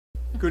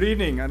Good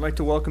evening. I'd like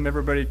to welcome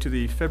everybody to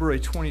the February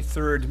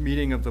 23rd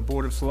meeting of the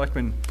Board of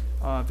Selectmen.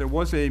 There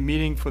was a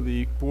meeting for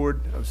the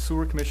Board of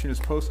Sewer Commissioners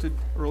posted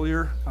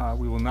earlier.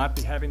 We will not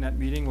be having that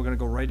meeting. We're going to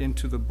go right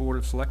into the Board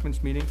of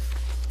Selectmen's meeting.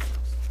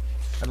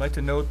 I'd like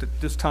to note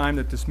that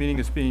this meeting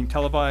is being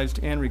televised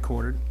and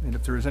recorded, and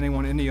if there is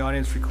anyone in the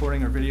audience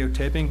recording or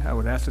videotaping, I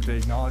would ask that they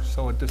acknowledge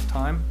so at this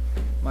time.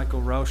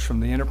 Michael Roush from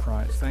the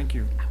Enterprise. Thank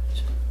you.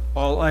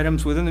 All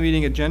items within the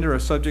meeting agenda are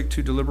subject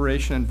to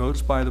deliberation and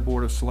votes by the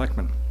Board of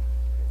Selectmen.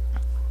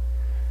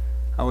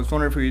 I was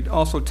wondering if we'd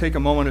also take a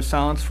moment of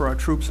silence for our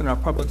troops and our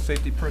public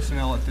safety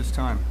personnel at this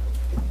time.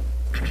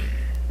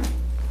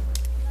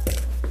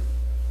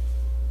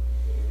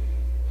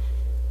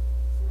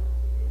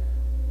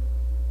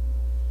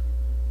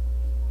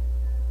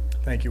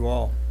 Thank you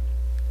all.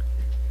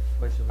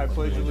 I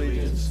pledge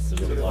allegiance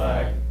to the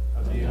flag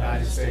of the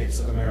United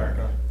States of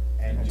America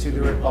and to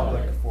the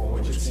republic for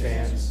which it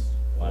stands,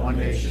 one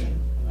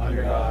nation,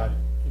 under God,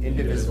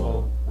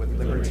 indivisible, with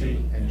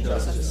liberty and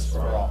justice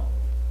for all.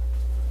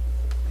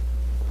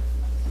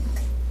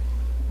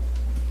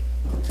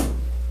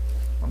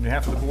 On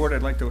behalf of the board,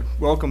 I'd like to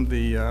welcome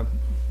the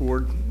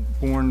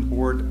Bourne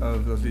Board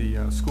of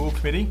the School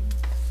Committee.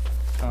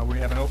 We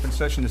have an open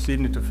session this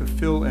evening to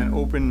fulfill an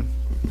open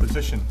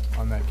position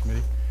on that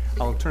committee.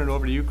 I'll turn it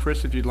over to you,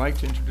 Chris, if you'd like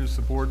to introduce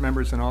the board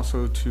members and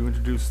also to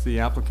introduce the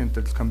applicant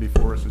that's come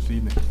before us this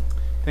evening.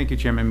 Thank you,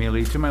 Chairman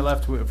Mealy. To my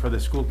left, for the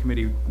school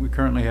committee, we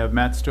currently have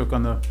Matt Stook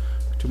to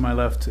my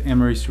left,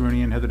 Anne-Marie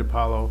Cerunian, Heather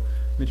DiPaolo,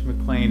 Mitch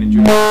McLean, and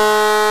Judy.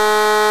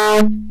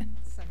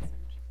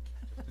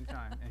 Just in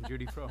time, and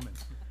Judy Froman.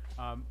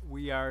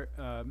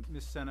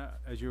 Ms. Senna,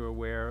 as you're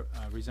aware,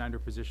 resigned her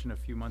position a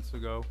few months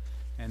ago,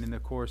 and in the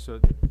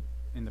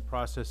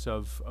process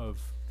of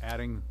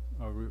adding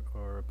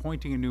or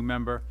appointing a new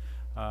member,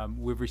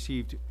 we've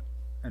received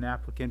an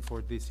applicant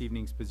for this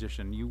evening's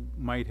position. You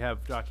might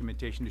have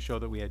documentation to show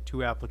that we had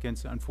two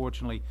applicants.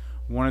 Unfortunately,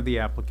 one of the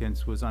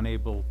applicants was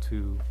unable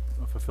to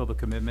fulfill the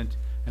commitment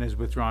and has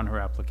withdrawn her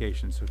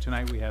application. So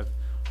tonight we have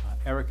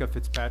Erica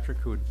Fitzpatrick,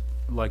 who would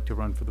like to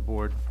run for the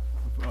board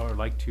or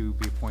like to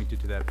be appointed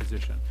to that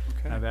position. Okay.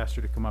 And I've asked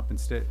her to come up and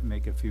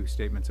make a few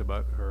statements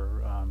about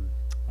her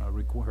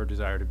her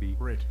desire to be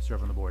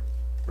serve on the board.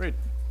 Great.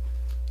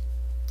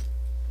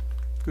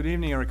 Good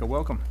evening, Erica.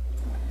 Welcome.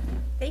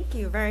 Thank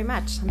you very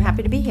much. I'm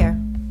happy to be here.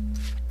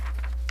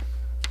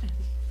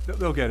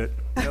 They'll get it.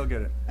 They'll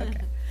get it.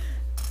 Okay.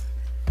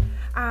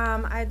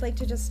 I'd like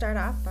to just start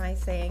off by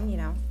saying,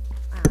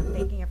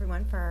 thanking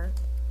everyone for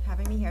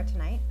having me here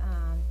tonight.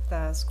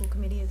 The school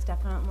committee is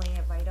definitely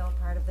a vital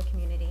part of the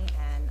community,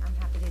 and I'm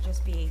happy to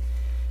just be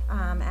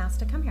asked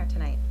to come here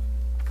tonight.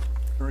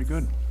 Very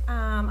good.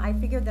 I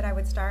figured that I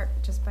would start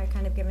just by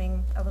kind of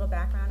giving a little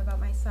background about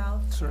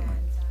myself. Certainly.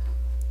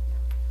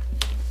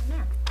 And from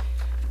there.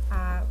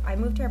 I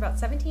moved here about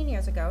 17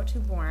 years ago to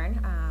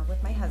Bourne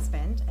with my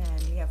husband,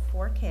 and we have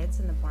 4 kids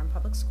in the Bourne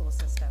public school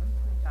system.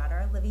 My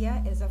daughter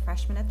Olivia is a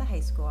freshman at the high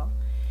school,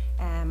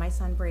 and my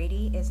son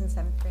Brady is in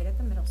 7th grade at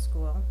the middle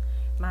school.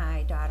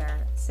 My daughter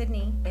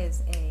Sydney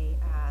is a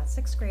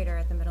 6th grader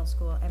at the middle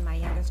school, and my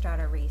youngest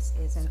daughter Reese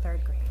is in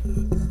 3rd grade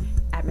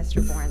at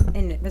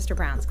in Mr.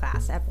 Brown's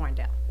class at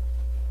Bournedale.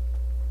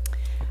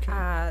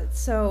 Okay.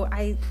 So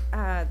I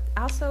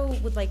also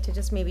would like to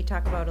just maybe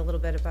talk about a little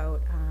bit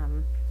about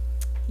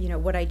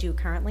what I do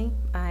currently.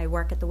 I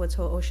work at the Woods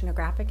Hole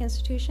Oceanographic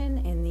Institution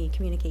in the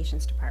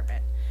communications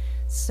department.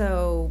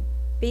 So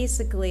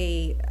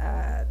basically,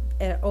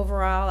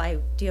 overall, I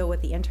deal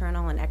with the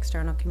internal and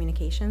external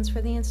communications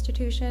for the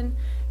institution,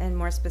 and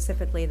more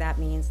specifically, that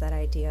means that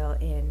I deal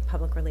in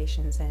public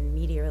relations and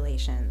media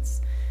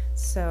relations.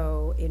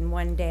 So in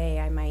one day,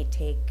 I might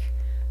take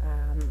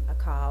a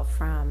call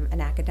from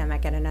an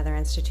academic at another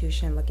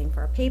institution looking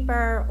for a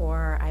paper,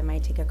 or I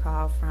might take a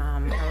call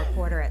from a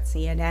reporter at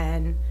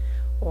CNN,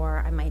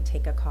 or I might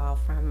take a call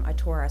from a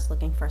tourist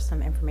looking for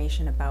some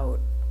information about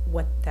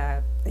what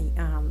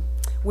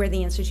where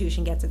the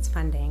institution gets its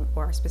funding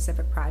or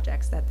specific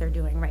projects that they're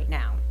doing right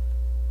now.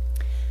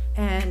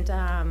 And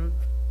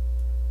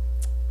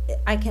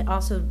I can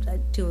also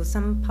do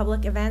some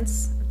public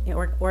events,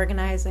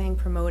 organizing,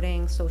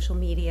 promoting, social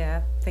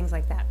media, things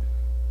like that.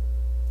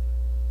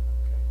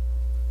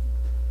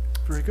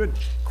 Very good.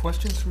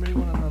 Questions from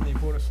anyone on the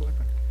Board of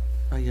Selectmen?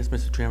 Yes,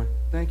 Mr. Chairman.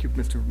 Thank you,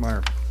 Mr.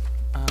 Meyer.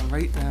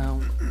 Right now,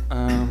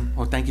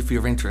 well, thank you for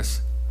your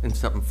interest in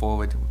stepping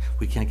forward.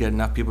 We can't get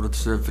enough people to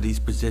serve for these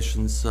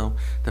positions, so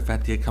the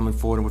fact that you're coming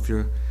forward with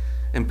your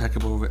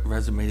impeccable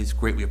resume is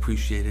greatly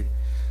appreciated.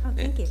 Oh,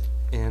 thank you.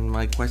 And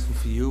my question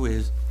for you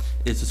is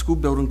the school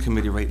building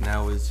committee right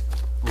now is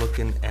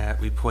looking at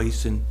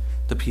replacing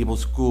the People's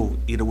School,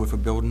 either with a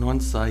building on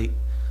site,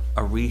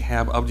 a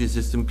rehab of the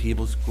existing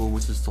People's School,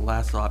 which is the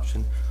last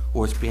option,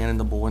 or expanding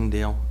the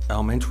Bournedale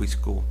Elementary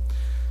School.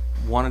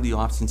 One of the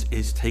options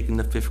is taking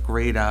the 5th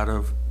grade out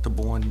of the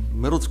Bourne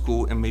Middle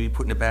School and maybe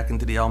putting it back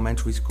into the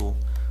elementary school.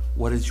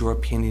 What is your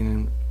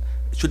opinion?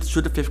 Should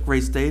the 5th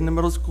grade stay in the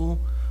middle school,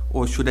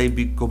 or should they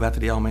go back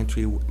to the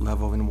elementary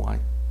level, and why?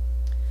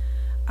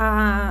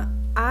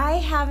 I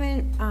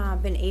haven't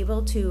been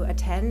able to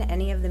attend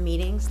any of the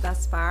meetings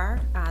thus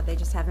far. They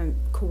just haven't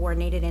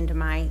coordinated into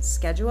my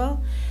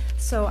schedule.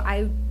 So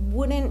I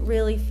wouldn't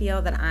really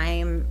feel that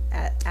I'm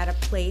at a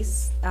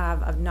place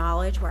of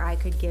knowledge where I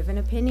could give an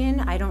opinion.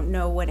 I don't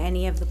know what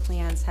any of the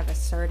plans have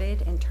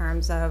asserted in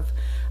terms of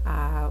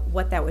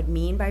what that would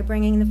mean by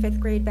bringing the 5th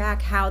grade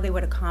back, how they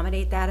would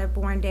accommodate that at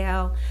Bourne,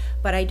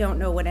 but I don't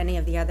know what any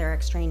of the other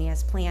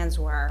extraneous plans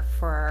were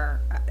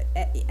for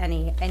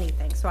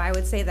anything. So I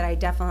would say that I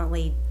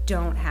definitely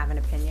don't have an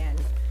opinion.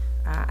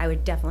 I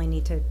would definitely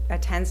need to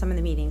attend some of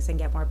the meetings and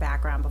get more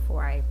background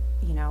before I,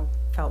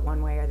 felt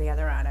one way or the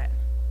other on it.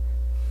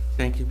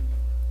 Thank you.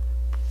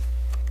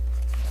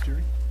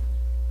 Jerry?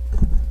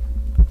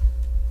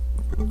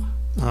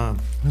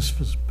 Ms.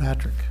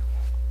 Fitzpatrick,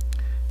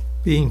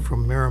 being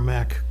from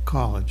Merrimack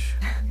College,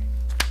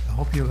 I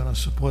hope you're going to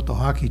support the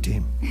hockey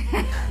team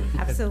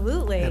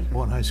Absolutely. at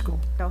Bourne High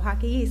School. Go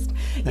Hockey East.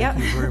 Thank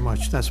you very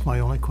much. That's my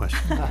only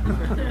question. I'll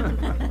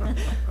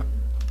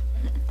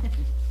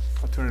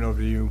turn it over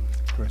to you,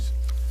 Chris.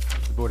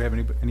 Does the board have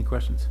any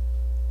questions?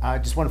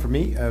 Just one for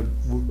me.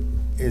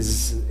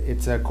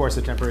 It's of course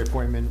a temporary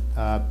appointment,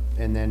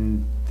 and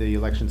then the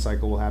election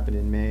cycle will happen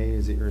in May.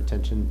 Is it your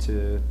intention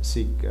to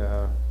seek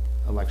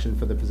election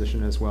for the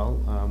position as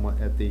well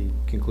at the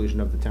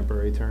conclusion of the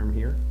temporary term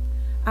here?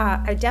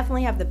 I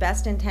definitely have the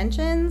best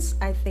intentions.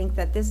 I think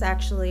that this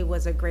actually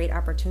was a great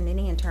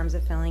opportunity in terms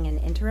of filling an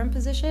interim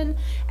position,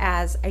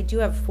 as I do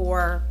have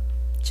 4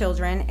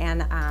 children and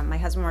my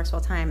husband works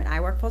full-time and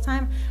I work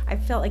full-time. I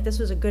felt like this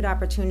was a good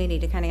opportunity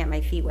to kind of get my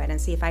feet wet and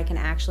see if I can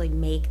actually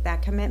make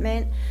that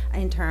commitment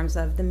in terms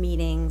of the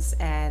meetings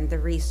and the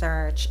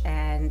research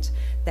and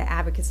the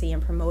advocacy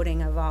and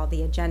promoting of all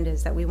the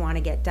agendas that we want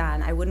to get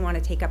done. I wouldn't want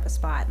to take up a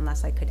spot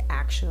unless I could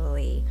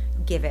actually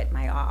give it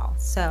my all.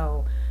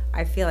 So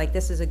I feel like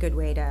this is a good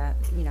way to,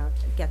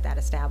 get that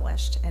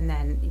established. And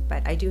then,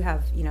 but I do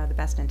have, the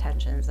best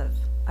intentions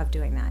of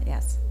doing that,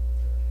 yes.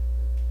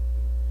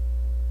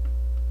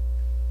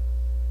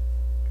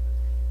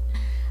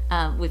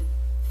 With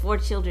 4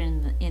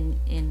 children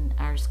in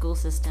our school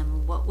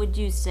system, what would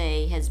you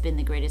say has been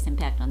the greatest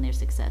impact on their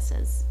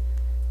successes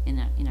in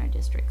our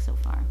district so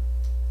far?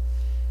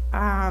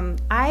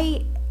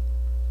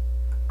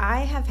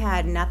 I have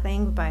had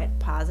nothing but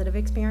positive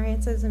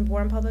experiences in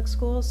Bourne Public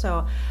Schools,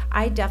 so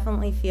I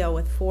definitely feel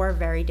with 4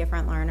 very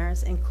different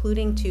learners,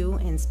 including 2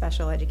 in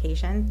special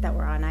education that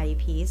were on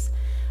IEPs,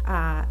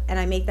 and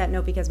I make that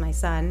note because my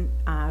son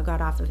got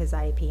off of his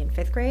IEP in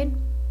 5th grade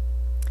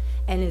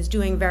and is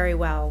doing very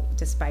well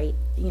despite,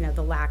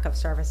 the lack of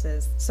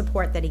services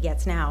support that he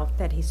gets now,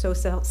 that he's so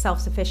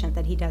self-sufficient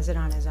that he does it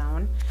on his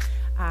own.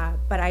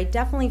 But I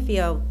definitely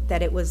feel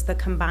that it was the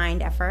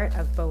combined effort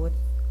of both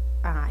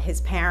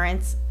his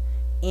parents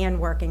and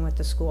working with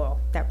the school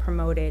that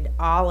promoted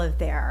all of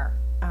their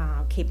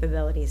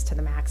capabilities to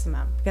the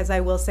maximum. Because I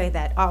will say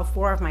that all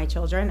 4 of my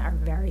children are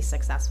very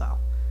successful.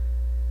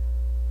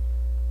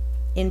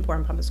 In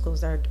Bourne Public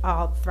Schools, they're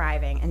all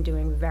thriving and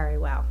doing very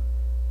well.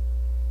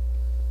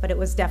 But it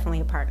was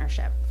definitely a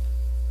partnership.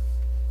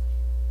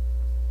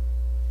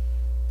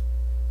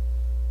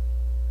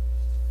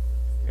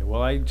 Okay,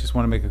 well, I just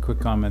want to make a quick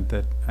comment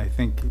that I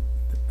think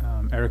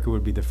Erica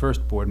would be the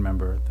first board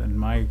member in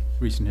my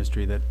recent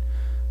history that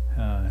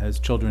has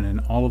children in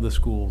all of the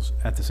schools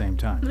at the same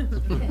time,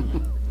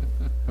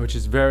 which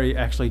is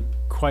actually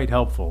quite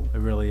helpful. It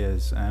really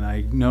is. And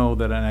I know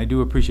that, and I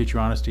do appreciate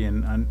your honesty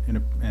and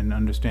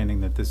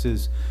understanding that this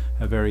is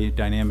a very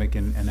dynamic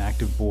and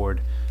active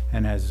board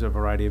and has a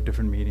variety of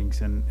different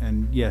meetings.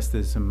 And yes,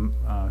 there's some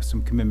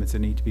commitments that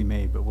need to be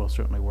made, but we'll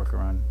certainly work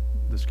around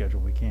the schedule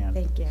we can.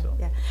 Thank you. So,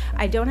 yeah,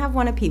 I don't have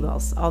one at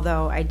Peebles,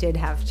 although I did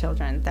have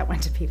children that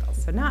went to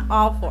Peebles, so not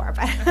all 4.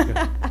 But good.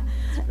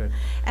 That's good.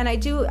 And I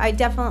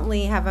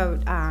definitely have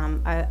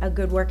a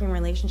good working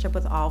relationship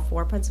with all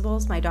 4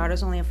 principals. My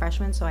daughter's only a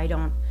freshman, so I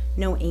don't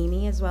know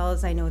Amy as well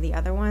as I know the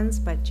other ones,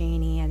 but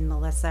Janie and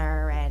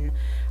Melissa and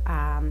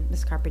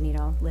Ms.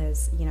 Carpenito,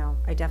 Liz,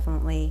 I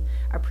definitely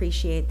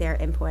appreciate their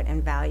input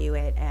and value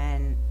it,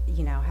 and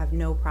have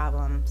no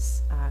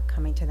problems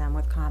coming to them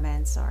with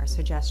comments or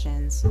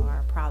suggestions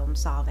or problem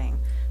solving.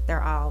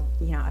 They're all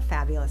a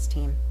fabulous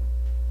team.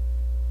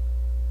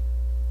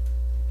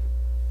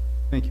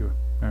 Thank you,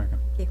 Erica.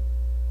 Thank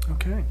you.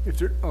 Okay.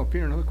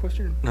 Peter, another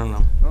question? No.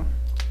 No?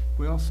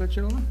 We all set,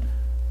 gentlemen?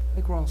 I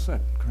think we're all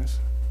set, Chris.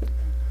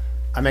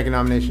 I make a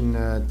nomination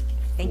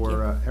Thank for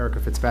you. Erica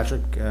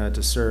Fitzpatrick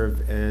to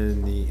serve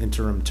in the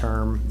interim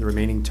term, the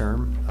remaining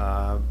term,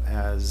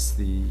 as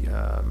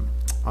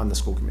on the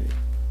school committee.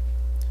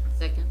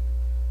 Second.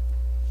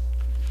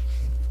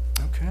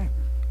 Okay.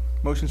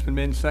 Motion's been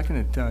made and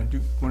seconded. Do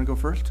you want to go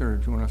first, or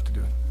do you want us to do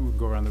it? We'll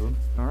go around the room.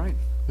 All right.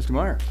 Mr.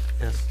 Meyer?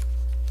 Yes.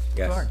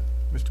 Clark?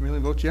 Mr. Mealy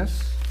votes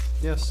yes?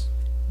 Yes.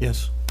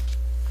 Yes.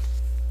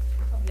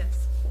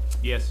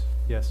 Yes.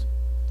 Yes.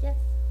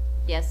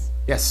 Yes.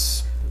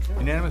 Yes.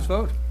 Unanimous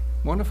vote.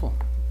 Wonderful.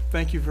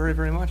 Thank you very,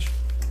 very much.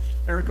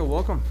 Erica,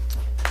 welcome.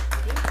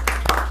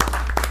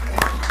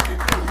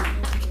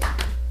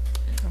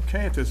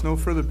 Okay, if there's no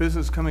further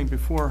business coming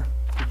before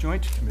the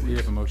joint We committees.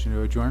 have a motion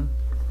to adjourn.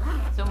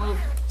 So moved.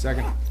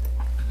 Second.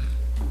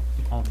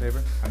 All in favor?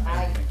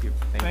 Thank you.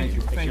 Thank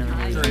you, thank you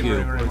Chairman Reed, very, thank you,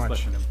 very, very Board of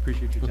much. Selectmen.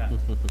 Appreciate your time.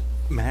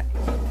 Matt?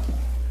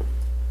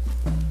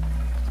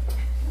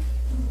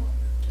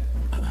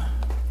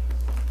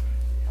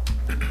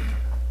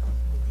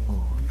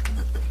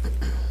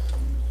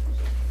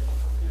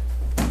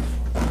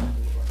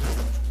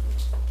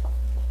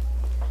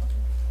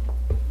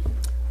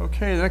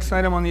 Okay, the next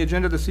item on the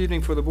agenda this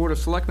evening for the Board of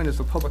Selectmen is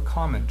the public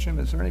comment. Jim,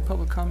 is there any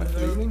public comment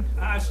this evening?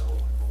 There's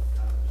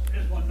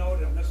one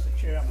note, Mr.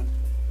 Chairman.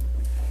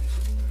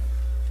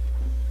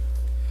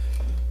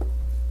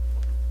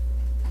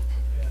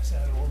 Pass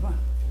that over.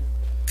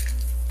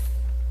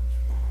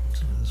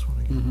 So this one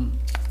again.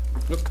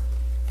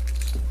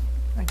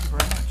 Thank you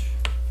very much.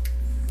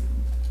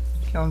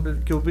 Calendar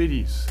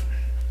Gilbides, is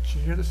she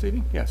here this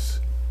evening? Yes.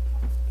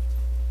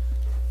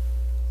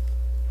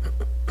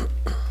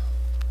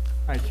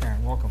 Hi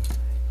Karen, welcome.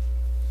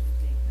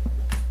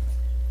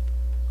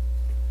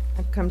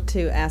 I've come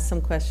to ask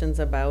some questions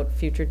about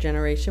future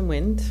generation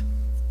wind.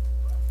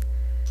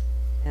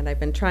 And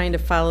I've been trying to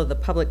follow the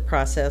public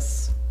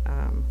process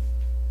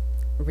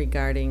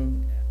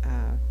regarding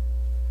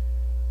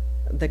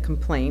the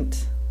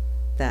complaint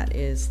that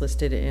is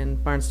listed in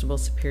Barnstable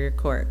Superior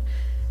Court.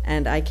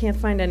 And I can't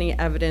find any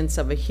evidence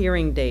of a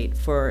hearing date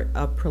for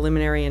a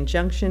preliminary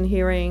injunction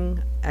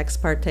hearing, ex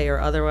parte or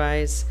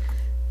otherwise.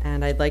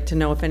 And I'd like to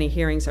know if any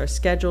hearings are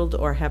scheduled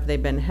or have they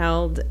been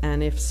held,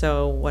 and if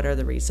so, what are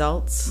the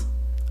results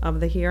of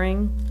the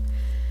hearing?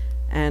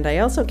 And I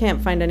also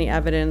can't find any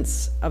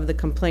evidence of the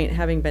complaint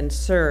having been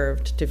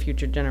served to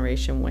Future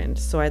Generation Wind.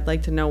 So I'd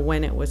like to know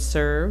when it was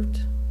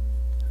served.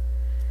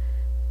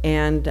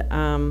 And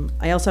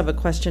I also have a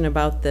question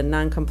about the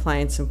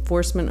noncompliance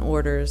enforcement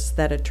orders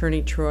that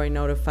Attorney Troy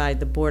notified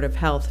the Board of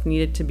Health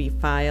needed to be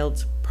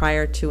filed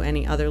prior to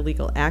any other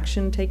legal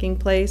action taking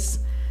place.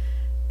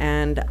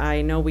 And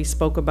I know we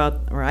spoke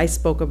about, or I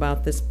spoke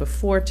about this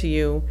before to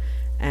you,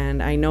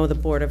 and I know the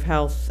Board of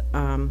Health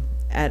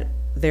at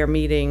their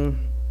meeting,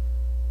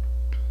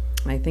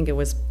 I think it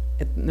was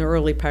in the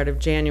early part of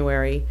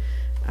January,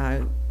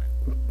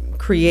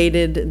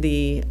 created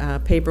the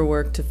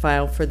paperwork to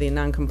file for the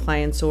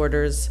noncompliance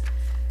orders.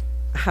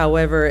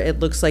 However, it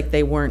looks like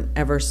they weren't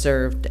ever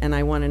served, and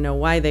I want to know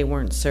why they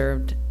weren't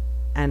served,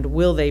 and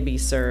will they be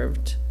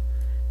served?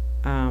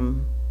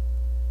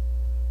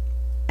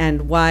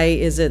 And why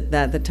is it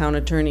that the town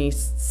attorney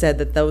said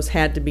that those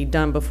had to be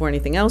done before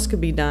anything else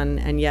could be done,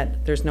 and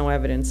yet there's no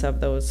evidence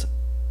of those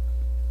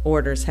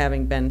orders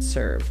having been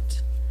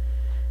served?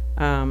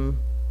 And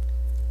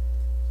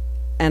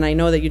I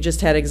know that you just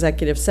had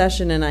executive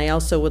session, and I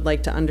also would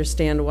like to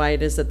understand why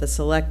it is that the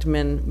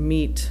selectmen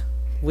meet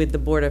with the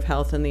Board of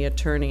Health and the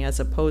attorney, as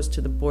opposed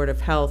to the Board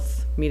of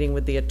Health meeting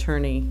with the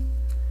attorney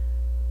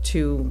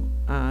to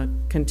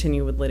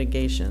continue with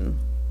litigation.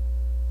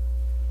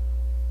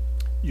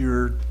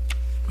 We're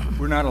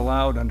not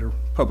allowed under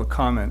public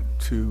comment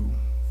to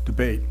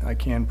debate. I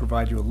can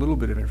provide you a little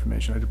bit of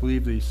information. I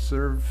believe the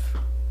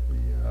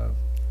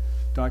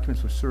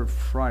documents were served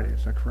Friday,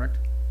 is that correct?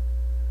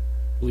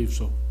 Believe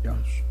so. Yeah.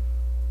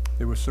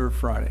 They were served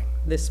Friday,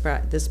 This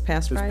past this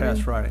Friday?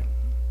 past Friday.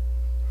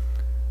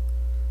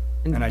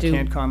 And I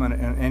can't comment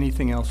on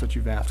anything else that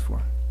you've asked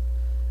for,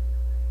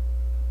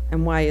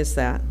 And why is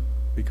that?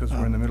 because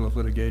we're in the middle of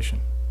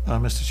litigation.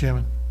 Mr.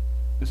 Chairman,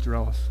 Mr.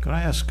 Ellis? could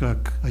I ask, are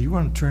you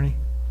an attorney?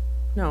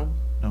 No.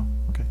 No?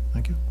 Okay,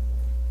 thank you.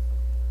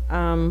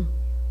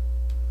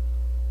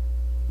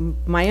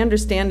 My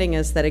understanding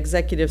is that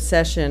executive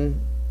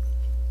session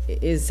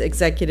is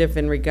executive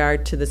in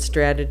regard to the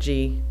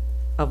strategy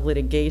of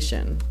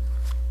litigation.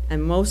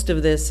 And most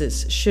of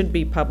this should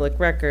be public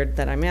record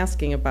that I'm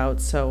asking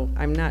about, so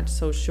I'm not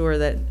so sure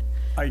that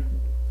I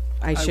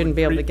shouldn't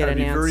be able to get an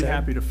answer. I'd be very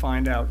happy to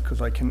find out,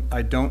 because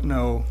I don't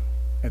know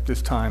at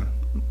this time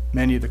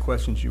many of the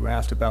questions you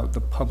asked about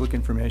the public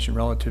information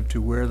relative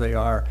to where they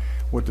are,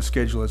 what the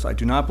schedule is. I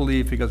do not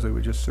believe, because they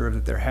were just served,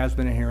 that there has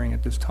been a hearing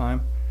at this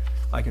time.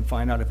 I can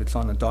find out if it's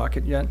on the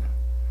docket yet.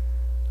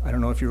 I don't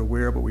know if you're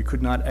aware, but we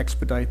could not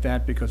expedite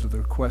that because of the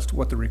request,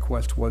 what the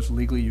request was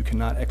legally. You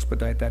cannot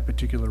expedite that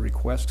particular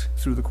request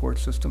through the court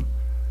system.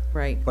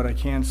 Right. But I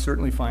can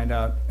certainly find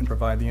out and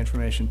provide the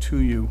information to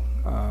you,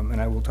 and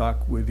I will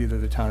talk with either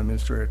the town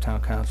administrator or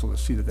town council to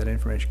see that that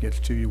information gets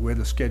to you, where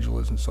the schedule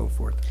is and so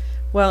forth.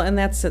 Well, and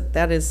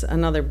that is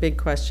another big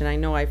question. I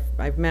know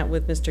I've met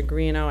with Mr.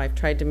 Garino. I've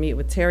tried to meet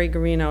with Terry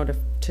Garino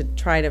to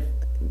try to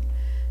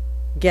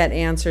get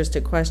answers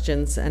to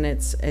questions, and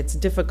it's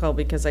difficult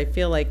because I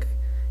feel like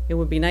it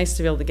would be nice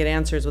to be able to get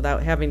answers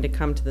without having to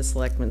come to the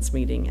selectmen's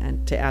meeting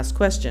and to ask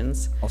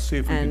questions. I'll see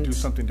if we can do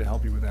something to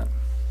help you with that.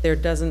 There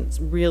doesn't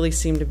really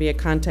seem to be a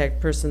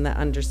contact person that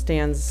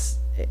understands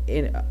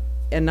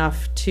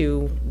enough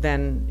to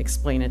then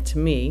explain it to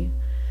me.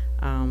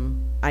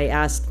 I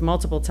asked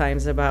multiple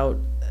times about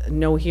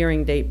no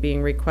hearing date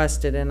being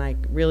requested, and I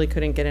really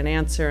couldn't get an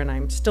answer, and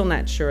I'm still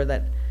not sure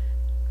that,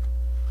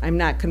 I'm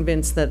not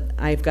convinced that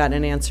I've got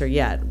an answer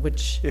yet,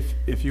 which...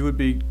 If you would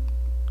be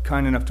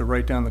kind enough to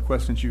write down the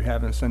questions you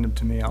have and send them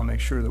to me, I'll make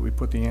sure that we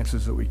put the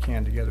answers that we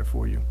can together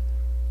for you.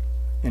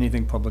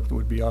 Anything public that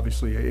would be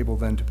obviously able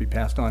then to be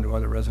passed on to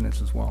other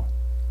residents as well.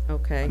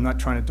 Okay. I'm not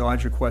trying to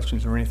dodge your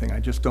questions or anything. I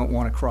just don't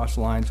want to cross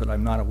lines that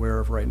I'm not aware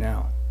of right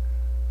now.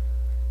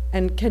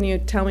 And can you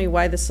tell me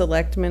why the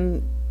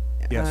selectmen?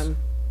 Yes.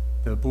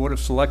 The Board of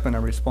Selectmen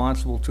are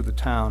responsible to the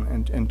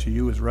town and to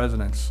you as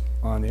residents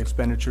on the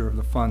expenditure of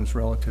the funds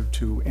relative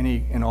to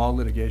any and all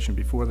litigation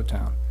before the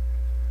town.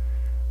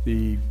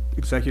 The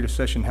executive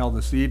session held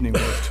this evening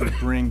was to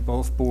bring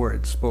both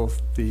boards,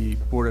 both the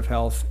Board of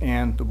Health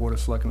and the Board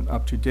of Selectmen,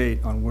 up to date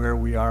on where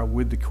we are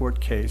with the court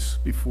case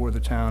before the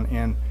town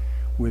and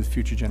with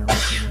future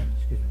generations.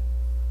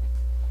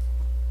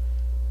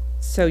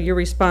 So you're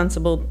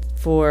responsible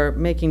for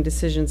making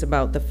decisions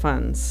about the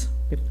funds?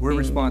 We're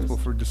responsible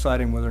for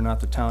deciding whether or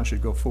not the town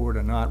should go forward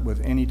or not with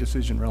any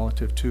decision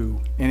relative to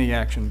any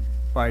action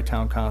by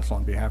town council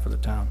on behalf of the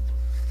town.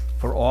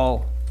 For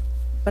all,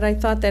 But I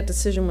thought that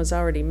decision was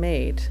already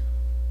made.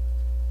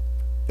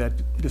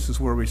 this is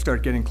where we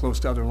start getting close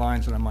to other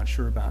lines that I'm not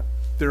sure about.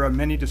 There are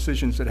many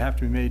decisions that have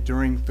to be made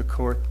during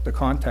the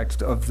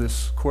context of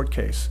this court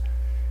case,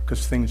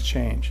 because things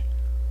change.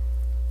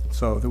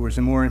 So there was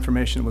more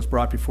information that was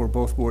brought before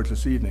both boards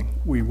this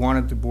evening. We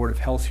wanted the Board of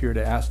Health here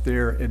to ask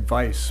their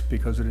advice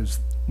because it is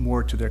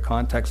more to their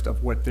context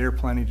of what they're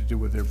planning to do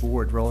with their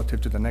board relative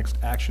to the next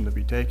action to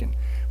be taken.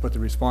 But the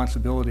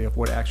responsibility of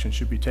what action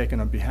should be taken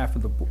on behalf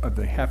of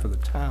the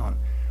town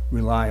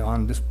rely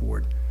on this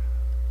board.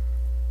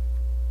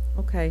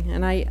 Okay,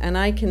 and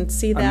I can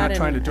see that. I'm not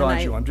trying to and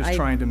dodge you. I'm just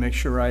trying to make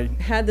sure I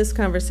had this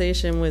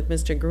conversation with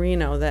Mr.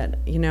 Guarino that,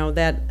 you know,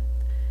 that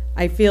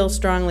I feel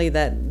strongly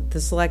that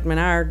the selectmen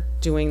are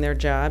doing their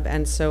job,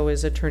 and so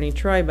is Attorney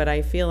Troy, but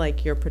I feel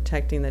like you're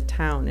protecting the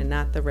town and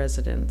not the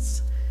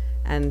residents.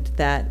 And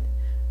that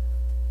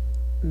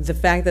the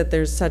fact that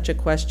there's such a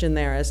question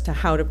there as to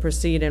how to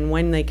proceed and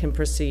when they can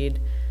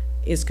proceed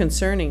is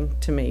concerning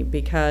to me,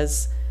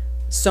 because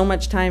so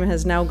much time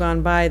has now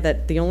gone by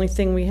that the only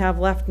thing we have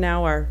left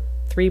now are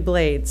 3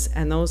 blades,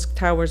 and those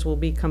towers will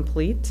be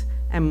complete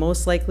and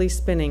most likely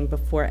spinning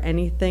before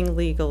anything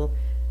legal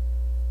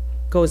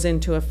goes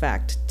into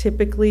effect.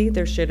 Typically,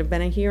 there should have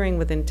been a hearing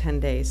within 10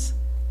 days.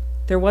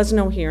 There was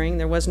no hearing.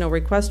 There was no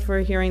request for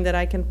a hearing that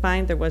I can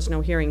find. There was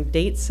no hearing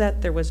date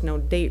set. There was no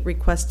date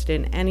requested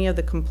in any of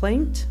the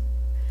complaint.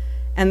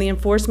 And the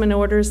enforcement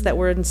orders that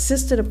were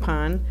insisted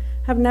upon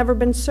have never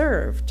been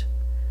served.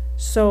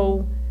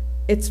 So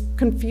it's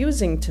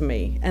confusing to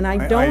me, and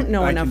I don't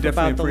know enough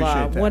about the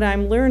law. What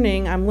I'm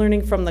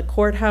learning from the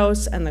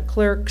courthouse and the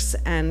clerks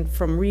and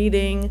from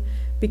reading,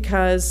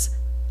 because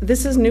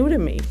this is new to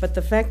me. But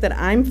the fact that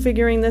I'm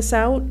figuring this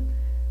out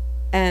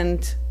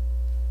and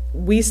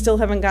we still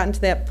haven't gotten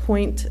to that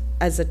point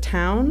as a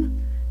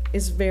town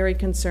is very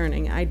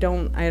concerning. I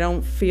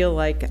don't feel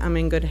like I'm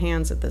in good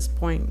hands at this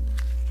point,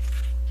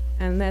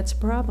 and that's a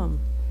problem.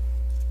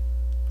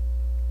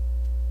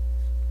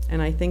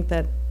 And I think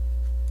that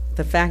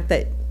the fact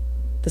that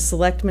the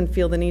selectmen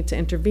feel the need to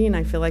intervene,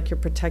 I feel like you're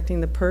protecting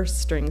the purse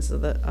strings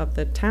of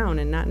the town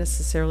and not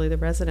necessarily the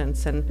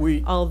residents.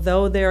 And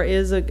although there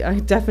is a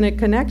definite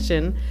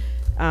connection,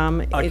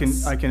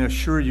 I can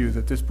assure you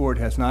that this board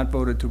has not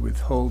voted to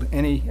withhold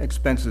any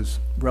expenses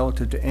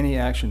relative to any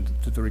action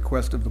to the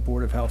request of the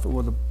Board of Health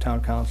or the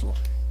Town Council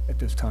at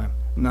this time.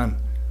 None.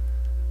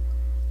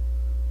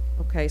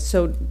 Okay,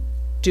 so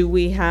do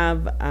we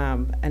have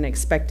an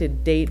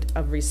expected date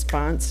of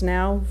response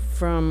now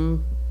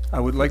from I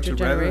would like to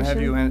rather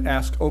have you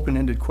ask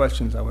open-ended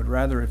questions. I would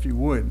rather, if you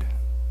would,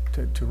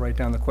 to write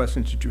down the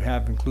questions that you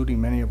have, including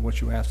many of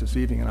what you asked this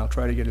evening, and I'll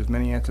try to get as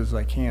many answers as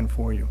I can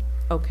for you.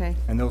 Okay.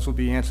 And those will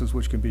be answers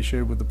which can be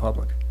shared with the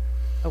public.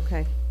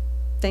 Okay.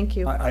 Thank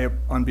you.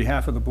 On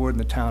behalf of the board and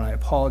the town, I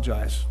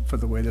apologize for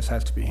the way this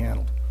has to be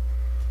handled.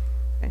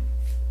 Okay.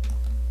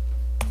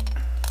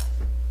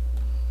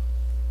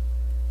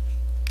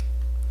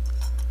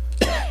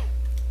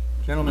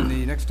 Gentlemen,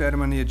 the next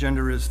item on the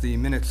agenda is the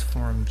minutes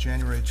from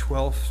January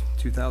 12th,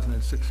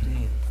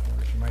 2016.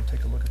 If you might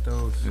take a look at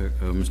those.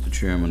 Mr.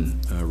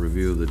 Chairman,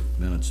 review the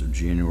minutes of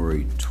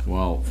January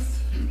 12th.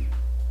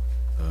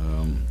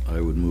 I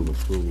would move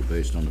approval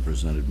based on the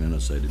presented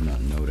minutes. I did not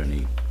note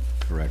any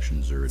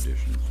corrections or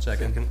additions.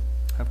 Second.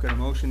 I've got a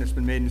motion that's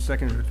been made and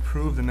seconded to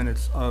approve the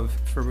minutes of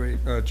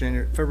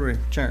January the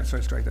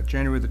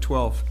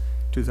 12th,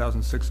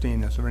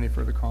 2016. Is there any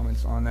further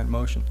comments on that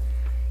motion?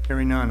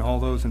 Hearing none, all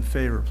those in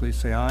favor, please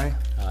say aye.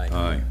 Aye.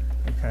 Aye.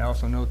 Okay, I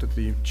also note that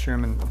the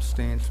chairman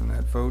abstains from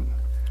that vote.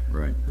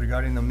 Right.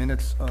 Regarding the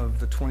minutes of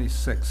the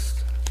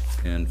 26th.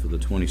 And for the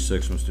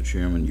 26th, Mr.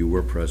 Chairman, you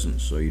were present,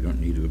 so you don't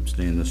need to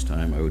abstain this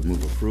time. I would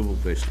move approval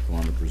based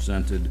upon the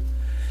presented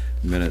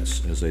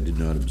minutes, as I did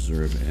not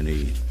observe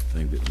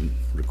anything that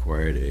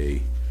required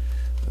a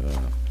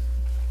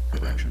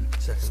correction.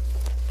 Second.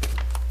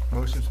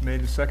 Motion's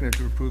made and seconded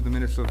to approve the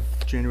minutes of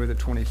January the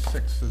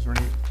 26th. Is there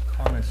any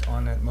comments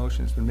on that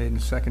motion? It's been made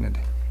and seconded.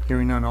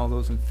 Hearing none, all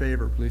those in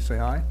favor, please say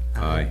aye.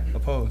 Aye.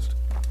 Opposed?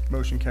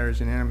 Motion carries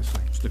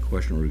unanimously. Just a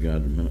question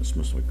regarding minutes,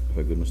 if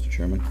I could, Mr.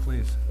 Chairman.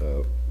 Please.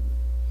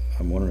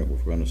 I'm wondering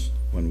if we're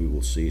when we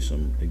will see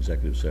some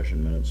executive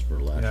session minutes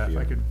for last Yeah, year.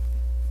 if I could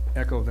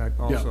echo that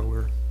also.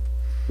 Yeah.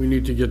 We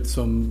need to get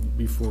some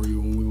before you,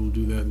 and we will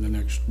do that in the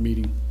next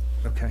meeting.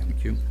 Okay,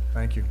 Thank you.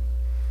 thank you.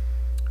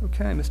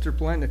 Okay, Mr.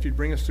 Blanton, if you'd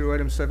bring us through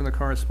item 7, the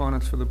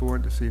correspondence for the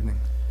board this evening.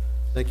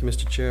 Thank you,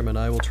 Mr. Chairman.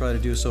 I will try to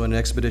do so in an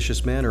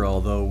expeditious manner,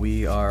 although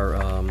we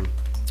are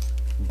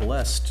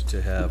blessed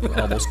to have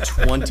almost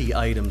 20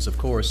 items of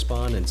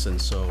correspondence,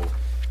 and so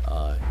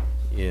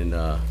in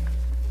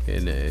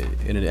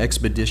an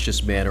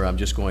expeditious manner, I'm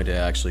just going to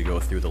actually go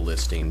through the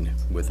listing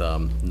with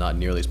not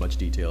nearly as much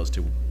detail as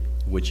to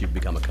which you've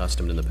become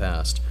accustomed in the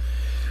past.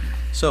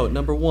 So,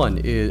 number 1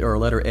 is, or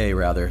letter A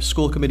rather,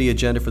 school committee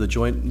agenda for the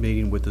joint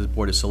meeting with the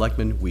Board of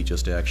Selectmen. We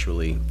just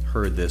actually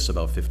heard this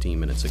about 15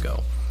 minutes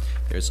ago.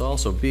 There's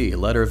also B, a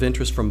letter of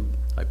interest from,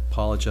 I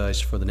apologize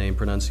for the name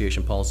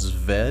pronunciation, Paul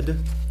Zved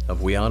of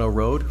Wiano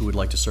Road, who would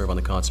like to serve on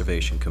the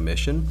Conservation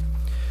Commission.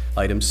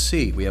 Item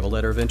C, we have a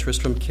letter of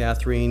interest from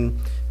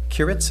Catherine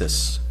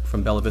Kiritsis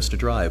from Bella Vista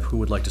Drive, who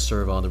would like to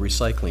serve on the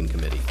Recycling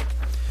Committee.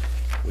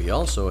 We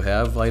also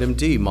have item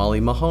D, Molly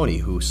Mahoney,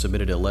 who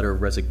submitted a letter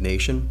of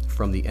resignation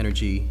from the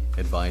Energy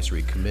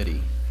Advisory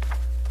Committee.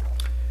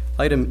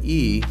 Item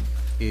E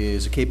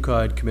is a Cape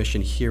Cod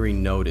Commission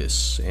hearing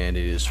notice, and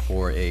it is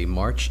for a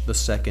March the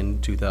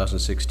 2nd,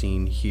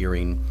 2016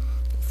 hearing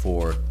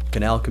for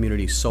Canal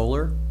Community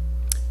Solar,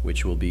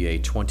 which will be a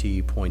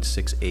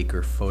 20.6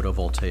 acre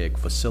photovoltaic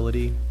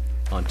facility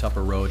on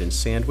Tupper Road in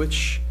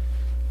Sandwich.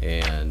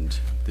 And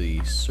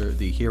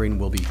the hearing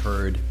will be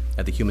heard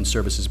at the Human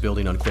Services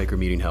Building on Quaker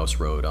Meeting House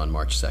Road on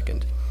March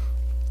 2nd.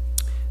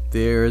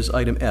 There's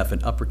item F,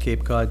 an Upper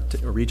Cape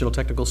Cod Regional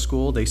Technical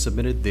School. They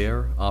submitted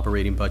their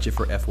operating budget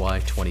for FY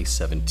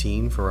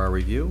 2017 for our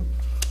review.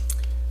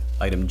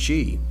 Item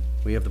G,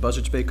 we have the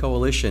Buzzards Bay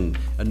Coalition,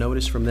 a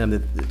notice from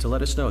them to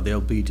let us know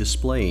they'll be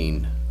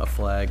displaying a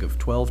flag of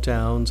 12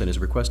 towns and is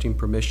requesting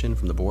permission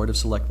from the Board of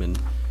Selectmen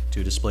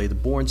to display the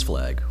Bourne's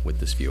flag with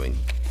this viewing.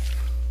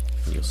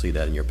 You'll see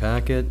that in your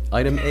packet.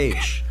 Item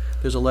H,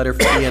 there's a letter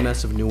from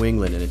EMS of New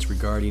England, and it's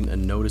regarding a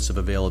notice of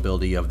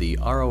availability of the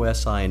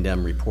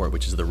ROSI&M report,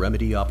 which is the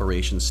Remedy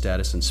Operations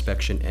Status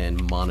Inspection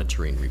and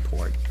Monitoring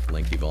Report.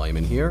 Lengthy volume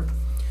in here.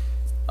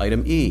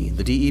 Item E,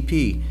 the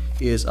DEP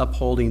is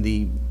upholding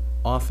the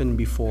often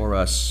before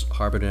us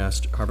Harbor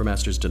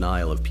Master's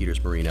denial of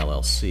Peters Marine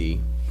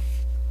LLC.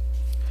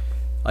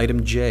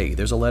 Item J,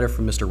 there's a letter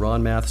from Mr.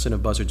 Ron Matheson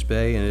of Buzzards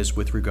Bay, and it is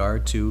with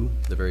regard to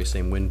the very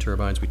same wind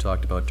turbines we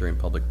talked about during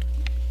public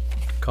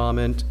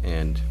comment,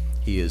 and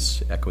he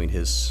is echoing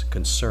his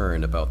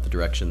concern about the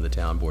direction the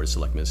Town Board of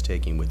Selectmen is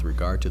taking with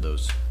regard to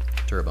those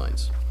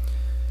turbines.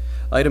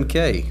 Item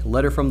K,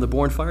 letter from the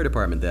Bourne Fire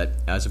Department that,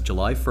 as of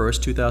July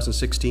 1st,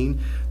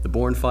 2016, the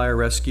Bourne Fire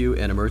Rescue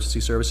and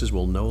Emergency Services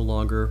will no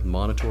longer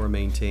monitor or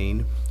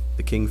maintain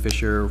the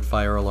Kingfisher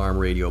Fire Alarm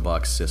Radio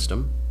Box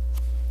system.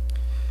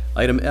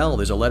 Item L,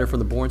 there's a letter from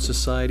the Bourne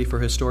Society for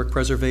Historic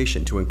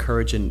Preservation to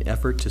encourage an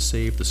effort to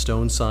save the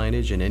stone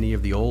signage and any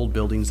of the old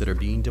buildings that are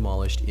being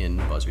demolished in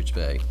Buzzards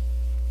Bay.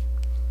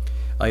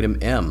 Item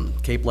M,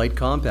 Cape Light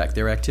Compact,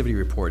 their activity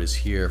report is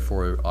here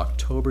for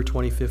October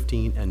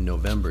 2015 and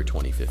November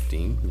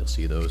 2015. You'll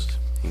see those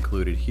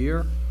included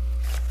here.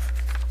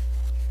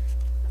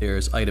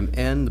 There's item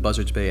N, the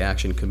Buzzards Bay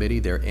Action Committee,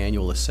 their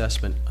annual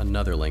assessment,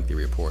 another lengthy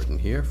report in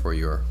here for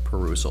your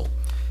perusal.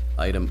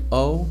 Item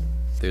O,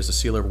 there's the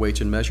Sealer of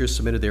Weights and Measures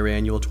submitted their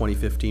annual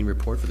 2015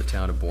 report for the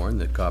town of Bourne.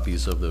 The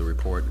copies of the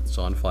report is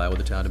on file with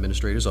the town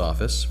administrator's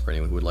office for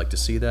anyone who would like to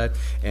see that.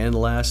 And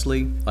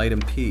lastly,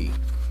 item P.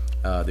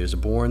 There's a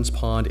Bourne's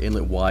Pond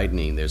Inlet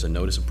widening. There's a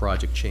notice of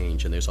project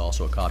change, and there's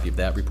also a copy of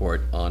that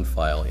report on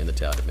file in the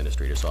town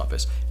administrator's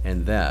office.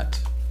 And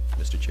that,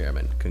 Mr.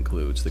 Chairman,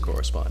 concludes the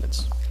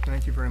correspondence.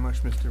 Thank you very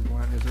much, Mr.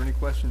 Blunt. Is there any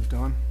questions,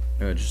 Don?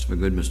 Just for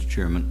good, Mr.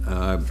 Chairman.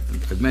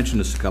 I've mentioned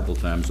this a couple of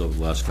times over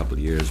the last couple of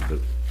years, but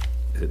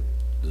it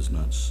does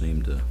not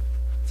seem to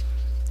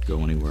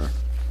go anywhere.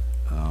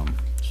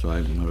 So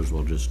I might as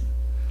well just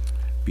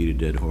beat a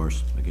dead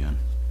horse again.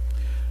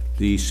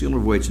 The Sealer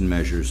of Weights and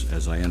Measures,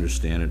 as I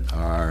understand it,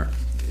 are,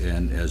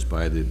 and as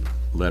by the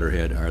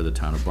letterhead, are the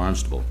town of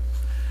Barnstable.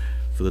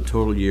 For the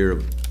total year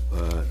of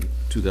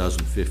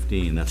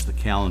 2015, that's the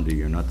calendar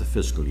year, not the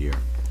fiscal year,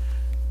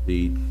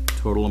 the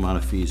total amount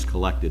of fees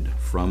collected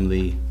from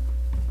the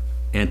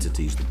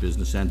entities, the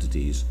business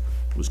entities,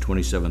 was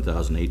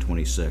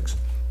 $27,826.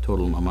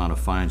 Total amount of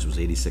fines was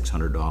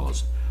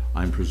 $8,600.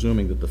 I'm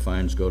presuming that the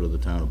fines go to the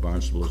town of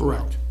Barnstable as well.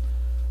 Correct.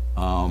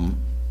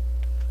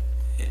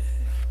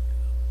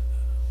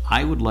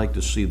 I would like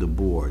to see the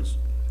boards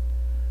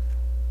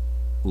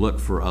look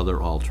for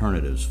other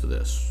alternatives for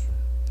this.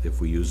 If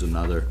we use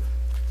another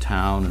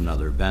town,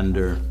 another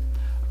vendor,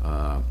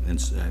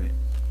 and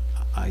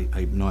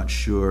I'm not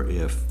sure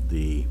if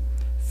the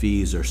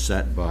fees are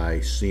set by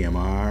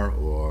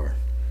CMR or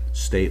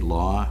state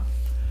law,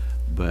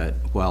 but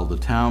while the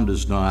town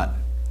does not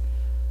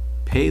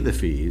pay the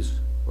fees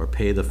or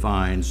pay the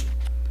fines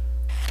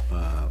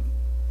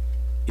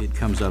it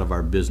comes out of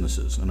our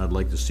businesses, and I'd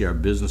like to see our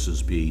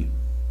businesses be,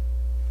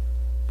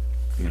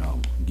 you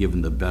know,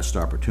 given the best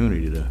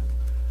opportunity to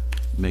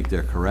make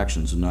their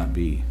corrections and not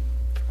be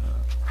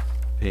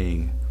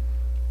paying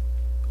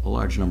a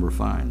large number of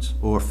fines,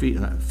 or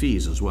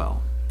fees as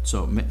well.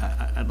 So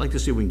I'd like to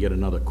see if we can get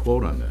another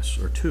quote on this,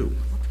 or two.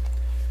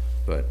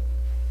 But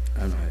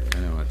I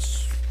know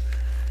it's,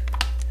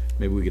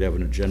 maybe we could have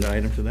an agenda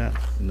item to that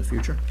in the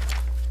future?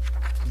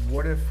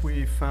 What if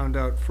we found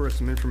out first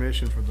some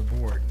information from the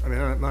board? I mean,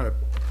 I'm not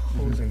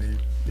opposing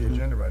the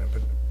agenda item,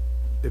 but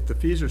if the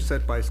fees are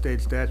set by state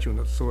statute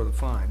and so are the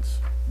fines,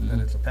 then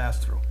it's a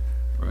pass-through.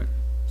 Right.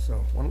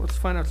 So, well, let's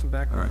find out some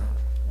background.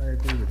 All I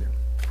agree with you.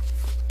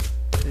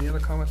 Any other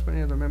comments by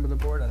any other member of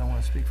the board? I don't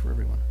want to speak for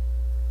everyone.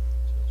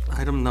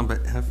 Item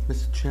number F,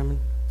 Mr. Chairman.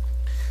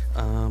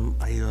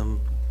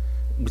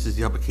 Which is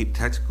the Upper Cape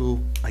Tech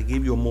School. I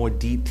gave you a more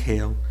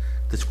detailed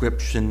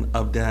description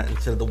of that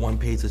instead of the one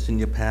page that's in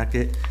your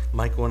packet.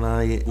 Michael and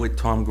I, with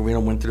Tom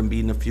Garino, went to the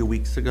meeting a few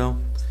weeks ago.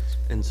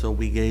 And so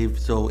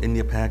in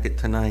your packet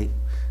tonight,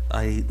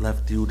 I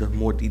left you the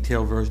more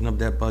detailed version of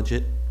that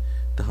budget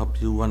to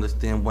help you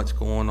understand what's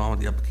going on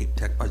with the Upper Cape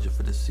Tech budget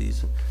for this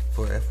season,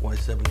 for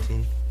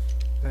FY17.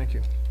 Thank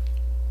you.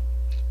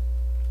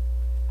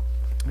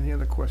 Any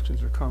other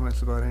questions or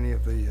comments about any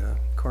of the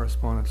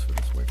correspondence for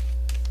this week?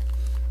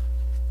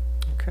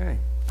 Okay,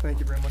 thank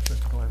you very much,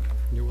 Mr. Glenn.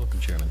 You're welcome,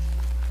 Chairman.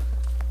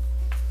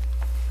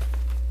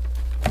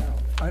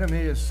 Item A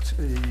is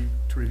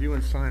to review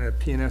and sign a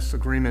P&S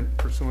agreement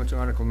pursuant to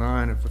Article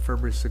 9 of the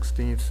February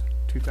 16th,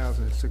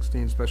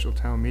 2016 special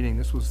town meeting.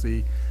 This was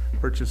the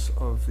purchase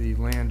of the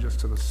land just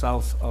to the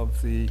south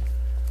of the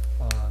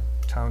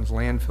town's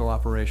landfill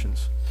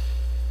operations.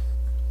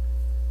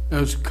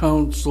 As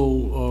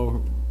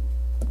council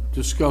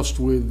discussed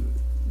with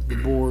the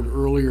board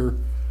earlier,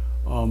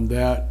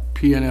 that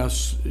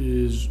P&S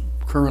is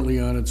currently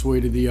on its way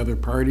to the other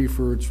party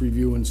for its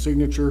review and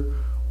signature,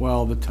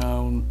 while the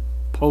town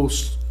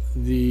posts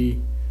the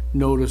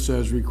notice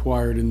as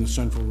required in the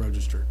central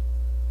register.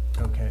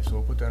 Okay, so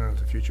we'll put that on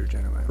the future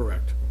agenda item.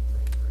 Correct.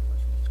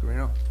 Mr.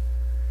 Guarino.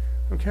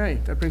 Okay,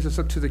 that brings us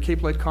up to the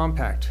Cape Light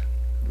Compact.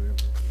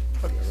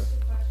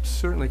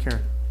 Certainly,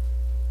 Karen.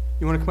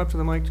 You want to come up to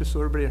the mic just so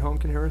everybody at home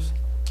can hear us?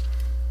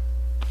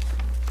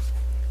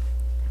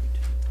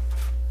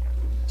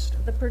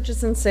 The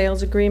purchase and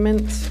sales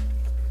agreement,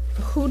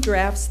 who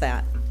drafts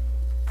that?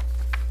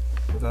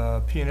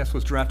 The P&S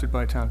was drafted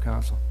by town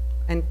council.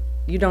 And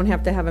you don't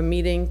have to have a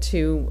meeting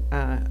to,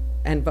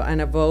 and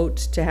a vote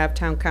to have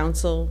town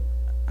council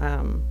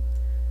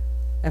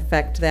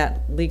affect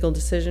that legal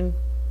decision?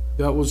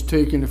 That was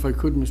taken, if I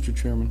could, Mr.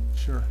 Chairman.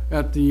 Sure.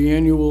 At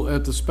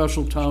the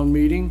special town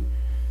meeting,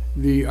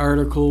 the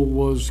article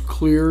was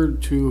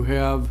cleared to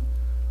have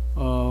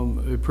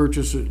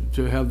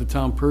to have the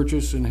town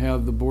purchase and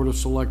have the Board of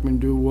Selectmen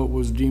do what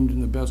was deemed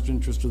in the best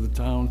interest of the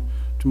town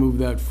to move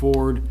that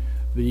forward.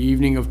 The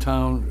evening of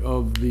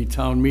the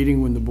town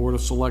meeting, when the Board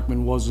of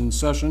Selectmen was in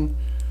session,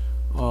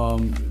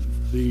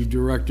 the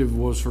directive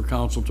was for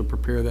council to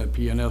prepare that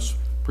P&S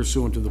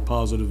pursuant to the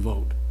positive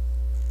vote.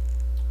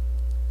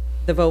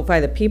 The vote by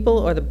the people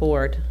or the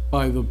board?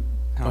 By the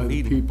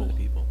people.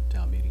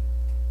 Town meeting.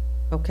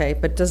 Okay,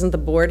 but doesn't the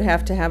board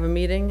have to have a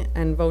meeting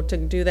and vote to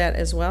do that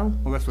as well?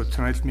 Well, that's what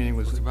tonight's meeting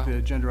was. The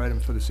agenda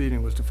item for this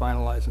evening was to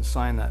finalize and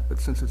sign that.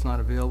 But since it's not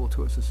available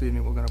to us this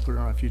evening, we're going to put it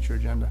on a future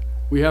agenda.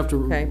 We have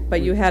to. Okay,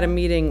 but you had a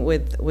meeting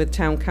with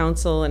town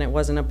council and it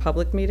wasn't a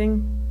public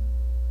meeting?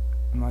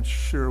 I'm not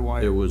sure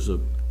why. There was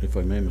if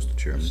I may, Mr.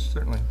 Chairman.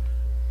 Certainly.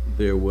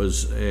 There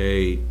was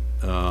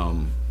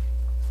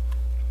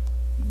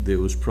there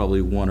was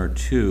probably one or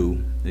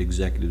two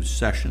executive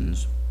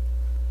sessions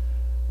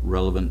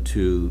relevant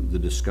to the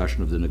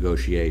discussion of the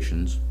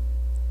negotiations.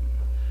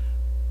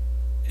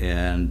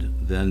 And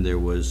then there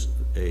was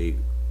a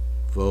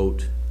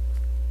vote,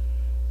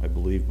 I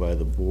believe, by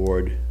the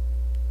board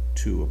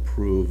to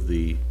approve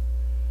the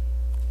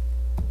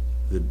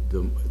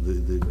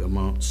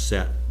amount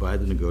set by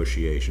the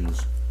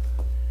negotiations.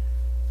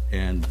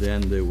 And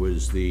then there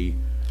was the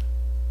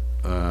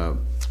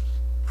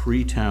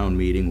pre-town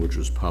meeting, which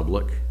was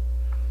public.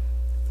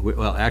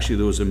 Well, actually,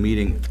 there was a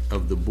meeting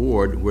of the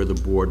board where the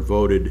board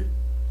voted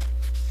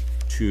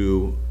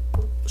to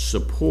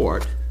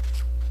support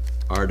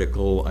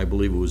Article, I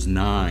believe it was 8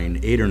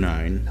 or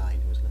 9.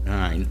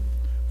 Nine.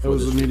 That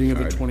was the meeting of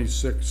the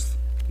 26th.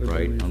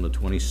 Right, on the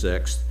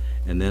 26th.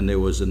 And then there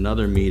was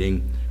another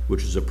meeting,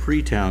 which is a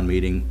pre-town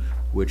meeting,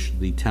 which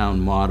the town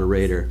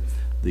moderator,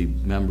 the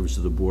members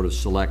of the Board of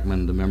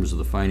Selectmen, the members of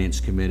the Finance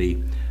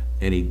Committee,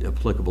 any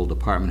applicable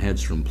department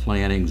heads from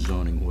planning,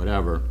 zoning,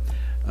 whatever,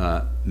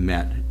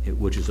 met,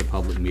 which is a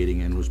public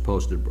meeting and was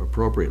posted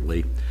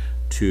appropriately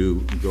to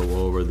go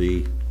over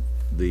the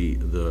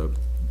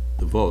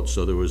vote.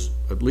 So there was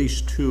at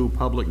least 2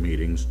 public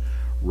meetings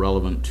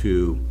relevant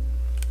to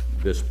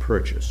this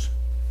purchase.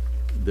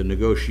 The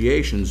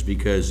negotiations,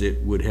 because the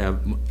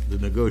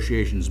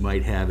negotiations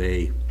might have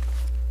a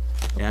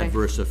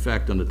adverse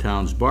effect on the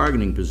town's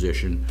bargaining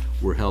position,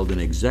 were held in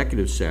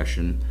executive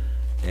session,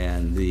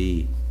 and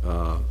the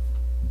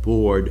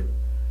board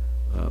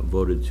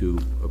voted to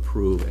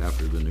approve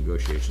after the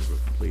negotiations were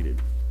completed.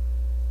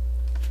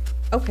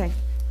 Okay,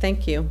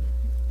 thank you.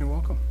 You're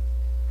welcome.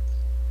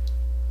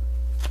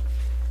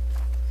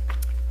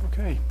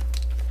 Okay.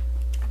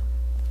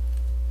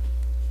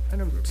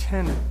 Item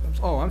 10,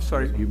 oh, I'm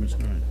sorry. You missed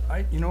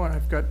 9. You know what,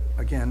 I've got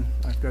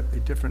a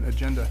different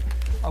agenda.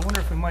 I wonder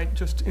if we might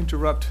just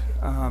interrupt.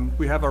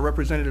 We have our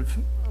representative,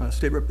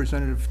 state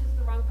representative. This is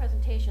the wrong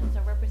presentation,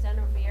 so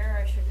Representative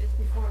Vieira is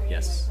before me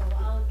anyway, so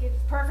I'll get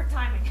perfect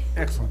timing.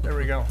 Excellent, there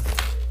we go.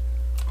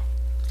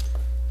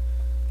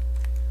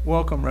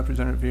 Welcome,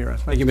 Representative Vieira.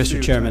 Thank you,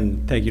 Mr.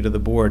 Chairman. Thank you to the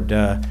board.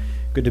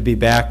 Good to be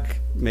back,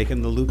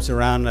 making the loops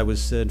around. I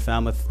was in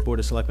Falmouth Board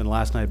of Selectmen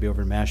last night. I'll be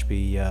over in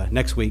Mashpee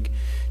next week,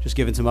 just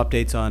giving some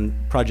updates on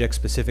project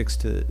specifics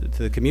to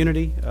the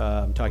community,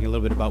 talking a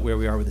little bit about where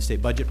we are with the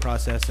state budget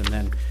process, and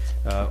then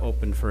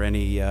open for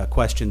any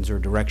questions or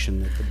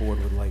direction that the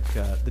board would like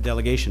the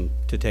delegation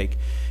to take.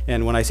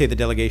 And when I say the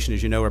delegation,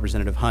 as you know,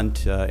 Representative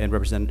Hunt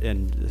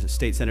and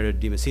State Senator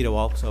DiMacedo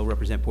also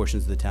represent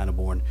portions of the town of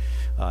Bourne.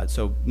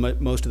 So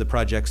most of the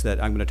projects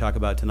that I'm going to talk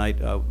about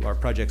tonight are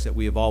projects that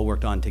we have all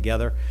worked on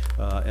together,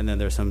 and then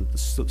there's some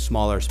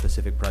smaller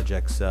specific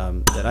projects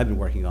that I've been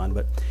working on.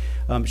 But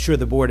I'm sure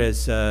the board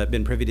has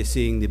been privy to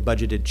seeing the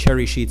budgeted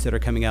cherry sheets that are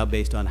coming out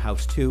based on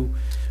House 2.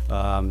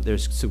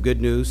 There's some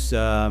good news,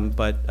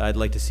 but I'd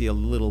like to see a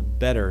little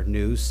better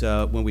news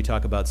when we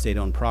talk about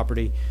state-owned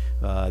property.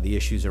 The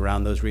issues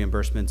around those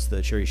reimbursements,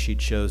 the cherry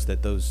sheet shows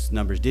that those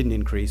numbers didn't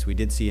increase. We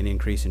did see an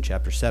increase in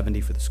Chapter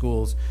 70 for the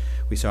schools.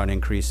 We saw an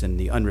increase in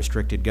the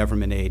unrestricted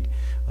government aid,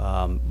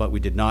 but we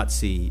did not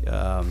see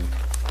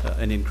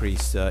an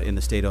increase in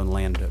the state-owned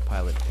land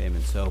pilot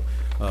payments. So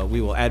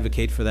we will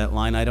advocate for that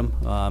line item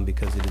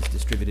because it is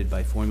distributed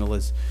by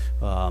formulas.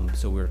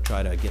 So we're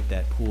trying to get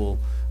that pool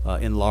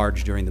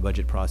enlarged during the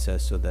budget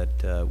process so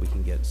that we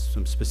can get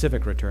some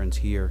specific returns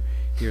here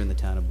in the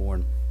town of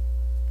Bourne.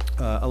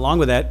 Along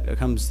with that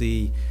comes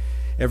the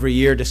every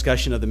year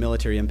discussion of the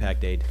military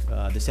impact aid.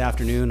 This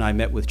afternoon I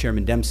met with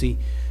Chairman Dempsey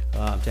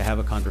to have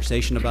a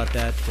conversation about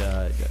that.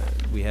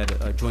 We had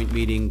a joint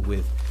meeting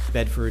with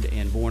Bedford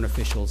and Bourne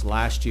officials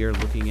last year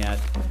looking at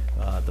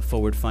the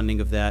forward funding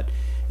of that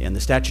and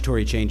the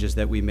statutory changes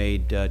that we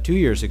made 2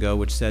 years ago,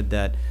 which said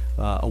that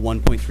a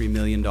 $1.3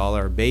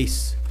 million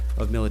base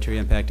of military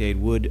impact aid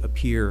would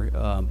appear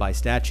by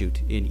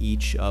statute in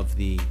each of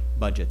the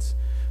budgets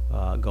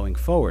going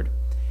forward.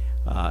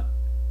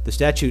 The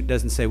statute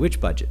doesn't say which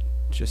budget.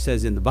 It just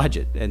says in the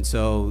budget, and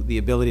so the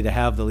ability to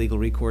have the legal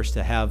recourse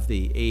to have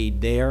the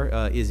aid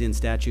there is in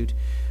statute.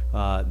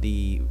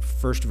 The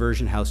first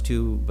version, House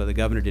 2, but the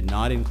governor did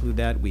not include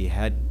that. We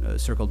had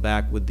circled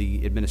back with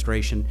the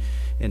administration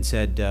and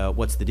said,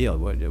 what's the deal?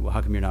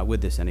 How come you're not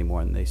with this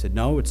anymore? And they said,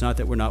 no, it's not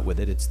that we're not with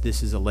it.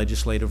 This is a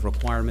legislative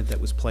requirement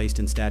that was placed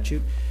in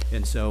statute,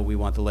 and so we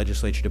want the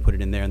legislature to put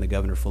it in there, and the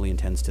governor fully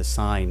intends to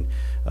sign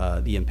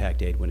the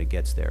impact aid when it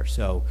gets there.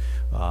 So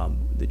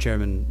the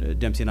Chairman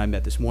Dempsey and I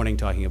met this morning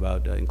talking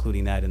about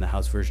including that in the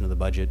House version of the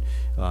budget,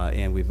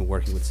 and we've been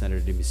working with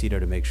Senator DiMacedo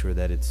to make sure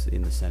that it's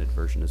in the Senate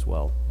version as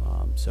well.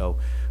 So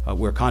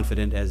we're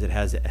confident, as it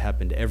has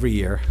happened every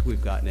year,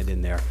 we've gotten it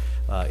in there.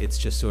 It's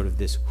just sort of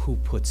this who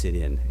puts it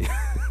in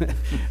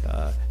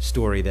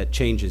story that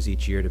changes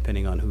each year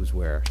depending on who's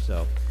where.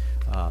 So,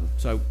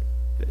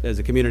 as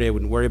a community, I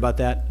wouldn't worry about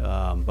that,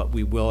 but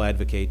we will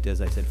advocate,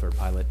 as I said, for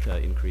pilot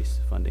increased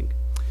funding.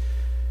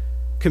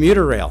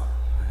 Commuter rail.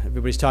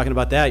 Everybody's talking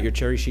about that. Your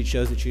cherry sheet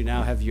shows that you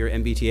now have your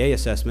MBTA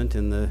assessment,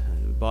 and the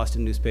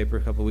Boston newspaper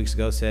a couple of weeks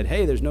ago said,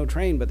 hey, there's no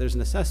train, but there's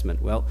an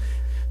assessment. Well,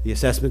 the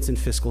assessment's in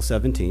fiscal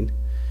 17,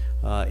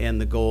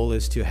 and the goal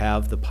is to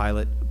have the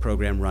pilot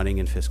program running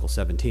in fiscal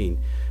 17.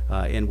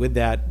 And with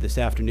that, this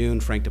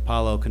afternoon, Frank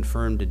DiPaolo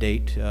confirmed a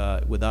date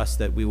with us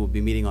that we will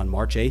be meeting on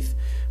March 8th,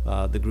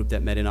 the group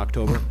that met in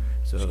October.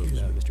 So,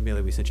 Mr.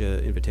 Mealy, we sent you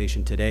an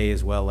invitation today,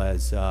 as well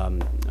as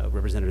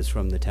representatives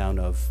from the town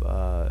of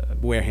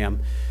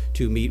Wareham,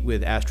 to meet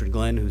with Astrid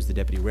Glenn, who's the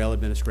Deputy Rail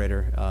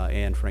Administrator,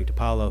 and Frank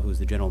DiPaolo, who's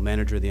the General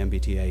Manager of the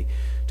MBTA,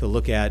 to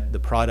look at the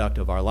product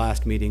of our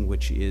last meeting,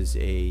 which is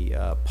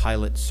a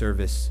pilot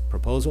service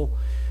proposal.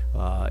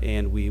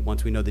 And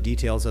once we know the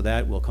details of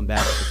that, we'll come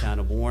back to the town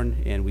of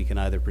Bourne, and we can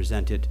either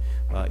present it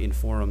in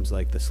forums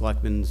like the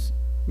Selectmen's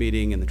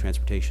meeting and the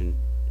Transportation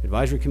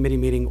Advisory Committee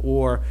meeting,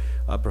 or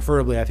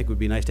preferably, I think it would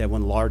be nice to have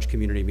one large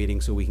community meeting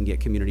so we can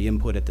get community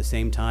input at the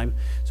same time.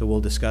 So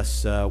we'll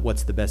discuss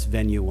what's the best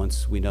venue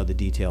once we know the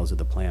details of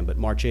the plan. But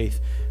March 8th,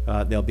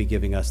 they'll be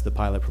giving us the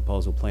pilot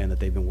proposal plan that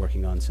they've been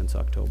working on since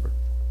October.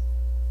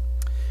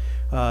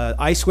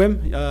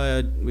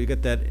 iSwim, we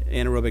got that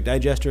anaerobic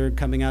digester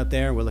coming out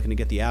there. We're looking to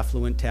get the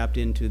affluent tapped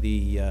into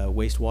the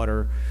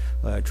wastewater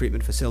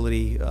treatment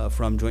facility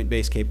from Joint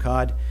Base Cape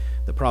Cod.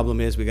 The problem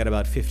is we got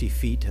about 50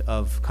 feet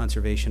of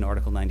conservation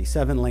Article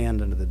 97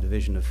 land under the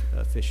Division of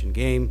Fish and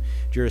Game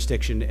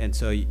jurisdiction, and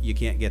so you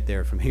can't get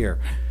there from here.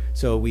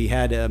 So we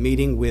had a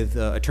meeting with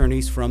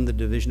attorneys from the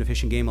Division of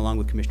Fish and Game along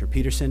with Commissioner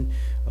Peterson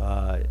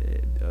a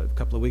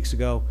couple of weeks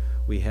ago.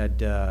 We had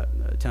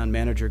Town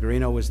Manager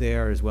Garino was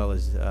there, as well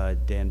as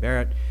Dan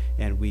Barrett,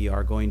 and we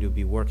are going to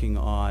be working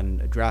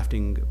on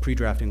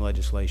pre-drafting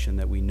legislation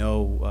that we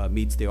know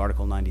meets the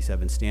Article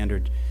 97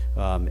 standard,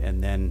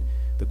 and then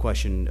the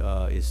question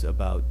is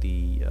about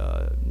the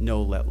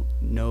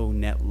no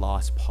net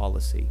loss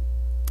policy.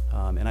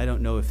 And I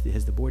don't know if,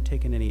 has the board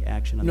taken any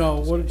action on that? No,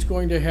 what it's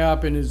going to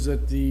happen is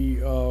that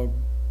the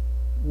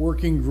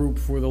working group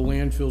for the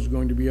landfill is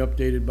going to be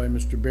updated by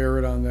Mr.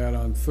 Barrett on that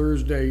on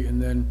Thursday,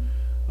 and then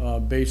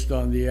based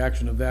on the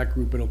action of that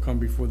group, it'll come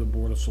before the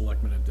Board of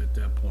Selectmen at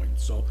that point.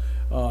 So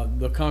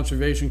the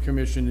Conservation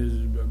Commission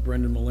is,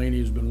 Brendan Mullaney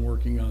has been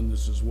working on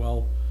this as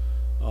well.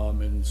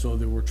 And so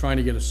that we're trying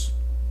to get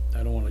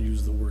I don't want to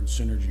use the word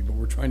synergy, but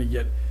we're trying to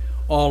get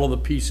all of the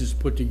pieces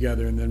put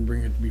together and then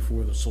bring it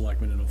before the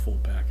Selectmen in a full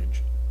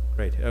package.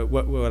 Great.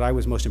 What I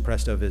was most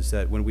impressed of is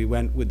that when we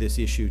went with this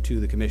issue to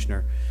the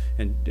Commissioner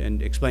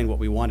and explained what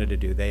we wanted to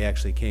do, they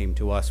actually came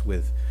to us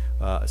with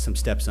some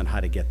steps on how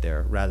to get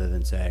there, rather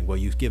than saying, well,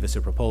 you give us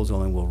a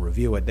proposal and we'll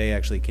review it. They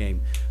actually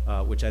came,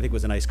 which I think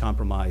was a nice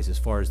compromise as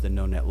far as the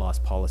no net loss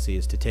policy,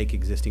 is to take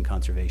existing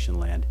conservation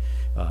land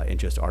and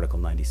just Article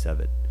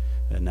 97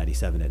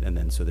 it, and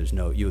then so there's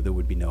there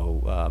would be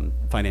no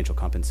financial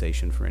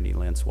compensation for any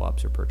land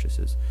swaps or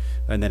purchases.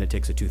 And then it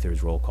takes a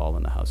 2/3 roll call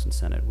in the House and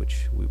Senate,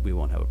 which we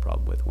won't have a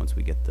problem with once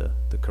we get the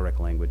correct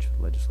language of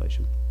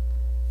legislation.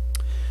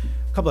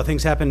 A couple of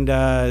things happened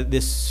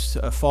this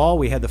fall.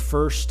 We had the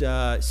first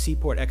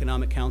Seaport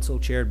Economic Council,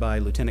 chaired by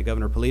Lieutenant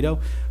Governor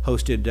Polito,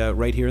 hosted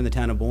right here in the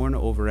town of Bourne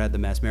over at the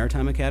Mass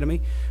Maritime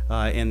Academy.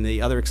 And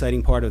the other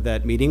exciting part of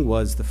that meeting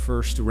was the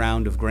first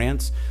round of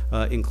grants.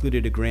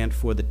 Included a grant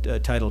for the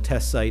tidal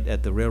test site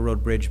at the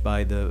railroad bridge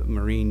by the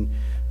Marine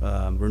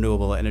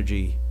Renewable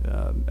Energy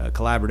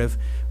Collaborative.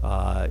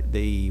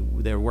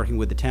 They're working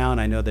with the town.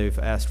 I know they've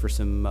asked for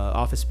some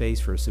office space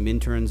for some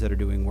interns that are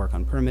doing work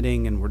on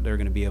permitting, and they're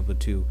going to be able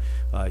to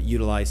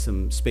utilize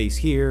some space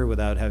here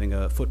without having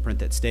a footprint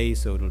that stays,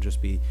 so it'll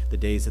just be the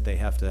days that they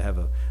have to have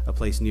a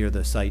place near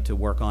the site to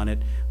work on it.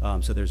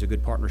 So there's a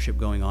good partnership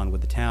going on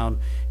with the town,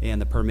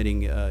 and the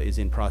permitting is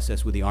in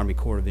process with the Army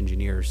Corps of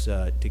Engineers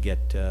to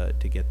get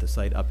the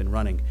site up and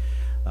running.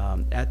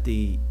 At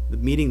the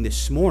meeting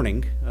this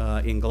morning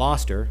in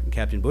Gloucester,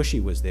 Captain Bushy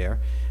was there,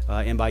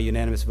 and by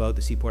unanimous vote,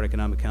 the Seaport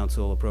Economic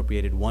Council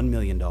appropriated $1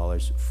 million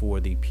for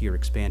the pier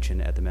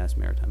expansion at the Mass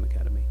Maritime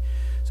Academy.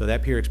 So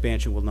that pier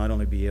expansion will not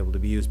only be able to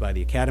be used by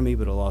the Academy,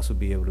 but it'll also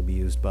be able to be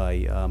used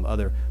by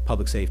other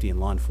public safety and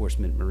law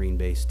enforcement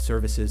marine-based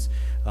services,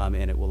 and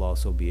it will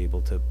also be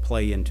able to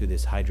play into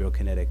this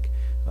hydrokinetic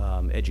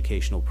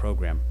educational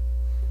program.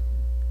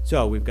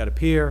 So we've got a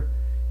pier,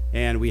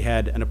 and we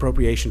had an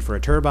appropriation for a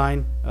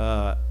turbine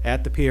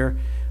at the pier,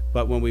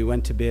 but when we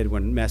went to bid,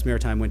 when Mass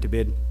Maritime went to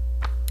bid,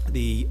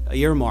 the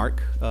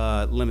earmark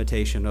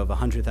limitation of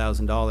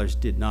 $100,000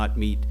 did not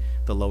meet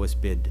the lowest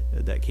bid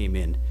that came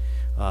in.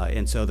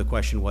 And so the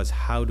question was,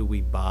 how do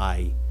we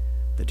buy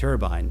the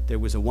turbine? There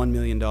was a $1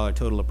 million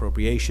total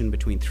appropriation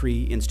between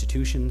 3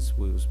 institutions. It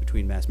was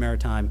between Mass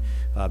Maritime,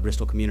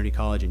 Bristol Community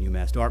College, and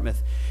UMass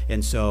Dartmouth.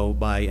 And so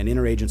by an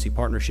interagency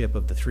partnership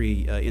of the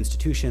 3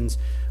 institutions,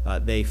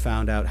 they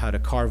found out how to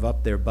carve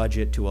up their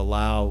budget to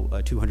allow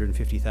a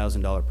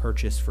 $250,000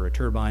 purchase for a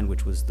turbine,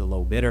 which was the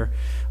low bidder.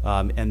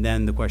 And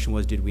then the question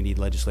was, did we need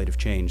legislative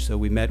change? So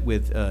we met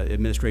with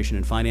Administration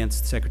and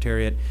Finance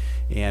Secretariat,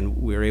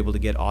 and we were able to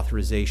get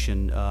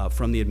authorization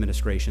from the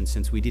administration,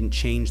 since we didn't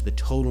change the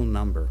total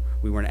number.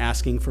 We weren't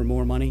asking for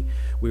more money.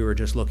 We were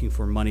just looking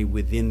for money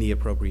within the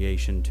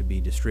appropriation to be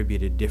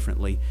distributed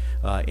differently,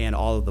 and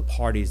all of the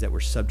parties that were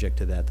subject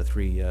to that, the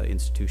 3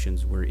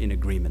 institutions, were in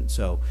agreement.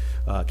 So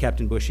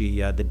Captain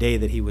Bushy, the day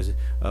that he was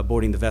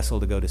boarding the vessel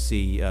to go to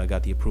sea,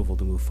 got the approval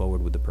to move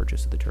forward with the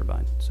purchase of the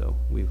turbine. So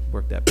we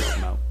worked that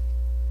problem out.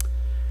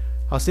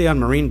 I'll stay on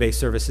marine-based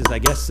services, I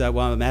guess,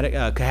 while I'm at it.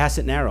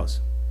 Cohasset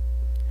Narrows.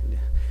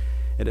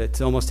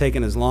 It's almost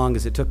taken as long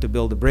as it took to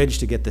build a bridge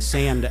to get the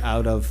sand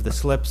out of the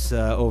slips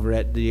over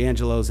at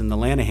D'Angelo's and the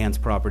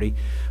Lanahans property.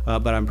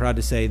 But I'm proud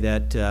to say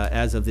that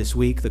as of this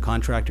week, the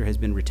contractor has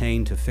been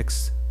retained to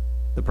fix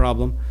the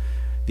problem.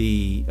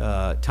 The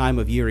time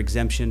of year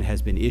exemption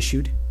has been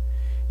issued,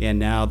 and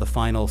now the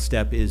final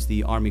step is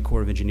the Army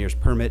Corps of Engineers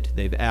permit.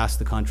 They've asked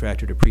the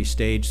contractor to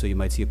pre-stage, so you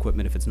might see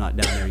equipment, if it's not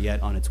down there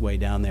yet, on its way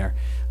down there,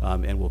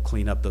 and we'll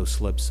clean up those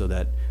slips so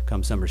that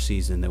come summer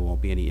season there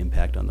won't be any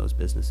impact on those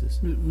businesses.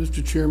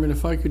 Mr. Chairman,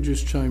 if I could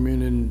just chime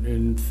in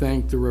and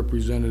thank the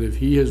representative.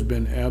 He has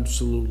been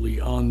absolutely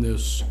on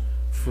this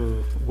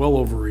for well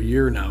over a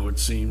year now, it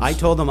seems. I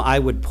told them I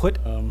would put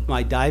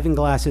my diving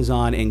glasses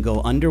on and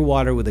go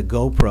underwater with a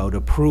GoPro to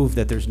prove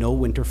that there's no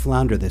winter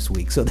flounder this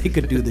week, so they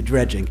could do the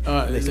dredging.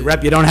 They said,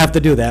 Rep, you don't have to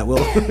do that,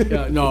 Will.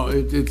 Yeah, no,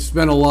 it's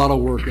been a lot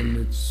of work, and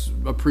it's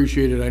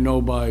appreciated, I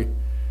know, by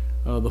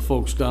the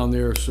folks down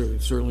there.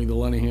 Certainly the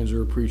Lenahans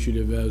are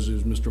appreciative, as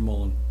is Mr.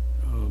 Mullen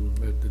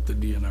at the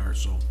DNR,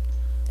 so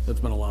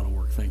that's been a lot of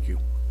work. Thank you.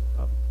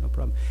 no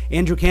problem.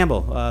 Andrew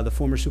Campbell, the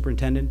former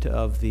superintendent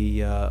of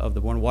the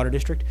Bourne Water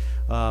District,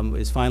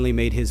 has finally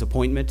made his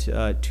appointment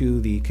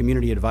to the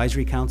Community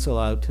Advisory Council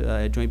out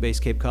at Joint Base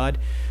Cape Cod.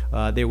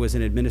 There was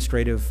an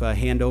administrative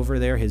handover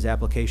there. His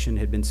application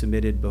had been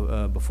submitted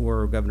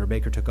before Governor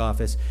Baker took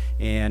office,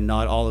 and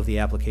not all of the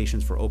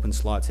applications for open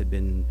slots had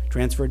been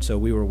transferred, so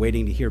we were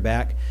waiting to hear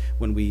back.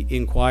 When we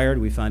inquired,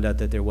 we found out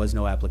that there was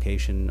no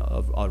application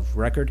of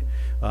record,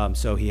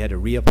 so he had to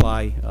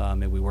reapply,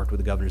 and we worked with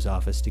the governor's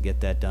office to get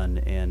that done,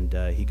 and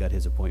he got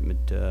his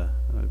appointment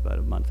about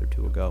a month or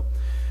two ago.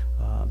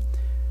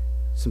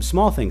 Some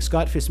small things.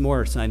 Scott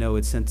Fitzmaurice, I know,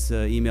 had sent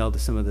email to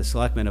some of the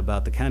selectmen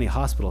about the county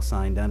hospital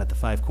sign down at the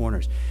Five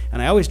Corners.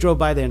 And I always drove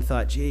by there and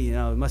thought, gee, you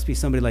know, it must be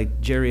somebody like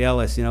Jerry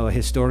Ellis, you know, a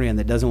historian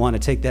that doesn't want to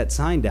take that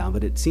sign down.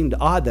 But it seemed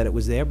odd that it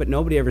was there, but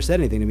nobody ever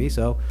said anything to me,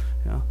 so,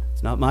 you know,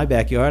 it's not my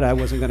backyard. I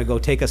wasn't going to go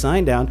take a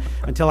sign down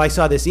until I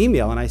saw this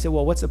email. And I said,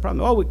 well, what's the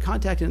problem? Oh, we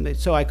contacted them.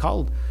 So I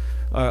called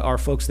our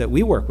folks that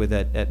we work with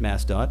at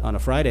MassDOT on a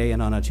Friday,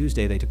 and on a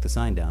Tuesday they took the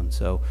sign down.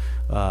 So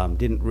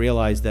didn't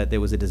realize that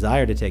there was a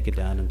desire to take it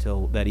down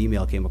until that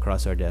email came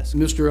across our desk.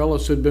 Mr.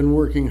 Ellis had been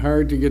working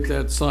hard to get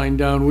that sign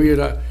down. We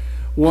had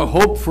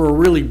hoped for a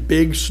really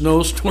big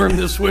snowstorm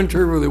this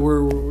winter where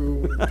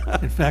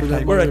In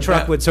fact, where a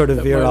truck would sort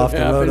of veer off the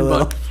road a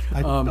little.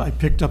 I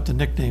picked up the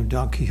nickname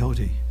Don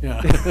Quixote.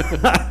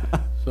 Yeah.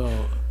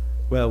 So.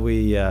 Well,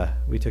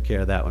 we took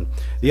care of that one.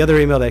 The other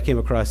email that came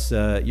across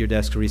your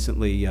desk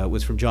recently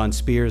was from John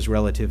Spears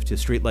relative to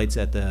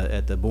streetlights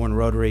at the Bourne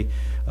Rotary.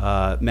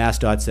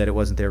 MassDOT said it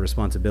wasn't their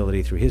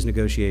responsibility through his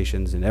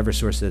negotiations, and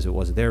Eversource says it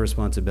wasn't their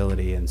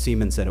responsibility, and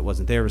Siemens said it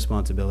wasn't their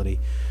responsibility.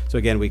 So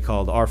again, we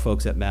called our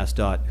folks at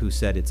MassDOT who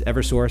said it's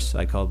Eversource.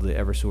 I called the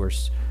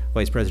Eversource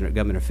Vice President of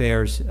Government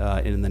Affairs,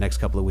 and in the next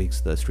couple of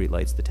weeks, the 10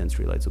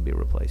 streetlights will be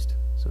replaced.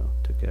 So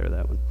took care of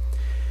that one.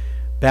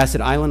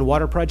 Bassett Island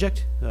Water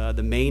Project,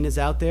 the main is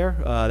out there.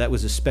 That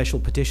was a special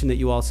petition that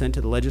you all sent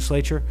to the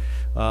legislature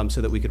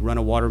so that we could run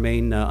a water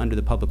main under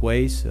the public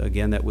ways.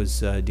 Again, that was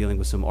dealing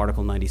with some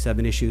Article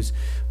 97 issues.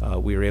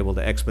 We were able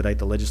to expedite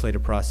the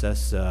legislative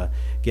process,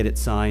 get it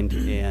signed,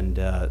 and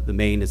the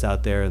main is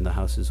out there, and the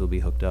houses will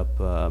be hooked up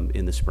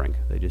in the spring.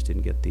 They just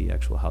didn't get the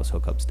actual house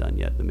hookups done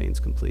yet. The main's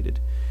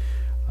completed.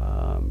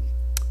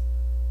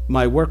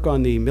 My work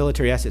on the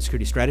Military Asset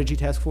Security Strategy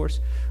Task Force,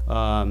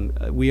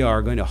 we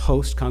are going to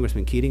host,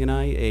 Congressman Keating and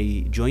I,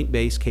 a Joint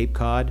Base Cape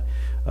Cod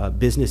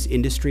Business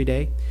Industry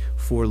Day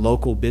for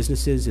local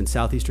businesses in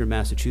southeastern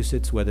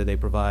Massachusetts, whether they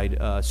provide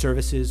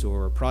services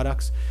or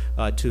products,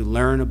 to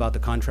learn about the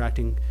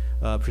contracting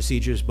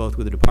procedures, both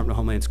with the Department of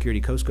Homeland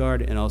Security, Coast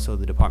Guard, and also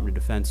the Department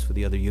of Defense for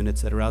the other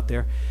units that are out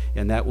there.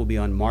 And that will be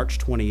on March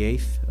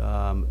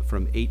 28th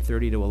from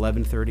 8:30 to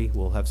 11:30.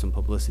 We'll have some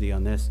publicity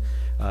on this.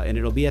 And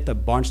it'll be at the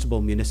Barnstable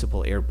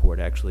Municipal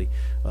Airport, actually.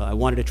 I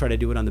wanted to try to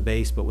do it on the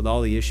base, but with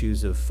all the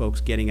issues of folks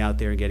getting out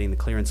there and getting the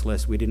clearance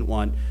list, we didn't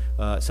want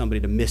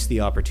somebody to miss the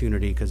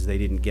opportunity because they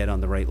didn't get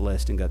on the right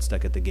list and got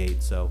stuck at the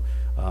gate. So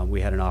we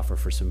had an offer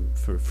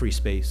for free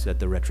space at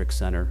the Retrick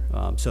Center.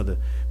 So the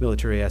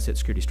Military Asset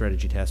Security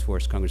Strategy Task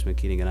Force, Congressman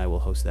Keating and I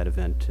will host that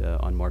event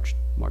on March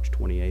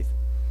 28th.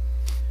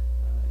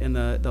 And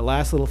the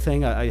last little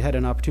thing, I had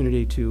an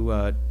opportunity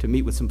to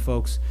meet with some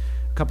folks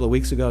a couple of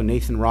weeks ago,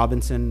 Nathan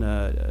Robinson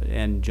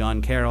and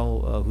John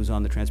Carroll, who's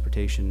on the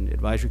Transportation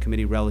Advisory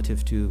Committee,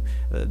 relative to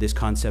this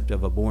concept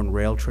of a Bourne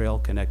rail trail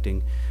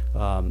connecting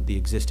the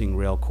existing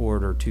rail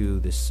corridor to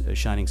this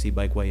Shining Sea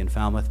Bikeway in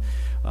Falmouth.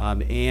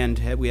 And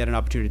we had an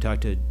opportunity to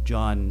talk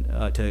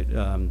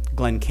to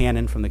Glenn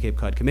Cannon from the Cape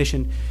Cod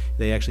Commission.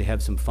 They actually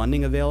have some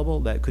funding available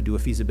that could do a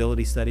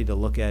feasibility study to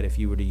look at if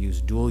you were to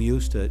use dual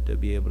use to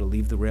be able to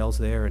leave the rails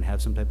there and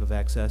have some type of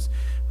access,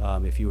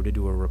 if you were to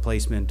do a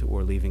replacement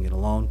or leaving it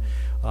alone.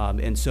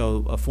 And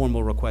so a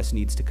formal request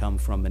needs to come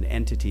from an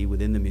entity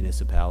within the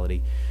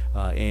municipality.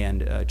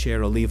 And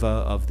Chair Oliva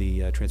of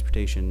the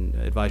Transportation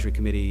Advisory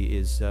Committee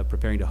is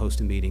preparing to host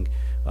a meeting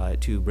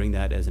to bring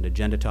that as an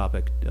agenda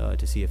topic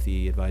to see if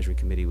the advisory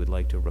committee would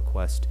like to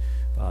request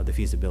the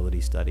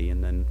feasibility study,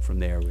 and then from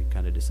there we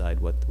kind of decide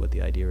what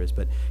the idea is.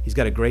 But he's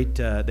got a great,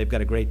 they've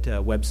got a great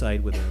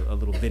website with a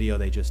little video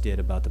they just did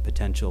about the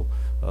potential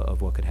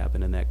of what could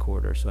happen in that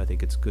corridor. So I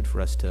think it's good for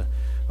us to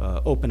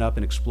open up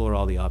and explore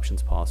all the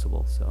options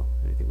possible. So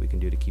anything we can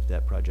do to keep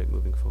that project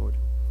moving forward.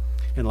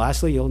 And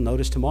lastly, you'll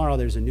notice tomorrow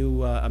there's a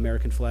new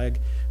American flag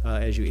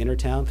as you enter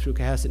town through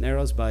Cohasset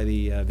Narrows by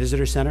the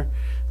Visitor Center.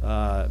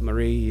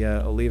 Marie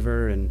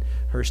Oliver and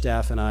her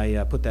staff and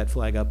I put that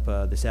flag up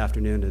this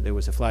afternoon. There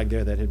was a flag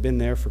there that had been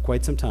there for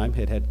quite some time.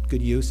 It had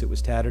good use. It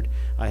was tattered.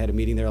 I had a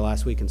meeting there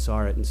last week and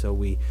saw it, and so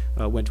we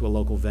went to a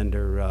local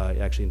vendor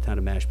actually in the town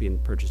of Mashpee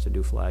and purchased a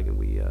new flag, and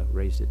we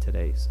raised it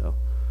today. So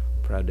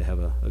proud to have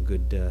a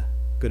good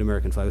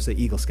American flag. It was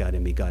the Eagle Scout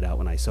in me got out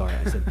when I saw it.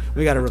 I said,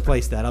 we got to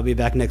replace that. I'll be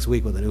back next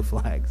week with a new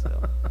flag.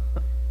 So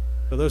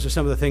those are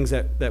some of the things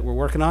that we're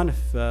working on.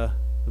 If the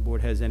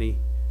board has any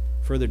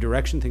further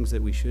direction, things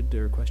that we should,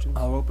 or questions?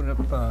 I'll open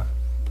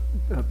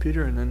up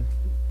Peter and then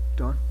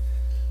Don.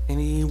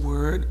 Any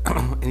word,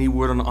 any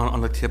word on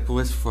the tip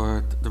list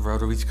for the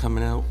rotaries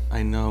coming out?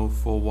 I know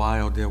for a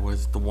while there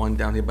was the one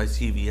down here by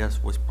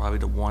CVS was probably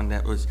the one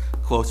that was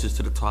closest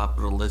to the top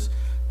of the list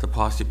to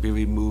possibly be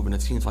removed, and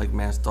it seems like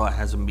MassDOT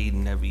has a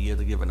meeting every year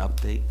to give an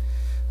update.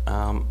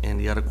 And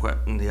the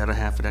other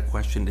half of that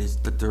question is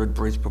the third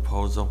bridge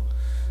proposal,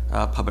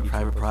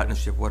 public-private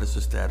partnership. What is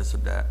the status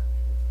of that?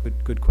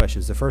 Good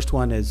questions. The first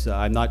one is,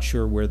 I'm not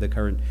sure where the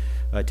current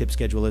tip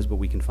schedule is, but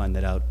we can find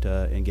that out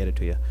and get it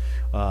to you.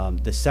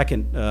 The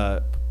second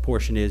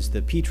portion is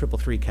the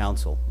P333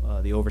 Council,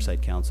 the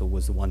Oversight Council,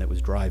 was the one that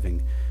was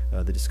driving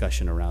the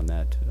discussion around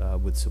that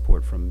with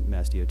support from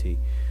MassDOT.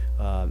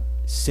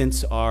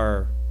 Since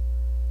our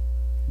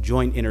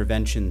joint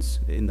interventions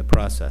in the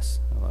process,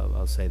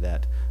 I'll say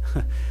that,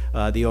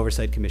 the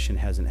Oversight Commission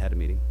hasn't had a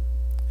meeting,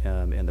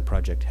 and the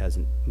project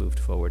hasn't moved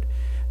forward.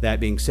 That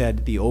being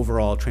said, the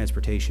overall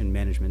transportation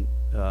management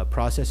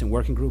process and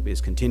working group is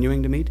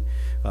continuing to meet.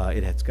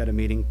 It has got a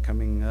meeting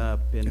coming up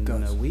in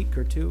a week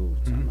or two.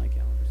 It's on my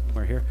calendar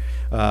somewhere here.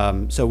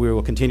 So we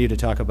will continue to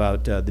talk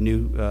about the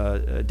new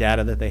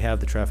data that they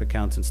have, the traffic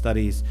counts and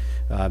studies,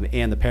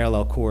 and the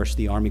parallel course.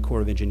 The Army Corps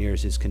of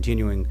Engineers is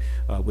continuing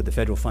with the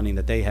federal funding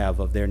that they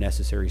have of their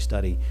necessary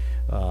study,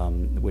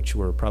 which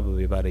we're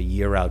probably about a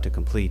year out to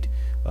complete,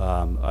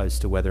 as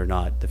to whether or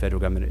not the federal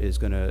government is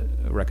going to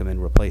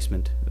recommend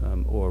replacement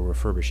or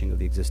refurbishing of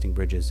the existing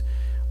bridges.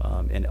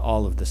 And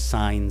all of the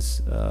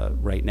signs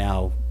right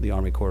now, the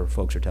Army Corps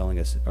folks are telling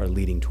us, are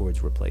leading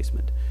towards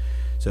replacement.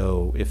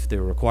 So if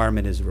the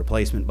requirement is a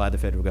replacement by the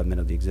federal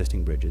government of the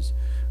existing bridges,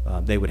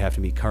 they would have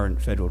to meet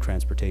current federal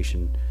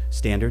transportation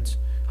standards,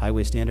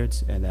 highway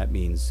standards, and that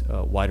means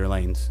wider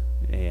lanes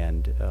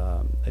and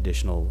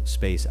additional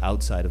space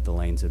outside of the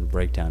lanes and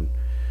breakdown.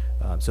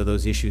 So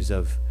those issues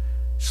of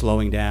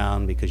slowing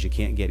down because you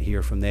can't get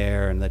here from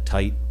there and the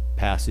tight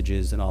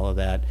passages and all of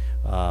that,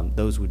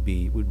 those would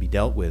be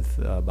dealt with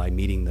by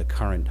meeting the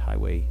current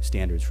highway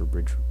standards for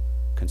bridge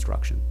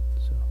construction.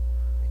 So,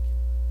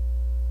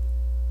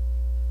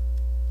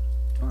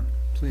 John,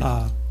 please.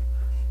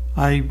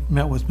 I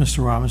met with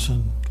Mr.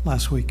 Robinson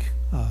last week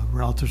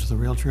relative to the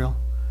rail trail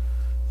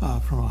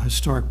from a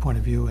historic point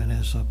of view and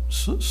as a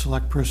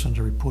select person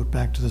to report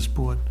back to this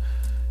board,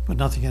 but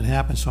nothing had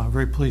happened, so I'm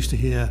very pleased to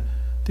hear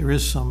there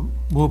is some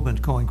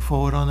movement going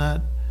forward on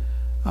that.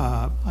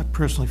 I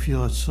personally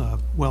feel it's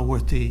well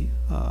worth the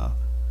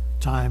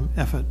time,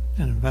 effort,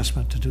 and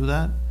investment to do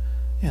that,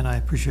 and I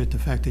appreciate the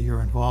fact that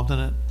you're involved in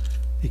it,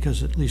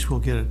 because at least we'll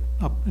get it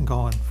up and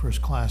going,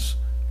 first class,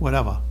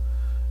 whatever.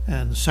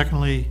 And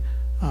secondly,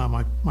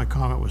 my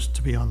comment was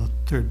to be on the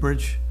third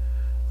bridge.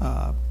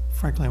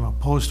 Frankly, I'm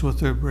opposed to a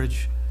third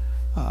bridge,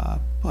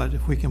 but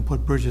if we can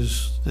put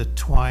bridges that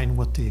twine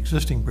with the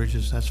existing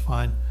bridges, that's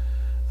fine.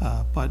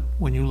 But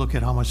when you look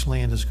at how much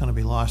land is going to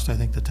be lost, I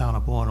think the town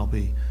of Bourne will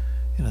be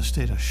in a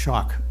state of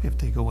shock if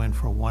they go in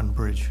for one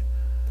bridge.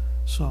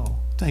 So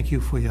thank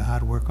you for your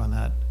hard work on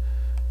that.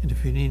 And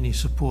if you need any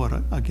support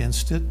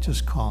against it,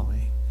 just call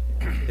me.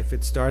 if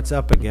it starts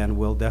up again,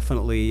 we'll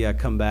definitely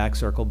come back,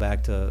 circle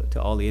back to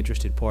all the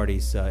interested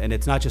parties. And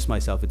it's not just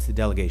myself, it's the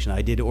delegation.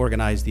 I did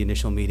organize the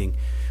initial meeting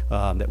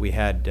that we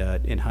had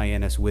in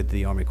Hyannis with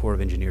the Army Corps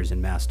of Engineers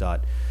and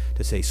MassDOT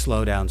to say,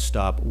 slow down,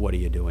 stop, what are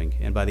you doing?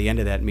 And by the end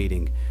of that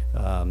meeting,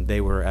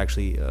 they were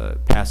actually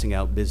passing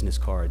out business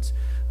cards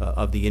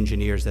of the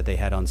engineers that they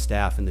had on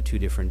staff in the two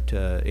different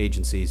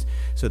agencies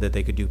so that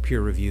they could do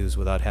peer reviews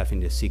without having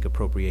to seek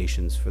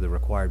appropriations for the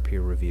required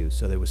peer reviews.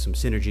 So there was some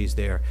synergies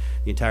there.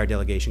 The entire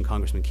delegation,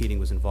 Congressman Keating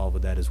was involved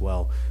with that as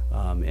well,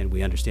 and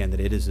we understand that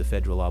it is a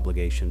federal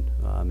obligation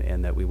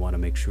and that we want to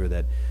make sure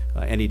that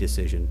any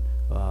decision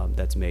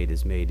that's made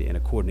is made in a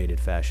coordinated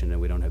fashion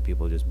and we don't have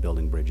people just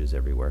building bridges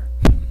everywhere.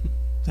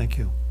 Thank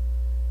you.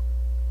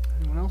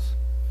 Anyone else?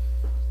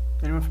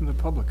 Anyone from the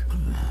public?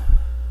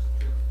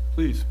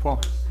 Please,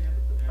 Paul.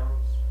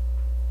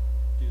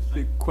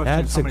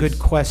 That's a good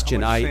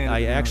question.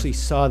 I actually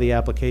saw the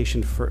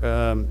application for,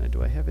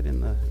 do I have it in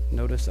the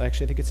notice?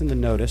 Actually, I think it's in the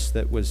notice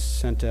that was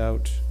sent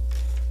out.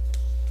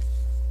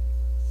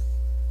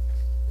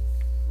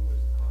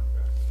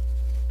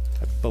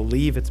 I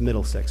believe it's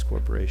Middlesex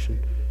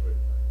Corporation.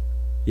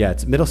 Yeah,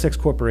 it's Middlesex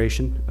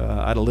Corporation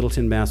out of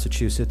Littleton,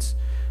 Massachusetts.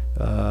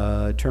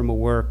 Term of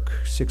work,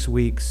 6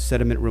 weeks,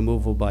 sediment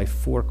removal by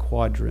 4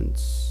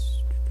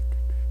 quadrants.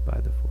 By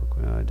the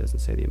 4 it doesn't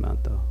say the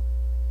amount though.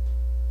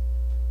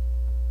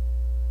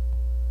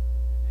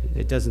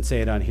 It doesn't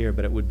say it on here,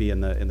 but it would be in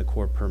the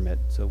core permit.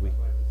 So we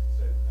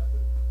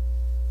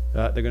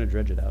they're going to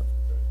dredge it out.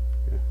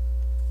 Yeah.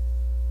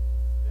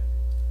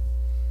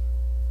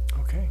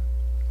 Okay,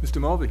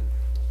 Mr. Mulvey.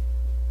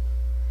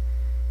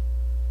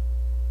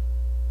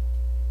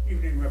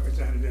 Evening,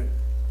 Representative.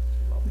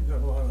 You've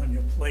got a lot on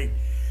your plate.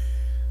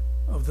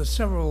 Of the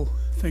several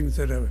things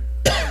that are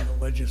in the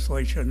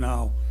legislature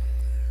now,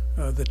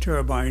 the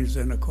turbines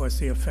and, of course,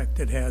 the effect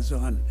it has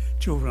on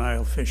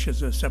juvenile fish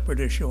is a separate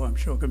issue. I'm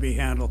sure can be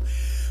handled.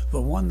 The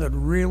one that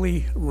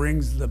really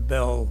rings the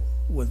bell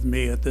with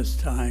me at this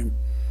time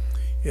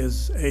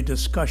is a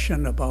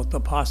discussion about the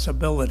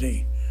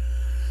possibility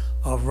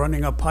of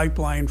running a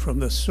pipeline from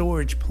the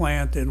sewage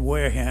plant in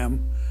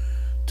Wareham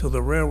to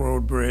the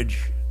railroad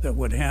bridge that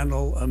would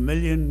handle 1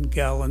 million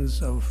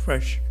gallons of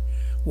fresh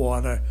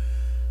water,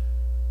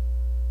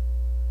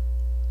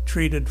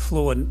 treated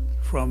fluid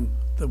from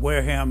the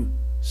Wareham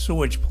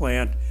sewage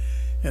plant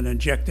and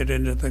injected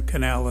into the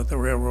canal at the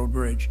railroad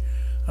bridge.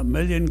 1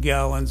 million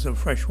gallons of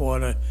fresh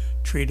water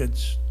treated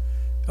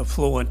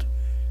effluent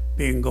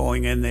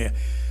going in there.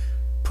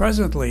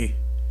 Presently,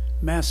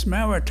 Mass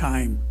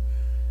Maritime,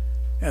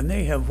 and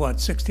they have, what,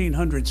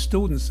 1,600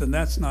 students, and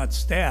that's not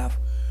staff.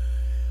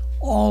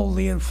 All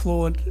the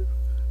effluent,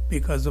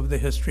 because of the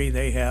history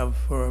they have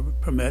for a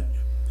permit,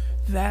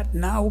 that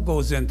now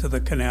goes into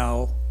the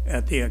canal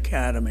at the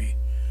academy.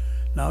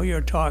 Now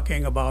you're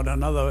talking about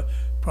another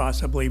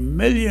possibly 1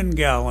 million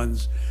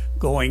gallons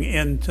going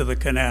into the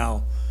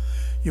canal.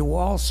 You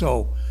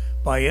also,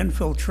 by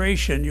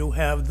infiltration, you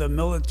have the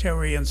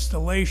military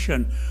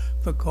installation,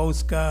 the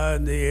Coast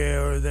Guard, the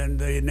Air, then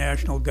the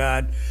National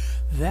Guard.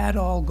 That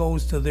all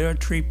goes to their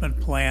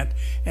treatment plant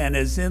and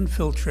is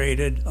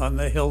infiltrated on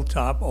the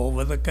hilltop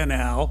over the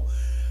canal.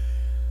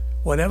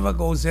 Whatever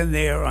goes in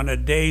there on a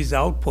day's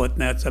output,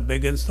 and that's a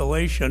big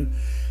installation,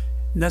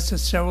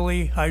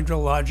 necessarily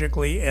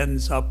hydrologically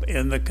ends up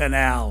in the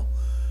canal.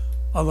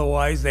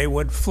 Otherwise, they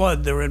would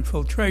flood their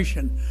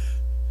infiltration.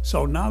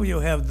 So now you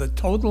have the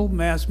total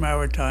Mass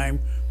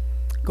Maritime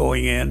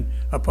going in,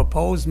 a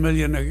proposed 1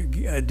 million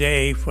a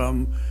day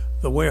from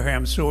the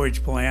Wareham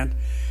sewage plant,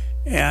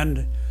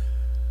 and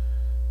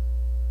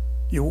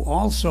you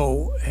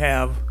also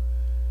have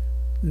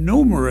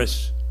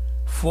numerous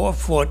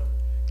 4-foot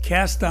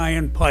cast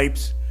iron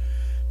pipes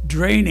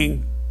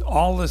draining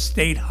all the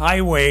state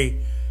highway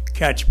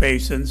catch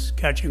basins,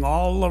 catching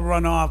all the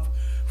runoff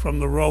from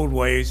the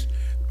roadways,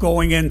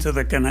 going into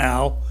the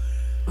canal.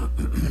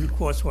 And of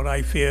course, what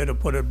I fear, to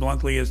put it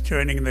bluntly, is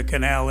turning the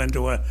canal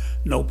into an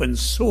open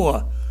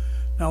sewer.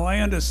 Now, I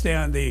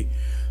understand the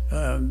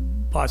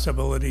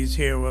possibilities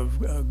here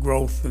of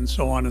growth and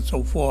so on and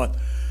so forth,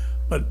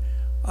 but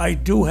I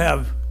do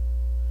have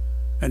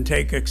and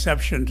take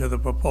exception to the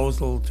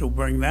proposal to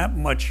bring that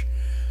much,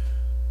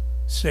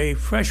 say,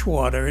 fresh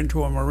water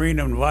into a marine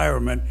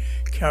environment,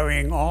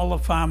 carrying all the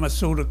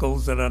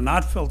pharmaceuticals that are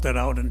not filtered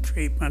out in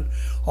treatment,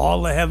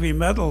 all the heavy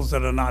metals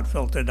that are not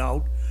filtered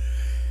out,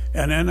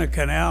 and in a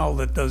canal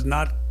that does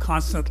not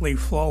constantly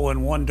flow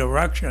in one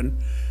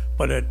direction,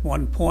 but at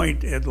one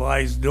point it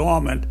lies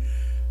dormant,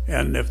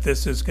 and if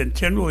this is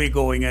continually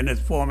going in,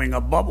 it's forming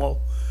a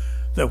bubble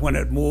that when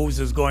it moves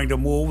is going to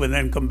move and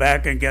then come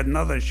back and get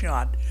another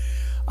shot.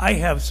 I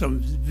have some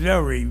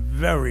very,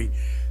 very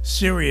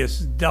serious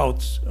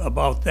doubts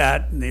about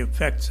that and the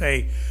effect,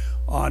 say,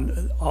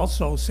 on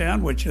also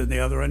Sandwich at the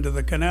other end of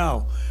the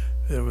canal.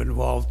 They've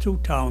involved 2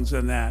 towns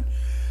in that.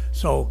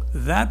 So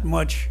that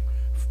much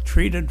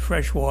treated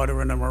fresh water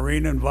in a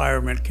marine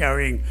environment,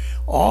 carrying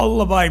all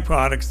the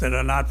byproducts that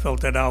are not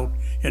filtered out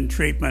in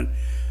treatment,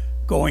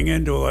 going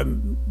into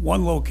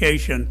one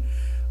location,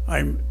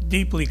 I'm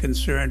deeply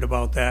concerned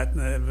about that,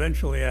 and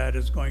eventually that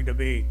is going to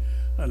be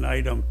an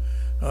item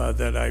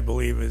that I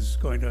believe is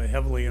going to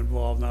heavily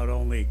involve not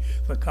only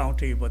the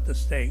county but the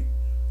state.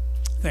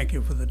 Thank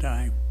you for the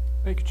time.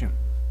 Thank you, Jim.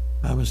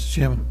 Mr.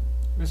 Chairman.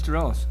 Mr.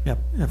 Ellis. Yep.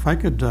 If I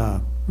could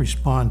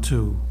respond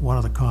to one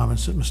of the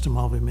comments that Mr.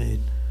 Mulvey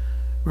made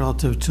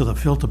relative to the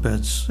filter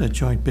beds at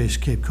Joint Base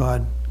Cape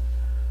Cod,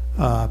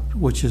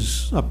 which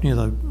is up near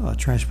the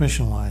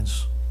transmission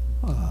lines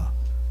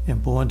in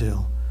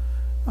Bourne.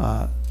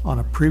 On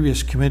a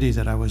previous committee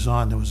that I was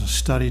on, there was a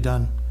study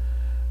done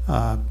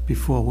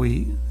before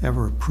we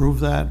ever approved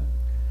that,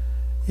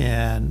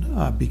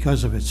 and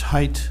because of its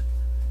height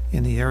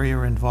in the area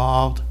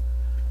involved,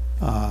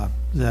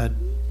 that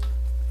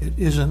it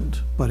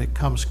isn't, but it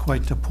comes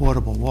quite to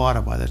potable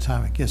water by the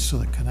time it gets to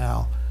the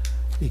canal,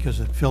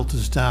 because it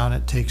filters down.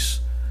 It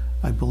takes,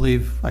 I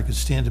believe, I could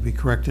stand to be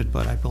corrected,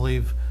 but I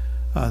believe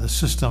the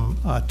system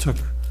took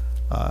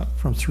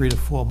from 3 to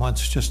 4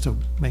 months just to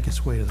make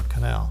its way to the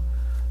canal.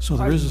 So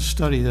there is a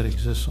study that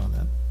exists on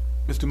that.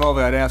 Mr.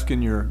 Mulvey, I'd ask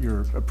in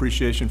your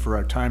appreciation for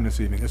our time this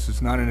evening. This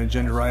is not an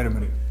agenda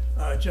item.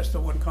 Just the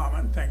one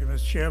comment. Thank you,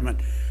 Mr. Chairman.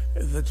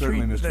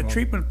 The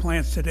treatment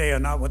plants today are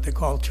not what they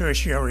call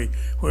tertiary,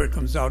 where it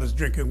comes out as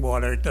drinking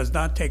water. It does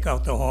not take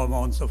out the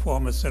hormones, the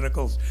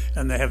pharmaceuticals,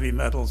 and the heavy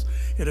metals.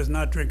 It is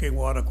not drinking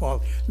water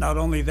quality. Not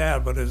only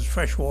that, but it is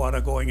fresh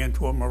water going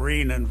into a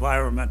marine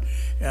environment,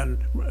 and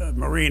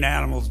marine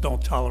animals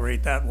don't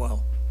tolerate that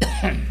well.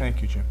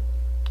 Thank you, Jim.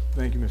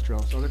 Thank you, Mr.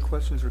 Ellis. Other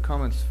questions or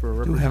comments for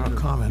I do Representative have a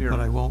comment, here?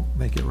 but I won't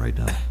make it right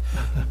now.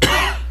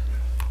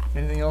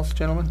 Anything else,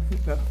 gentlemen?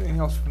 Anything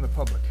else from the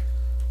public?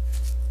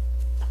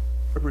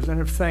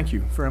 Representative, thank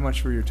you very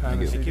much for your time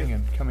this evening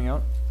and coming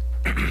out.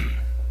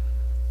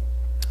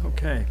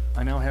 Okay,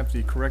 I now have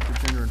the correct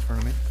agenda in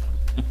front of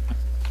me.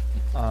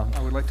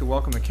 I would like to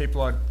welcome the Cape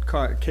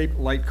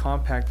Light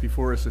Compact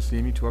before us this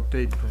evening to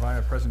update and provide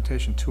a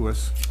presentation to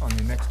us on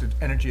the next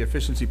energy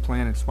efficiency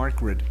plan and smart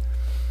grid.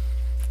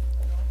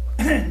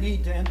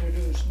 Need to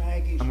introduce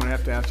Maggie. I'm going to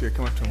have to ask you to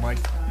come up to a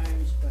mic.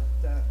 Times, but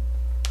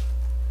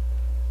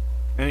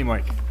Any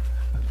mic.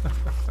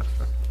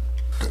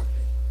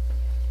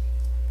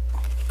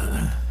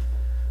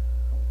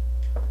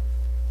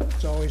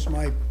 It's always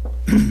my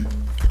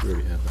We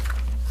already have that.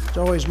 It's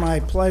always my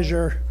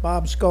pleasure,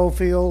 Bob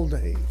Schofield,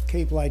 a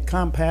Cape Light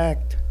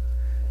Compact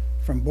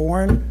from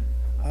Bourne,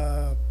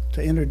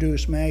 to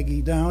introduce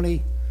Maggie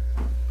Downey,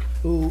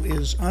 who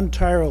is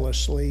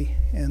untirelessly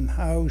in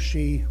how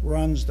she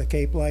runs the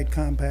Cape Light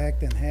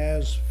Compact and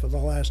has for the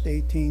last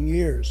 18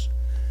 years.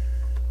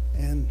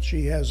 And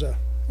she has a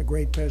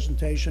great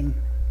presentation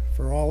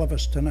for all of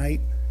us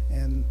tonight,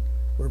 and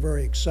we're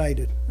very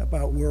excited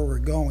about where we're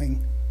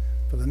going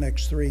for the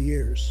next 3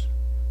 years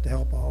to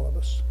help all of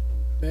us.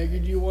 Maggie,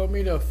 do you want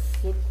me to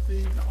flip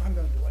the? No, I'm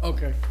going to do it.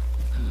 Okay.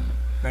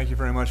 Thank you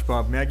very much,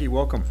 Bob. Maggie,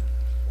 welcome.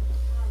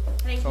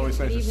 Thank It's you. always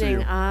Good nice to see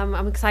evening. you.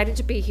 I'm excited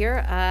to be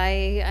here.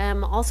 I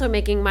am also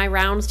making my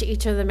rounds to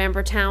each of the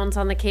member towns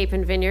on the Cape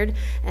and Vineyard,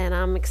 and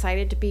I'm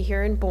excited to be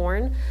here in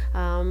Bourne.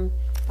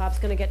 Bob's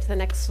going to get to the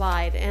next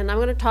slide, and I'm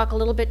going to talk a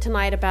little bit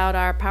tonight about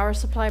our power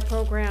supply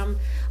program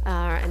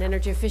and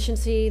energy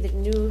efficiency, the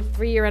new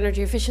 3-year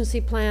energy efficiency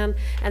plan,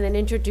 and then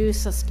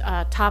introduce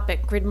a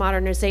topic, grid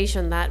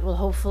modernization, that will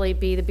hopefully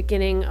be the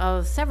beginning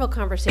of several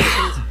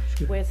conversations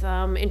with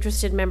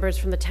interested members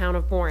from the town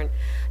of Bourne.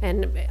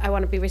 And I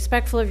want to be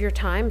respectful of your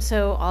time,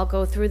 so I'll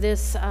go through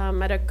this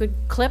at a good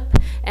clip.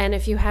 And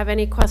if you have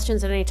any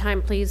questions at any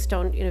time, please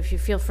don't, if you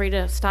feel free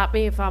to stop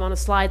me if I'm on a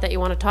slide that you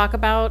want to talk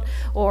about,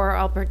 or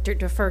I'll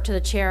defer to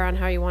the chair on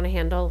how you want to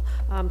handle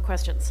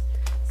questions.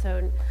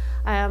 So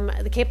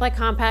the Cape Light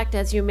Compact,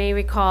 as you may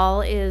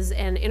recall, is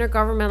an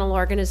intergovernmental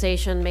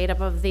organization made up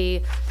of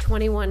the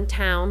 21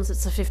 towns.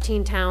 It's the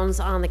 15 towns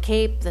on the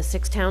Cape, the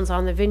 6 towns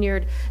on the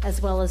Vineyard,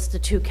 as well as the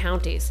 2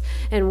 counties.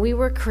 And we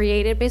were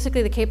created,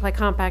 basically the Cape Light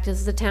Compact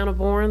is the town of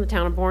Bourne. The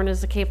town of Bourne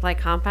is the Cape Light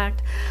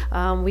Compact.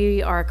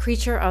 We are a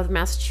creature of the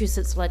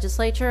Massachusetts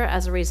legislature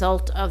as a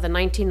result of the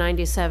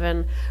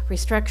 1997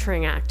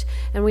 Restructuring Act.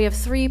 And we have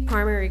 3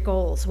 primary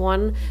goals.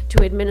 One,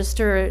 to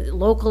administer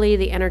locally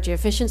the energy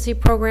efficiency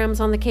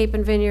programs on the Cape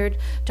and Vineyard,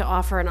 to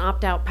offer an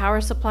opt-out power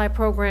supply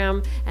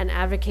program, and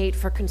advocate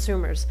for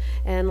consumers.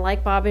 And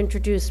like Bob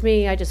introduced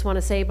me, I just want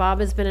to say Bob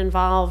has been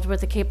involved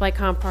with the Cape Light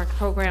Compact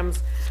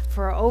programs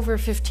for over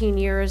 15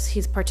 years.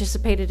 He's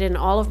participated in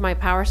all of my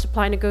power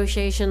supply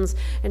negotiations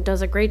and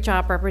does a great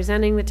job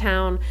representing the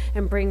town,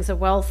 and brings a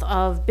wealth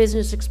of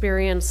business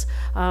experience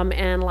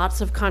and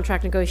lots of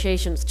contract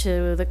negotiations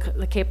to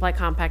the Cape Light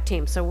Compact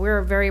team. So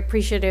we're very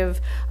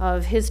appreciative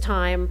of his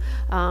time,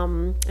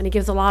 and he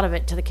gives a lot of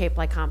it to the Cape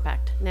Light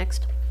Compact.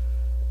 Next.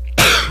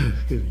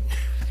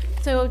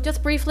 So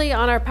just briefly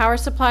on our power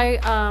supply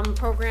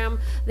program,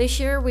 this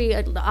year we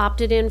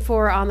opted in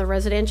for, on the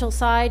residential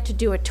side, to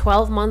do a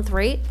 12-month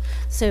rate.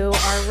 So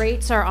our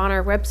rates are on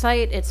our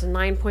website. It's a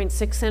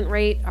 9.6 cent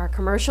rate. Our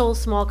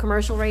small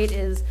commercial rate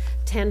is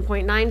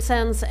 10.9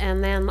 cents,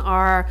 and then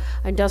our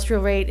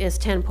industrial rate is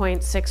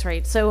 10.6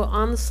 rate. So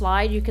on the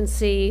slide you can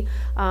see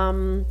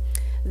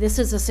this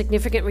is a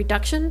significant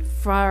reduction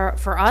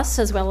for us,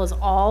 as well as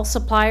all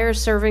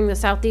suppliers serving the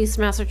Southeast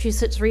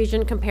Massachusetts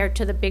region, compared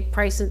to the big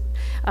price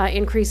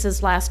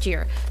increases last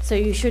year. So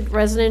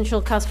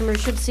residential customers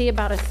should see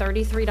about a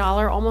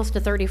 $33, almost a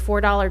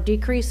 $34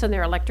 decrease in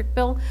their electric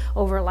bill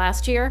over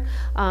last year.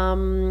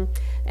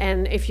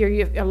 And if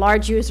you're a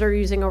large user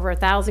using over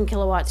 1,000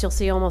 kilowatts, you'll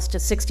see almost a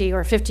 $60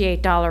 or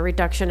 $58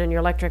 reduction in your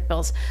electric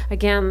bills.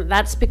 Again,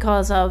 that's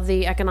because of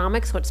the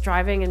economics, what's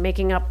driving and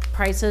making up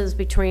prices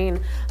between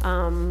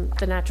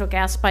the natural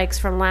gas spikes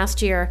from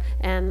last year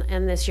and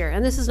this year.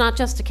 And this is not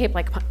just a Cape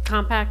Light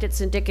Compact,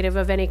 it's indicative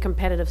of any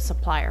competitive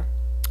supplier.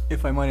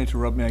 If I might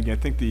interrupt, Maggie, I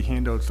think the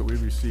handouts that we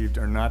received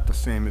are not the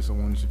same as the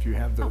ones, if you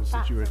have those,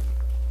 that you would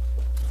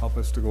help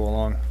us to go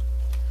along.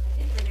 I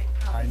did bring it.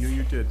 I knew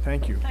you did.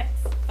 Thank you. Thanks.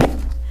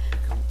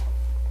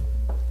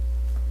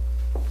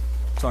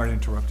 Sorry to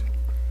interrupt.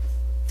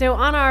 So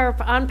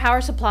on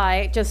power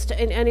supply,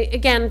 and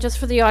again, just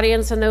for the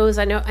audience and those,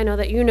 I know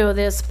that you know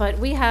this, but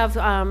we have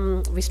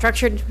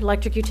restructured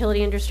electric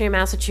utility industry in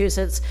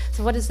Massachusetts.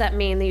 So what does that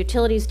mean? The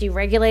utilities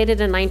deregulated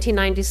in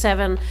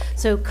 1997,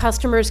 so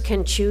customers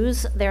can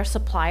choose their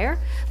supplier.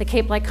 The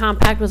Cape Light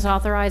Compact was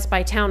authorized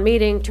by town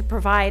meeting to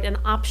provide an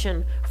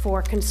option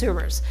for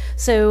consumers.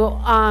 So,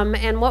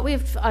 and what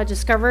we've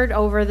discovered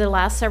over the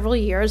last several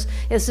years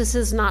is this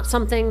is not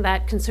something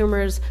that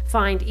consumers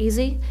find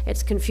easy.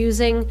 It's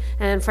confusing,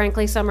 and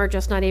frankly, some are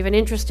just not even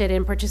interested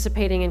in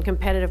participating in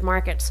competitive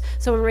markets.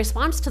 So in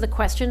response to the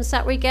questions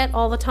that we get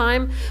all the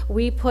time,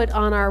 we put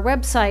on our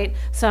website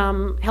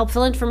some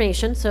helpful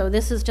information. So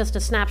this is just a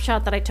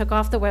snapshot that I took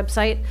off the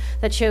website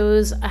that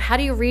shows how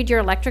do you read your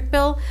electric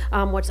bill,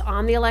 what's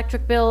on the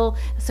electric bill.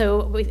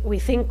 So we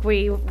think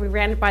we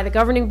ran it by the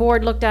governing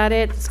board, looked at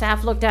it,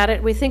 staff looked at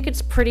it. We think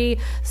it's pretty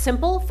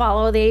simple.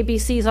 Follow the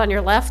ABCs on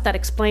your left that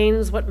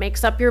explains what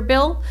makes up your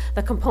bill,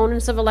 the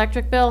components of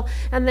electric bill.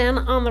 And then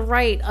on the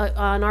right,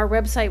 on our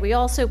website, we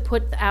also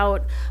put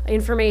out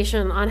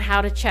information on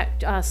how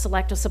to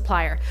select a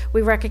supplier.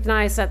 We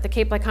recognize that the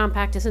Cape Light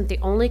Compact isn't the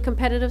only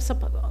competitive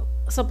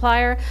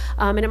supplier,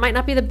 and it might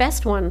not be the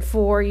best one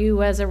for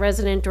you as a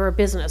resident or a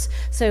business.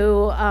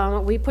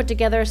 So we put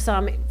together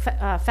some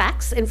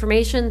facts,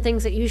 information,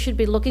 things that you should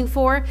be looking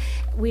for.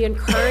 We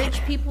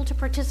encourage people to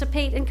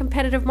participate in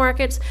competitive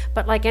markets,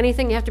 but like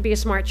anything, you have to be a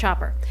smart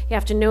shopper. You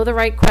have to know the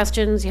right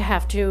questions, you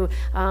have to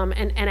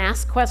and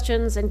ask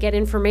questions and get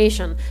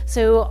information.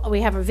 So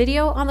we have a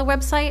video on the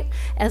website,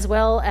 as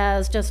well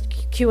as just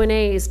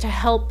Q&As to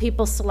help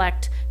people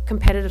select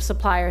competitive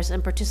suppliers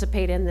and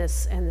participate in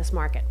this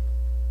market.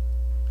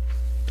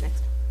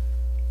 Next.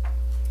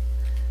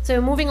 So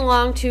moving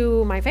along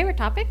to my favorite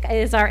topic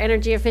is our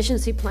energy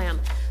efficiency plan.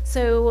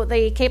 So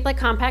the Cape Light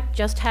Compact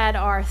just had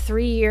our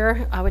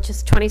 3-year, which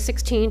is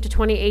 2016 to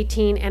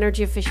 2018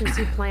 energy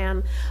efficiency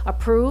plan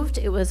approved.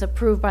 It was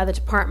approved by the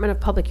Department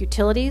of Public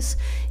Utilities.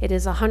 It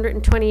is a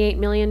 $128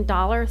 million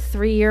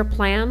 3-year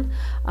plan.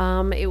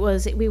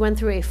 We went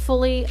through a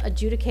fully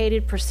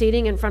adjudicated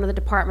proceeding in front of the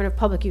Department of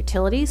Public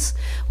Utilities,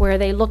 where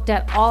they looked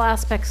at all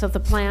aspects of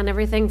the plan,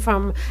 everything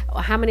from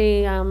how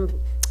many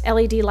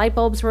LED light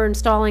bulbs we're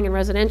installing in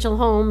residential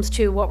homes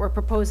to what we're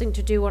proposing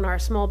to do on our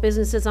small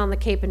businesses on the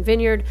Cape and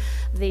Vineyard.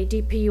 The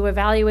DPU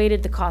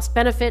evaluated the cost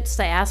benefits.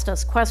 They asked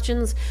us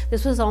questions.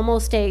 This was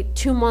almost a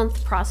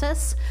 2-month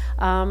process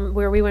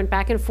where we went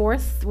back and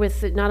forth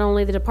with not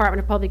only the Department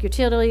of Public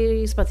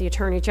Utilities, but the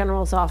Attorney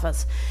General's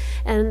office.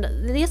 And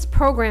this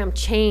program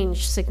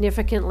changed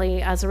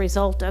significantly as a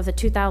result of the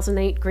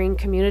 2008 Green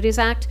Communities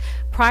Act.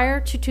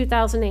 Prior to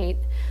 2008,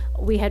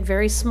 we had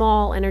very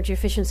small energy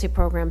efficiency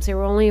programs. They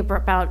were only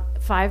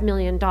about $5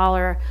 million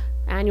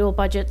annual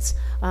budgets.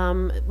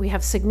 We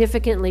have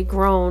significantly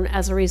grown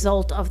as a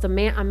result of a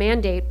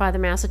mandate by the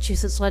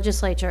Massachusetts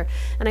legislature.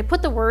 And I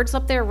put the words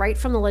up there right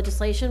from the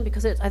legislation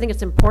because I think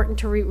it's important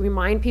to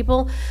remind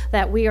people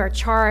that we are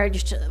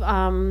charged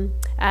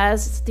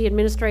as the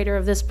administrator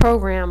of this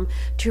program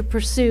to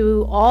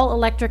pursue all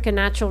electric and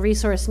natural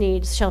resource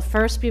needs shall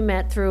first be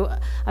met through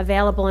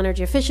available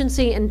energy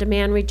efficiency and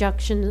demand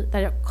reduction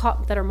that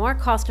are more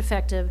cost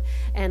effective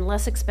and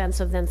less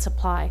expensive than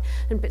supply.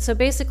 And so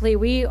basically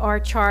we are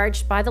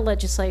charged by the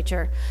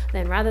legislature,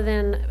 then rather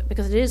than,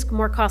 because it is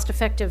more cost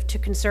effective to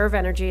conserve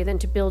energy than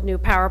to build new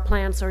power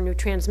plants or new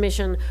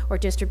transmission or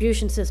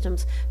distribution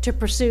systems, to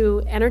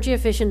pursue energy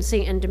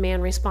efficiency and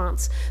demand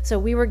response. So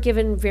we were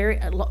given very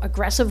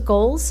aggressive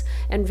goals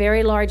and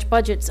very large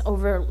budgets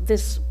over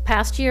this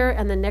past year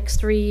and the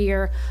next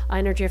 3-year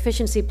energy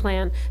efficiency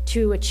plan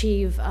to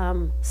achieve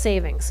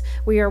savings.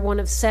 We are one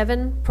of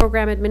 7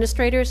 program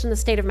administrators in the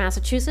state of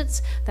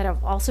Massachusetts that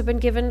have also been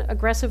given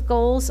aggressive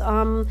goals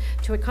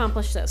to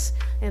accomplish this.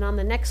 And on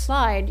the next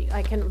slide,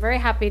 I'm very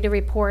happy to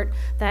report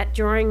that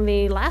during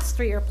the last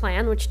 3-year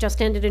plan, which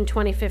just ended in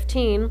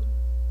 2015,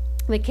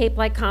 the Cape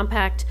Light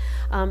Compact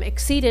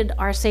exceeded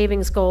our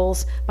savings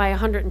goals by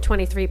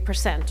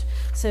 123%.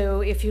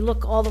 So if you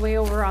look all the way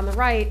over on the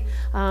right,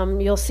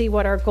 you'll see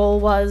what our goal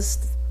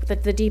was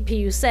that the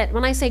DPU set.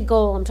 When I say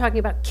goal, I'm talking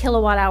about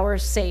kilowatt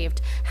hours saved.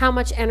 How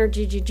much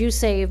energy did you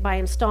save by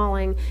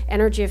installing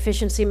energy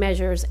efficiency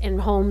measures in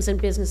homes and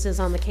businesses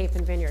on the Cape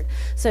and Vineyard?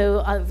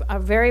 So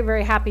I'm very,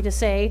 very happy to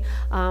say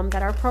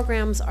that our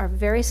programs are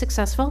very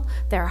successful.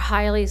 They're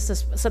highly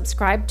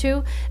subscribed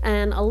to,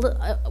 and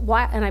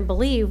I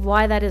believe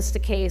why that is the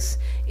case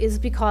is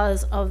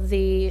because of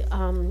the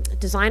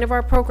design of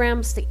our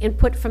programs, the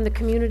input from the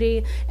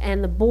community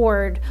and the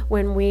board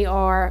when we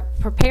are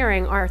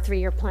preparing our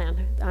 3-year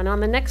plan. And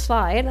on the next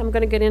slide, I'm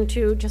going to get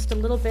into just a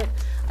little bit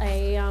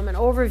an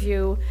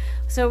overview.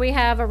 So we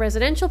have a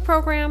residential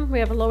program, we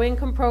have a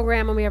low-income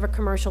program, and we have a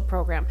commercial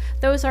program.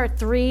 Those are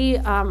 3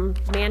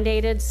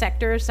 mandated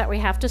sectors that we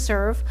have to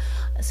serve.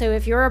 So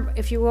if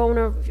you own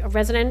a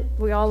resident,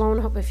 we all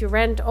own. If you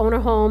own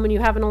a home, and you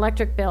have an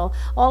electric bill,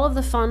 all of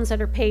the funds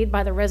that are paid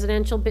by the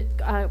residential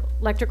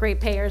electric rate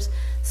payers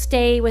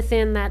stay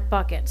within that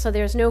bucket. So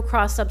there's no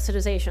cross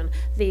subsidization.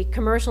 The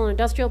commercial and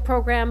industrial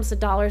programs, the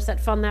dollars that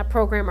fund that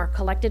program are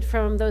collected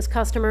from those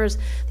customers.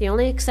 The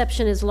only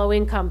exception is low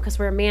income, because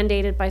we're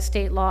mandated by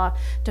state law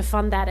to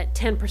fund that at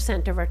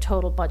 10% of our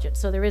total budget.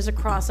 So there is a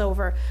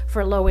crossover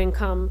for low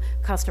income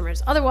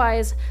customers.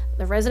 Otherwise,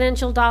 the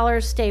residential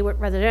dollars stay with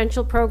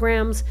residential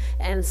programs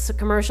and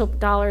commercial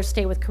dollars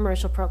stay with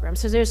commercial programs.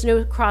 So there's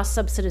no cross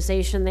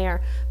subsidization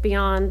there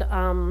beyond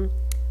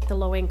the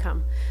low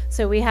income.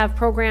 So we have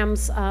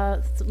programs,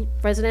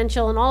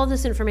 residential, and all of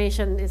this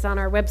information is on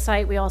our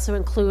website. We also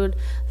include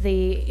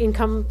the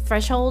income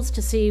thresholds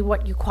to see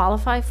what you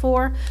qualify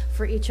for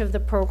each of the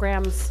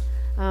programs.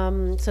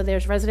 So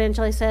there's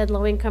residential, I said,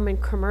 low income,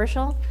 and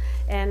commercial.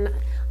 And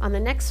on the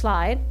next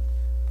slide,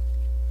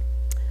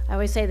 I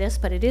always say this,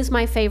 but it is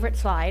my favorite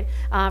slide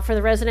for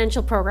the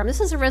residential program.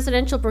 This is a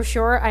residential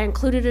brochure. I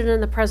included it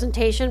in the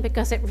presentation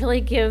because it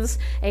really gives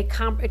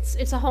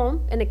it's a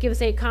home, and it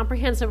gives a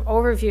comprehensive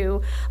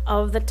overview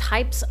of the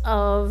types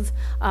of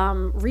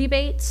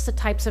rebates, the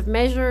types of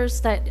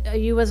measures that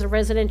you as a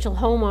residential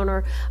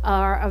homeowner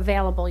are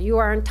available. You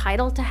are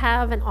entitled to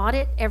have an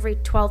audit every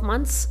 12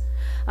 months.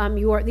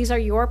 These are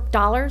your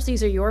dollars,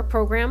 these are your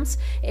programs.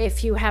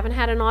 If you haven't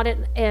had an audit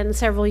in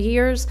several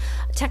years,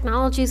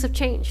 technologies have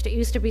changed. It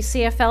used to be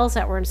CFLs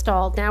that were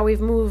installed. Now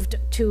we've moved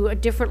to a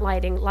different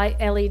lighting, like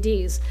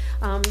LEDs.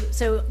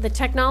 So the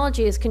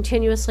technology is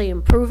continuously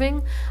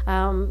improving.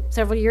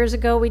 Several years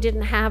ago, we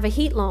didn't have a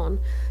heat loan.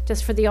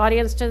 Just for the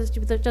audience, does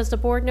the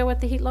board know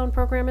what the heat loan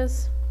program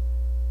is?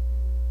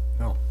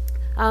 No.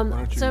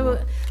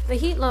 So the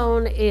heat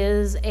loan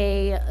is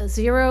a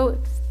zero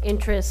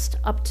interest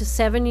up to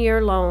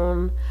 7-year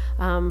loan,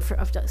 for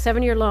up to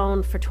 7-year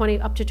loan for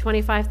up to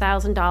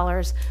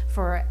 $25,000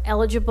 for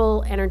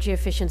eligible energy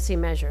efficiency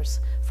measures.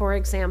 For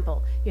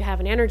example, you have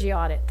an energy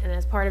audit, and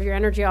as part of your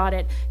energy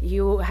audit,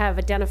 you have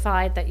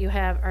identified that you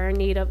are in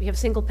need of, you have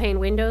single pane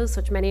windows,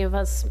 which many of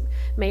us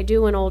may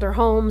do in older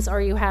homes, or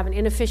you have an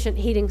inefficient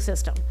heating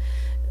system.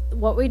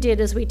 What we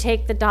did is we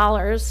take the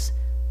dollars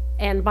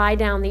and buy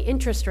down the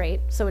interest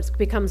rate, so it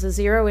becomes a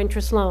zero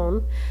interest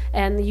loan,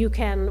 and you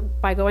can,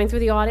 by going through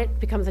the audit,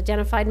 becomes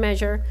identified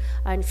measure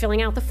and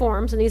filling out the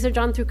forms, and these are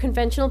done through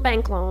conventional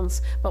bank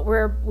loans, but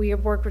we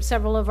have worked with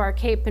several of our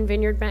Cape and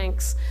Vineyard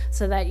banks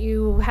so that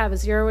you have a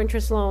zero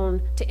interest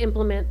loan to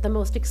implement the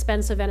most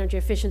expensive energy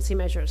efficiency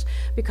measures.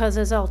 Because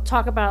as I'll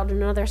talk about in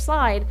another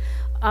slide,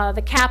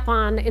 the cap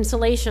on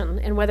insulation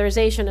and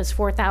weatherization is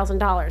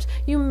 $4,000.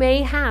 You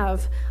may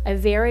have a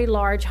very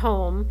large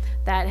home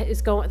that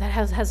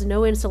has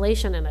no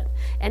insulation in it,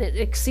 and it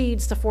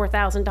exceeds the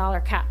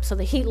 $4,000 cap. So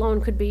the heat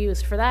loan could be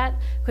used for that,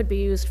 could be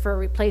used for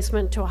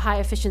replacement to a high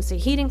efficiency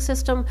heating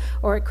system,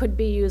 or it could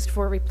be used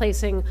for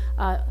replacing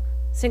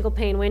single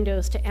pane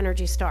windows to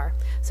Energy Star.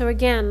 So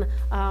again,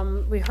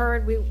 we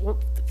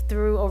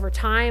through over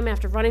time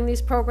after running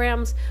these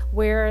programs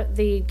where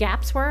the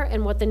gaps were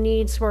and what the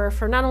needs were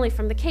for not only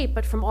from the Cape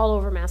but from all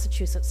over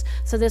Massachusetts.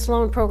 So this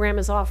loan program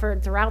is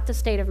offered throughout the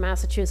state of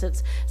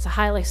Massachusetts. It's a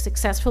highly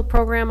successful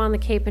program on the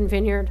Cape and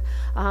Vineyard,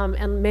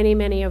 and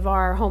many of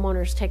our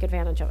homeowners take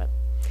advantage of it.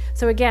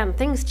 So again,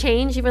 things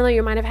change, even though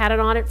you might have had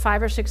an audit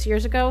 5 or 6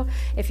 years ago.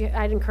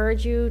 I'd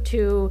encourage you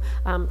to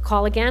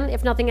call again.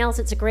 If nothing else,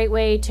 it's a great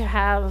way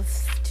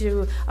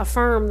to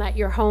affirm that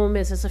your home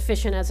is as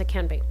efficient as it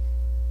can be.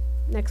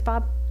 Next,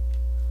 Bob.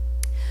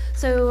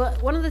 So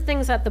one of the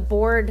things that the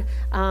board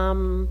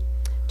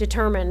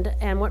determined,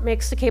 and what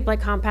makes the Cape Light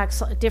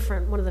Compacts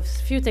different, one of the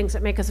few things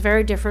that make us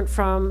very different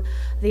from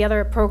the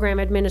other program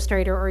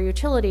administrator or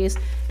utilities,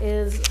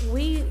 is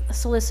we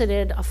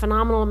solicited a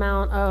phenomenal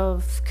amount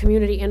of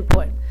community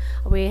input.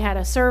 We had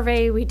a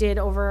survey, we did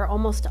over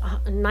almost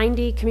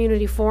 90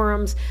 community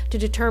forums to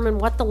determine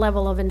what the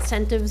level of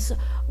incentives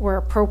were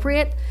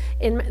appropriate.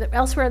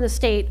 Elsewhere in the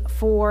state,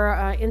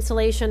 for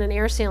insulation and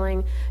air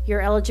sealing,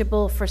 you're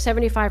eligible for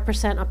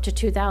 75% up to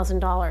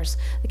 $2,000.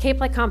 The Cape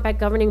Light Compact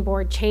Governing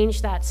Board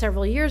changed that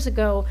several years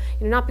ago,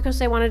 not because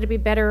they wanted to be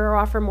better or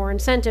offer more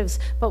incentives,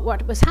 but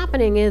what was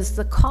happening is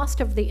the cost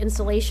of the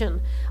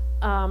insulation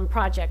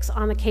projects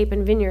on the Cape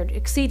and Vineyard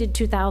exceeded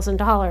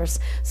 $2,000.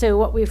 So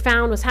what we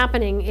found was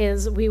happening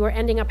is we were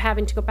ending up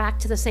having to go back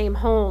to the same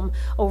home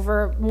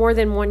over more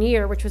than 1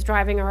 year, which was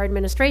driving our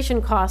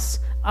administration costs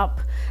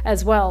up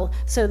as well.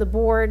 So the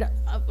board,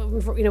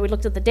 we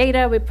looked at the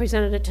data, we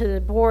presented it to the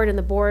board, and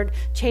the board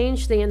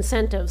changed the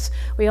incentives.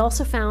 We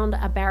also found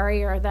a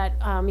barrier that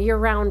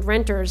year-round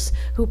renters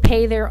who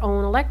pay their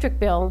own electric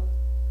bill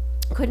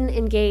couldn't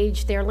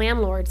engage their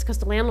landlords because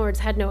the landlords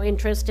had no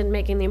interest in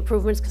making the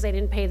improvements because they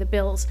didn't pay the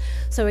bills.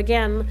 So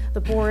again,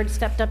 the board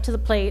stepped up to the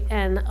plate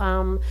and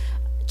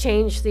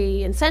changed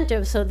the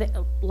incentives so that,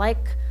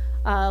 like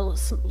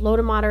low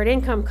to moderate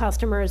income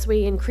customers,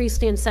 we increased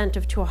the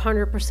incentive to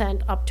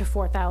 100% up to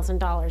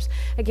 $4,000.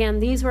 Again,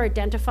 these were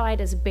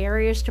identified as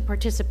barriers to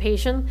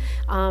participation,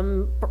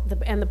 and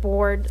the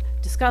board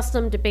discussed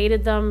them,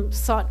 debated them,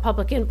 sought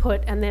public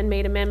input, and then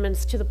made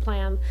amendments to the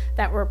plan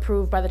that were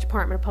approved by the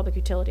Department of Public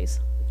Utilities.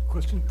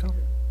 Question, Tom?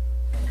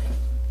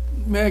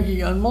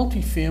 Maggie, on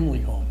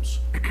multifamily homes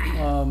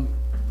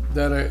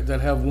that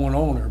have one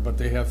owner, but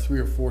they have 3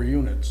 or 4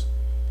 units,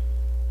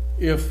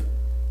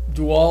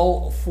 do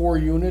all 4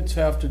 units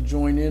have to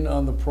join in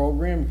on the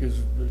program? Because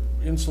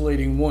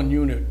insulating 1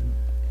 unit,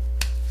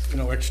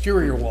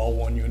 exterior wall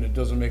 1 unit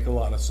doesn't make a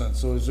lot of sense.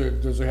 So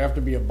does there have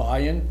to be a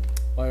buy-in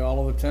by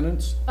all of the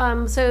tenants?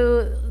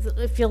 So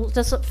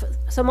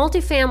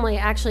multifamily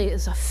actually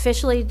is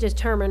officially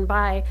determined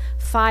by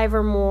 5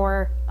 or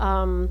more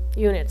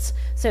units.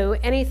 So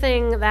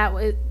anything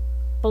that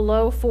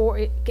below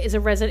 4 is a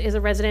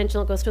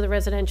residential, it goes through the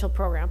residential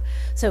program.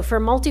 So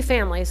for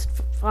multifamilies,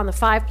 on the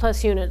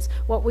 5+ units,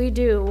 what we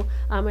do,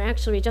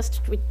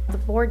 the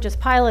board just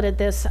piloted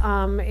this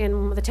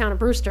in the town of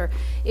Brewster,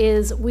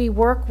 is we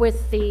work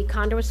with the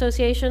condo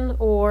association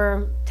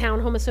or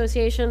townhome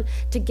association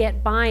to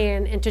get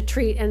buy-in and to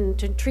treat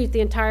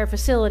the entire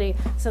facility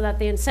so that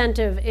the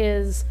incentive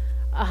is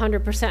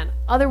 100%.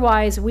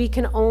 Otherwise, we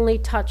can only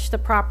touch the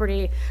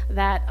property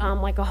that,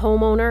 like a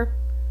homeowner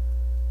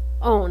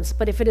owns.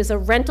 But if it is a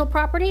rental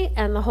property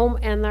and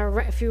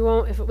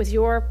if it was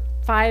your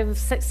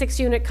 5-6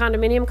 unit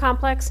condominium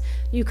complex,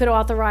 you could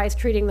authorize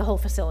treating the whole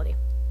facility.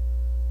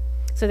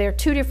 So there are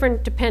two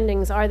different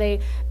dependings. Are they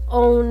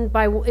owned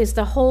by, is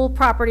the whole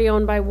property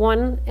owned by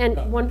one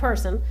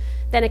person?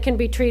 Then it can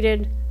be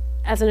treated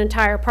as an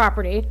entire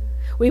property.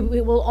 We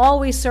will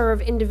always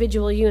serve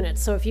individual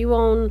units. So if you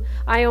own,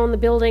 I own the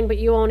building, but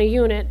you own a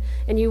unit,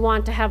 and you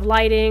want to have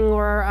lighting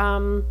or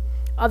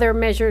other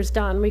measures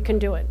done, we can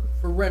do it.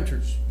 For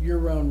renters,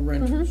 year-round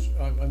renters,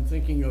 I'm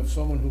thinking of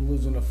someone who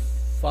lives in a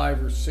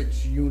 5 or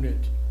 6 unit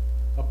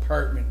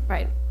apartment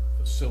Right.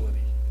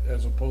 facility,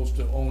 as opposed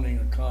to owning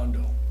a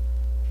condo.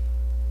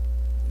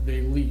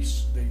 They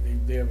lease, they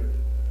have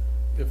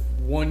if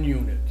one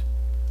unit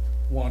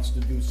wants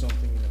to do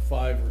something in a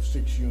 5 or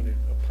 6 unit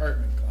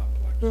apartment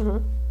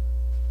complex,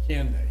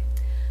 can they?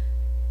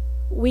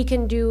 We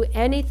can do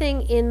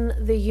anything in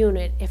the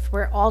unit. If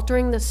we're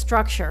altering the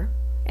structure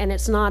and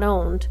it's not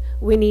owned,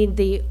 we need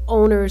the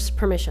owner's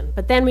permission.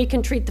 But then we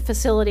can treat the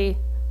facility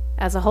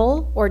as a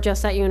whole or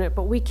just that unit.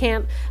 But we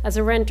can't, as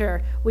a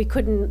renter, we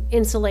couldn't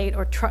insulate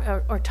or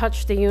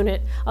touch the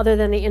unit other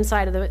than the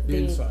inside of the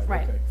inside,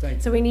 right. okay, thank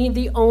you. So we need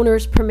the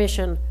owner's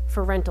permission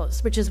for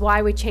rentals, which is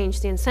why we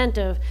changed the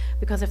incentive,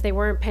 because if they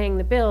weren't paying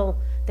the bill,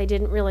 they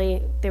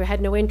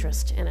had no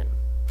interest in it.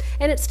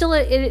 And it's still,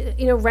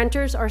 you know,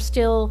 renters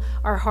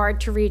are hard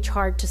to reach,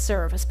 hard to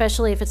serve,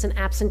 especially if it's an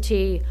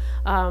absentee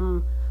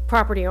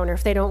property owner,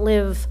 if they don't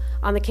live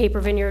on the Cape or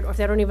Vineyard, or if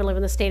they don't even live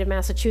in the state of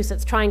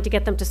Massachusetts. Trying to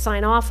get them to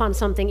sign off on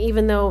something,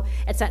 even though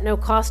it's at no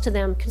cost to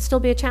them, can still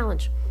be a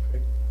challenge.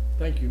 Okay.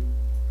 Thank you.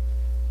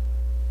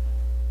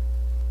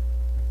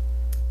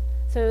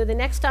 So the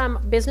next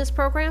business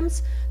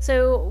programs.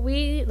 So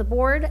the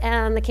board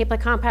and the Cape Light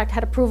Compact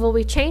had approval.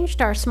 We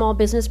changed our small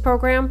business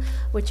program,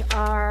 which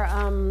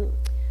are,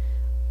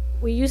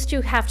 we used to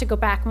have to go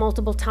back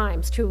multiple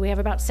times we have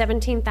about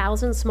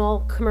 17,000 small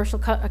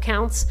commercial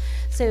accounts.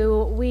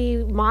 So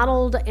we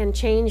modeled and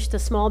changed the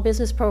small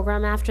business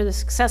program after the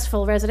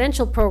successful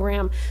residential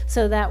program,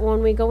 so that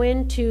when we go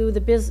into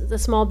the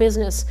small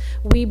business,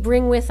 we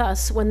bring with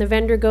us, when the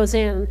vendor goes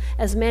in,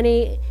 as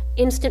many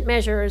instant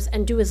measures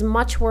and do as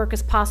much work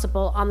as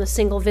possible on the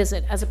single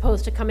visit, as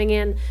opposed to coming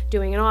in,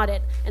 doing an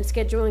audit, and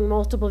scheduling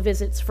multiple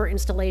visits for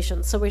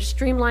installation. So we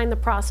streamlined the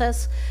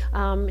process,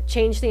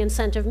 changed the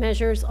incentive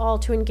measures, all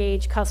to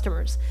engage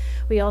customers.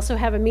 We also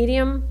have a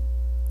medium.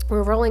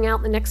 We're rolling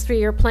out the next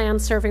 3-year plan,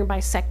 serving by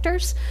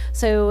sectors.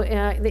 So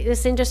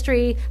this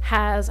industry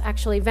has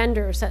actually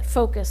vendors that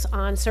focus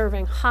on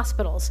serving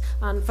hospitals,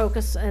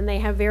 and they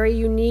have very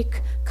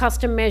unique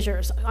custom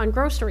measures on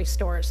grocery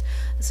stores.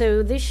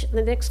 So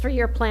the next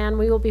 3-year plan,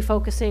 we will be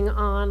focusing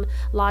on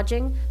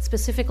lodging,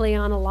 specifically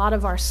on a lot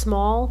of our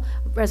small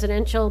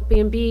residential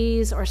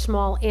B&Bs or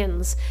small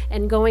inns,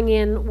 and going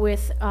in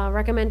with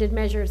recommended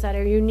measures that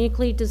are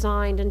uniquely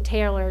designed and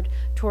tailored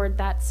toward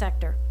that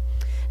sector.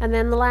 And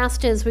then the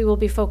last is we will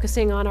be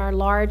focusing on our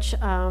large,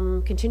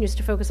 continues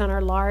to focus on our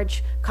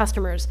large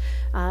customers,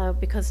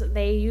 because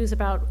they use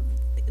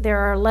there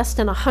are less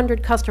than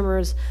 100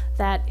 customers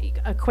that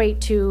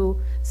equate to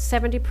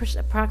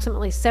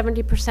approximately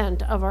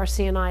 70% of our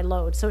C&I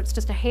load. So it's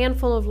just a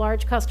handful of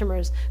large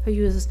customers who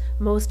use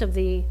most of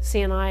the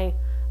C&I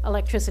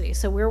electricity.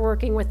 So we're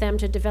working with them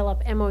to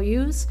develop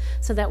MOUs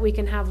so that we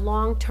can have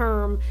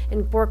long-term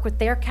and work with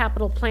their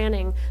capital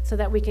planning so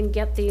that we can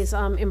get these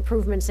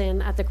improvements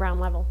in at the ground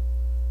level.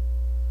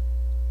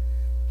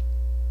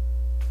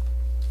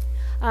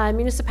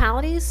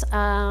 Municipalities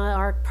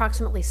are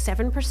approximately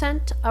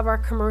 7% of our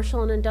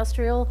commercial and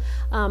industrial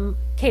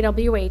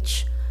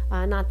KWH,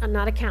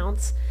 not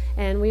accounts,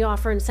 and we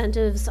offer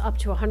incentives up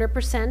to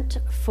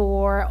 100%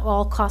 for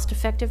all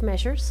cost-effective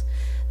measures.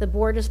 The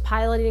board is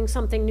piloting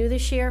something new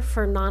this year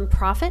for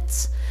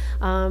nonprofits,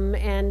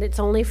 and it's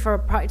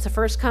a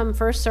first come,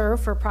 first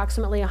serve for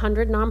approximately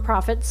 100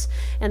 nonprofits,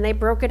 and they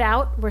broke it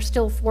out. We're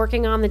still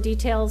working on the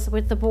details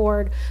with the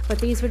board, but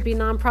these would be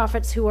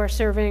nonprofits who are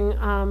serving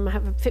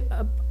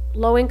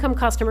low-income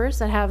customers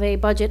that have a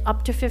budget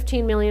up to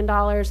 $15 million,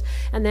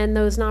 and then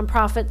those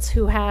nonprofits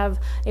who have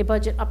a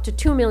budget up to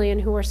 $2 million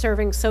who are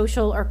serving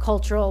social or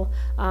cultural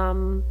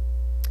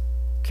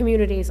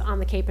communities on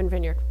the Cape and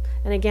Vineyard.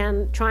 And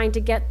again, trying to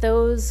get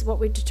those, what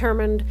we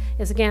determined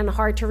is, again,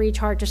 hard to reach,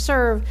 hard to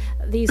serve.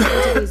 These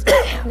entities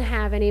didn't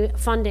have any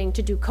funding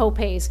to do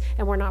co-pays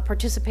and were not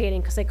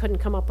participating because they couldn't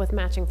come up with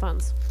matching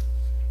funds.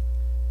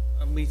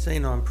 We say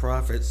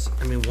nonprofits.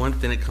 I mean, one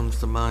thing that comes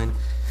to mind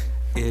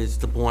is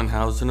the Bourne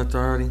Housing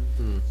Authority.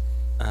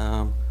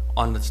 On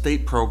the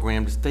state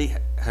program, the state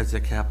has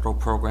a capital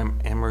program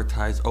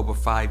amortized over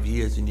 5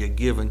 years, and you're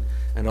given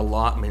an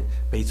allotment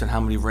based on how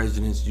many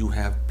residents you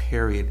have,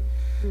 period.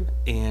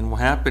 And what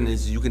happened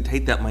is you can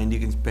take that money and you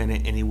can spend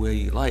it anywhere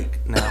you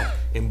like. Now,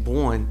 in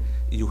Bourne,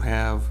 you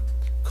have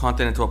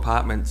Continental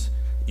Apartments,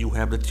 you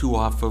have the 2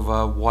 off of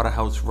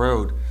Waterhouse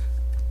Road,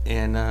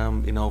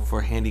 and you know,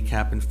 for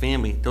handicap and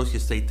family, those are your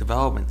state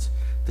developments.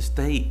 The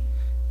state,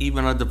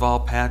 even under Val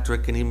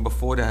Patrick and even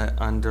before that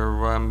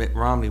under Mitt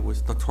Romney,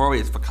 was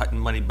notorious for cutting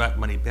money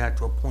back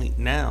to a point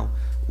now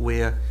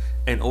where,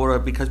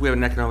 because we have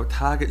an economic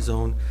target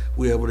zone,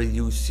 we're able to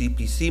use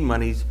CPC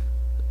monies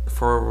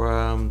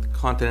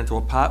Continental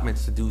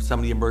Apartments to do some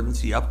of the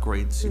emergency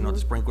upgrades, you know, the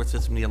sprinkler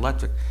system, the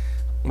electric.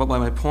 But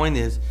my point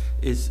is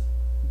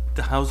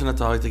the housing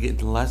authorities are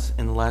getting less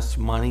and less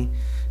money,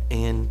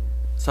 and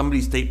some of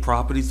these state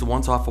properties, the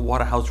ones off of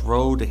Waterhouse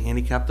Road, the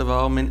handicap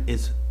development,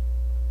 is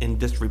in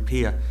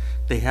disrepair.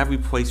 They have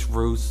replaced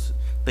roofs,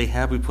 they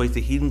have replaced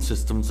the heating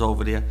systems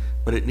over there,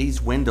 but it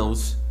needs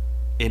windows,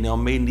 and it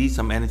may need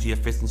some energy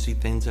efficiency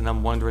things, and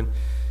I'm wondering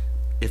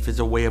if there's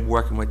a way of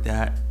working with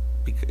that,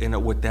 you know,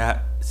 with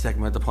that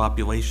segment of the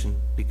population,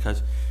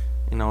 because,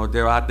 you know,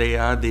 they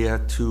are there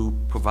to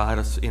provide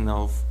us, you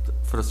know,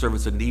 for the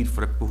service of need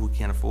for the people who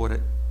can't afford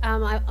it.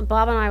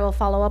 Bob and I will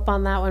follow up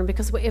on that one,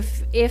 because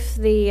if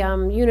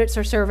the units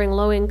are serving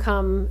low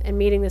income and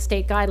meeting the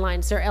state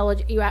guidelines,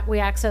 we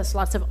access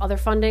lots of other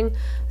funding.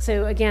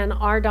 So again,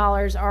 our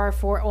dollars are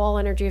for all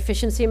energy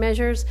efficiency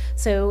measures.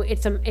 So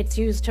it's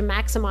used to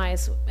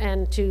maximize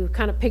and to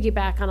kind of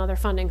piggyback on other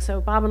funding. So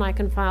Bob and I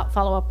can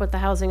follow up with the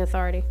Housing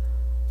Authority.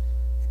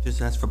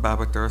 Just ask for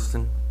Barbara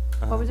Thurston.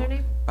 What was her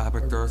name?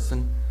 Barbara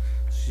Thurston.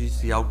 She's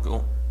the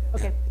outgoing.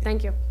 Okay,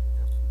 thank you.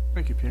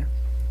 Thank you, Peter.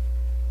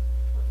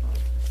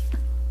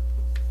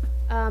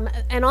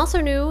 And also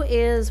new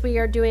is we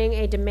are doing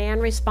a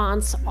demand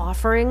response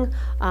offering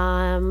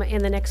in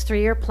the next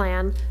 3-year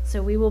plan.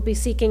 So we will be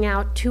seeking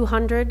out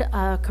 200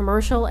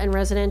 commercial and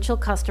residential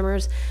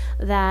customers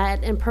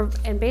that,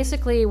 and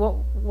basically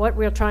what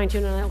we're trying to,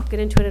 and I'll get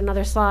into it in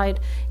another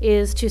slide,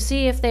 is to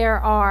see if there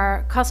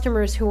are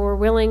customers who are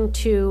willing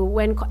to,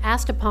 when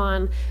asked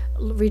upon,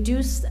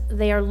 reduce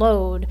their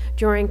load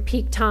during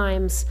peak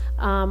times,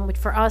 which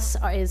for us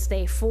is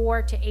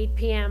 4 to 8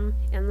 p.m.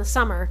 in the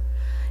summer.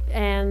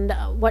 And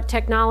what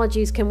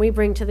technologies can we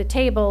bring to the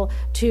table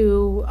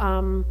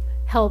to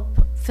help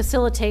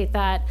facilitate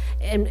that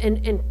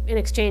in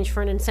exchange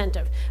for an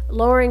incentive.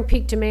 Lowering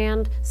peak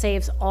demand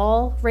saves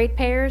all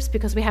ratepayers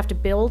because we have to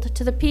build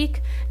to the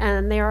peak,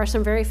 and there are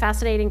some very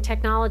fascinating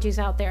technologies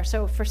out there.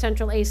 So for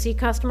central AC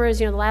customers,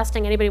 you know, the last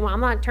thing anybody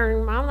wants,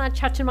 I'm not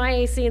touching my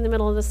AC in the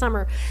middle of the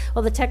summer.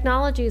 Well, the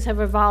technologies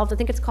have evolved. I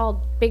think it's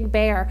called Big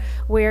Bear,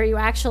 where you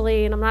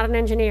actually, and I'm not an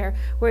engineer,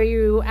 where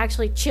you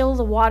actually chill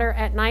the water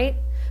at night.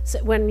 So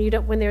when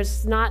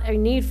there's not a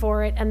need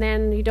for it, and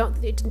then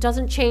it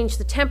doesn't change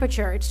the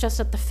temperature. It's just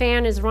that the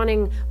fan is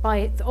running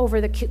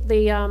over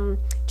the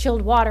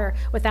chilled water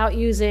without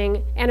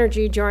using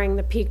energy during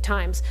the peak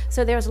times.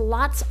 So there's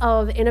lots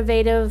of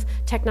innovative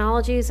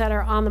technologies that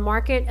are on the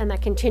market and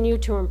that continue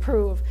to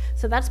improve.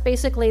 So that's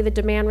basically the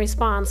demand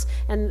response.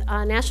 And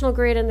National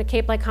Grid and the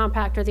Cape Light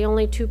Compact are the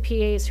only 2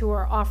 PAs who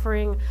are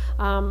offering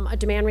a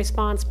demand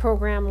response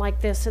program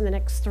like this in the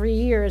next 3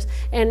 years.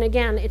 And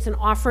again, it's an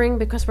offering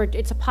because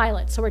it's a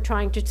pilot. So we're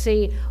trying to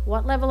see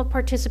what level of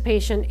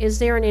participation, is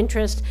there an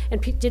interest,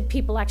 and did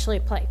people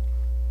actually play?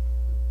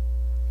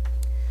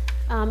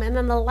 And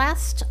then the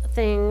last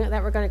thing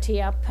that we're going to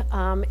tee up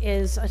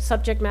is a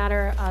subject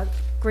matter,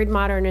 grid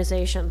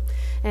modernization.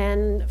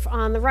 And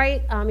on the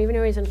right, even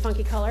though he's in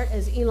funky color,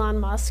 is Elon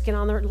Musk, and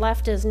on the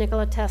left is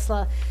Nikola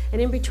Tesla,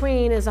 and in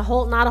between is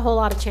not a whole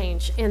lot of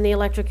change in the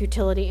electric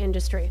utility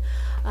industry.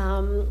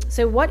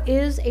 So what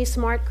is a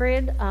smart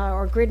grid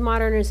or grid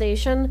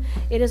modernization?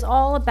 It is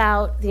all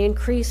about the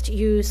increased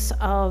use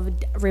of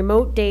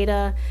remote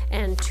data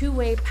and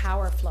two-way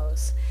power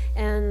flows.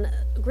 And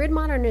grid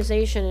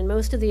modernization and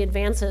most of the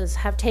advances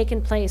have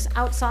taken place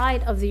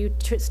outside of the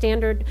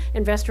standard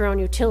investor-owned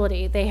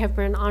utility. They have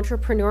been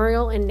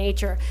entrepreneurial in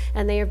nature,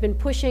 and they have been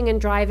pushing and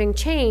driving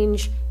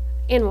change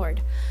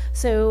inward.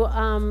 So,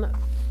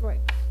 right,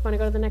 want to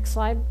go to the next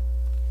slide?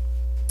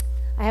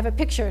 I have a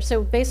picture.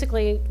 So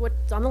basically,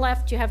 what's on the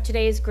left, you have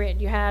today's grid.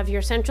 You have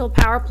your central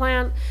power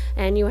plant,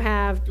 and you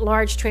have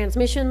large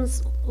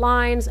transmissions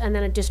lines, and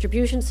then a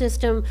distribution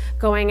system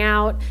going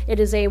out. It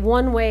is a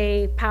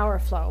one-way power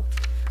flow.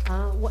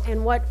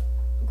 And what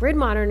grid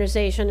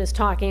modernization is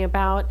talking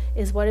about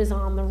is what is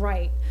on the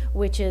right,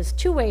 which is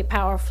two-way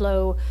power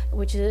flow,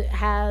 which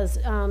has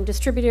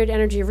distributed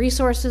energy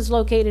resources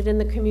located in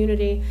the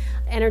community.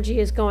 Energy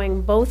is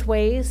going both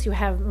ways. You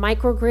have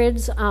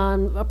microgrids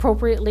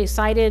appropriately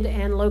sited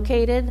and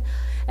located.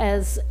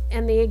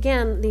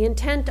 Again, the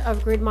intent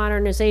of grid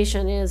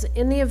modernization is,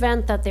 in the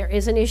event that there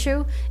is an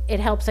issue, it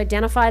helps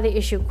identify the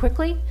issue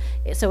quickly,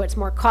 so it's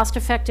more cost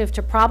effective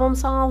to problem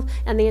solve,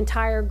 and the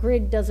entire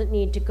grid doesn't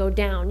need to go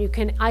down. You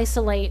can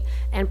isolate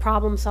and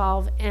problem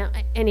solve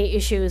any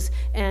issues,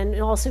 and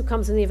it also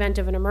comes in the event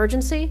of an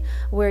emergency,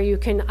 where you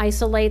can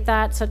isolate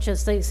that, such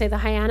as, say, the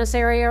Hyannis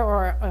area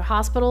or a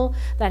hospital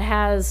that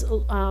has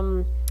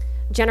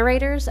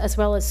generators as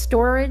well as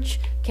storage,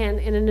 can,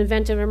 in an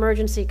event of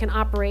emergency, can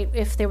operate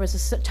if there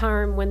was a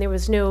time when there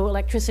was no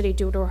electricity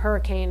due to a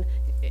hurricane,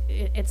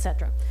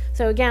 etc.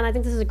 So again, I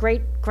think this is a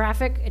great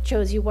graphic. It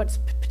shows you what's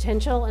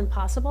potential and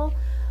possible.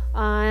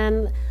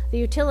 And the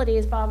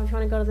utilities, Bob, if you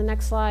want to go to the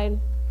next slide.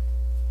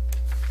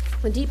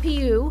 The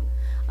DPU,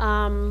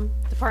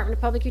 Department of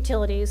Public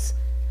Utilities,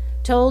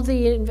 told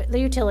the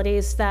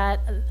utilities that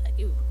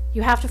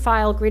you have to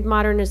file grid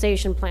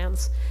modernization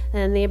plans.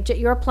 And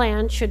your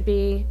plan should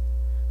be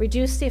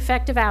reduce the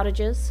effective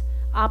outages,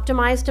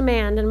 optimize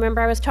demand. And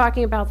remember, I was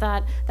talking about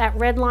that. That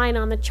red line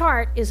on the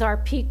chart is our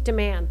peak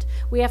demand.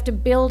 We have to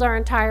build our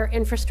entire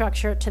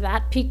infrastructure to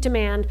that peak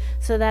demand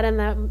so that in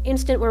the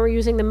instant where we're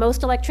using the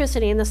most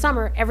electricity in the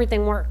summer,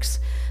 everything works.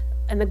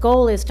 And the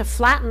goal is to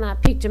flatten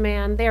that peak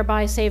demand,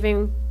 thereby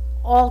saving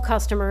all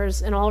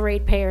customers and all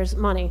ratepayers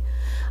money.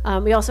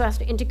 We also have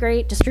to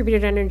integrate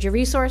distributed energy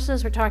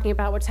resources. We're talking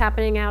about what's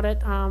happening out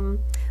at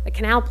the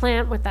canal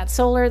plant with that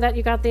solar that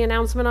you got the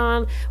announcement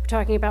on. We're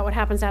talking about what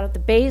happens out at the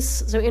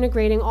base. So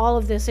integrating all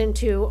of this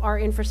into our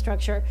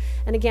infrastructure.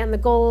 And again, the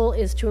goal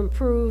is to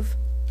improve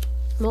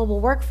mobile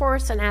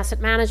workforce and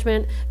asset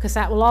management, because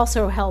that will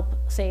also help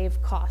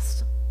save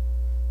costs.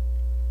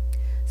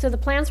 So the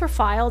plans were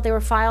filed. They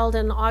were filed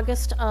in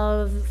August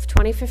of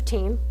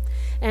 2015.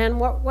 And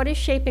what is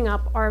shaping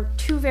up are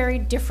two very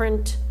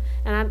different,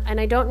 and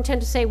I don't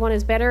intend to say one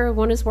is better,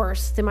 one is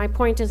worse. Then my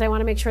point is I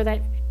want to make sure that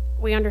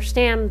we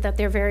understand that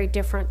they're very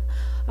different.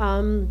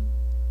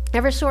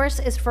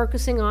 Eversource is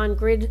focusing on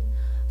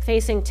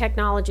grid-facing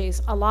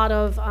technologies, a lot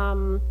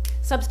of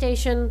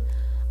substation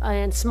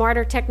and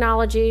smarter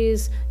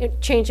technologies,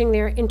 changing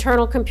their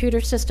internal computer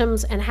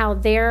systems and how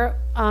they're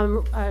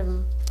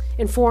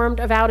informed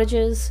of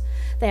outages.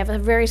 They have a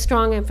very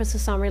strong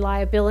emphasis on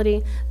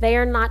reliability. They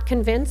are not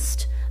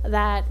convinced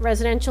that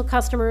residential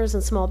customers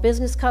and small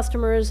business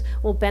customers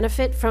will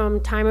benefit from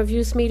time of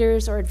use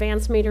meters or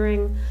advanced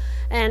metering.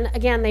 And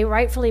again, they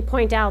rightfully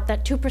point out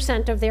that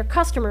 2% of their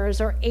customers,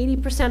 or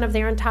 80% of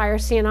their entire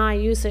C&I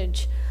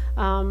usage,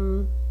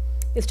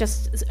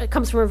 it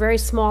comes from a very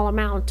small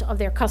amount of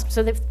their customers.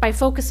 So by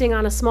focusing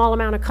on a small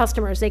amount of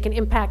customers, they can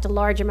impact a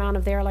large amount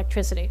of their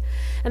electricity.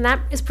 And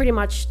that is pretty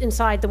much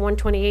inside the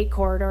 128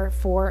 corridor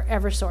for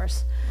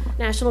Eversource.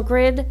 National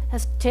Grid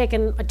has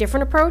taken a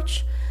different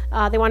approach.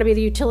 They want to be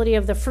the utility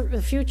of the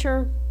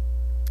future.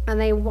 And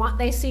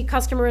they see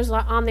customers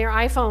on their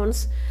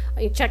iPhones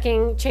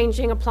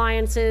changing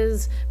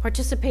appliances,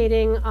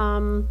 participating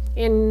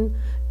in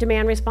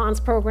demand response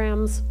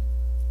programs.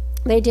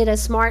 They did a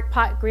smart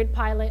grid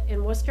pilot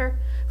in Worcester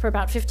for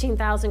about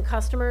 15,000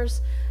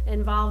 customers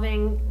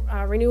involving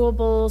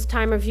renewables,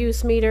 time of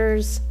use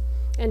meters,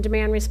 and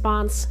demand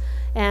response.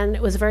 And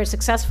it was very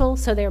successful,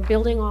 so they're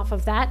building off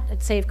of that.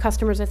 It saved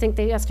customers, I think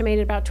they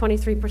estimated about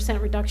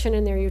 23% reduction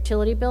in their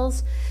utility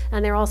bills.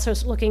 And they're also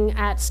looking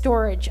at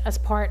storage as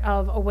part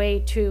of a way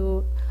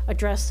to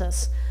address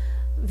this.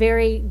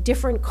 Very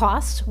different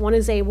costs. One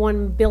is a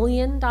 $1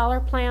 billion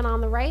plan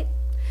on the right,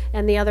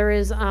 and the other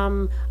is,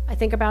 I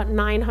think, about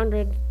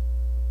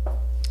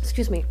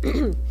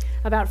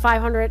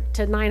 $500,000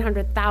 to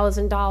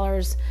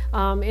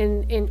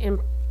 $900,000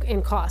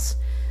 in costs.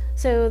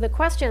 So the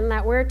question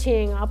that we're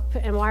teeing up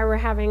and why we're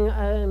having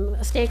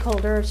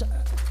stakeholders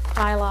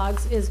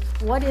dialogues is,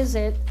 what is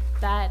it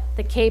that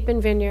the Cape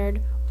and Vineyard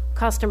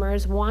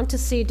customers want to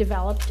see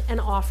developed and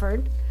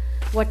offered?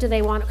 What do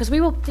they want? Because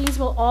these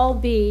will all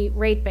be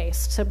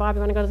rate-based. So Bob,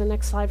 you want to go to the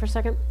next slide for a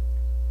second?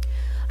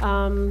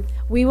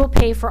 We will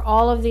pay for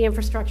all of the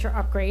infrastructure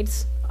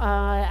upgrades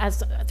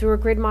through a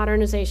grid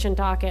modernization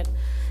docket.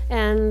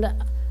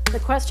 And the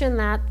question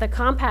that the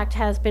compact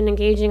has been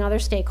engaging other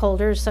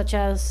stakeholders, such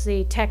as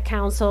the Tech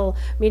Council,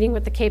 meeting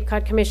with the Cape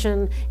Cod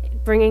Commission,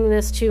 bringing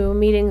this to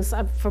meetings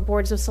for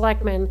boards of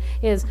selectmen,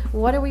 is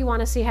what do we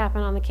want to see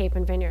happen on the Cape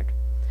and Vineyard?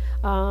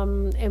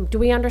 And do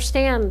we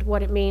understand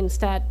what it means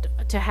to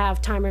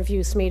have time of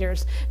use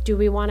meters? Do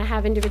we want to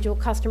have individual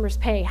customers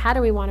pay? How do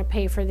we want to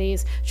pay for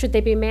these? Should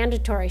they be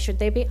mandatory? Should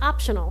they be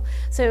optional?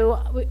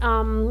 So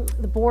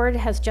the board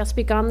has just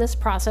begun this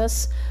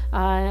process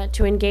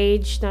to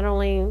engage not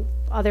only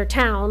other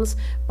towns,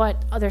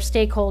 but other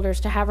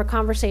stakeholders to have a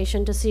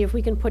conversation to see if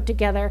we can put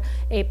together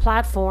a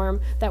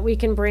platform that we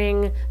can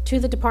bring to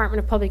the Department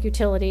of Public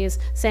Utilities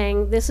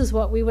saying this is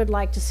what we would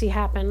like to see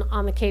happen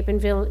on the Cape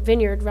and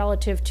Vineyard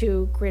relative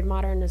to grid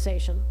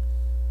modernization.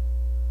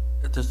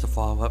 Just to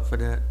follow up for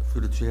that,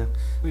 through the chair.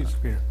 Please,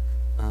 Peter.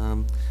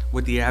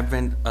 With the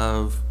advent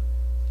of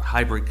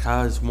hybrid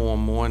cars more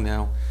and more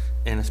now,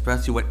 and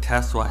especially what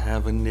Tesla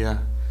have in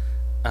their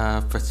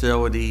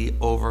facility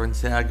over in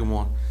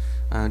Sagamore,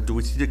 do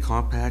we see the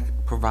compact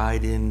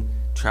providing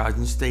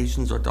charging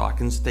stations or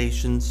docking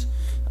stations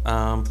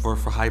for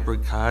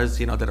hybrid cars,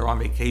 that are on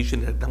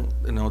vacation, that don't,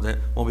 that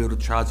won't be able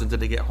to charge until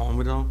they get home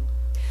with them?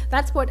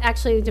 That's what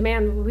actually the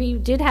demand. We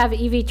did have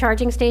EV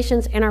charging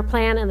stations in our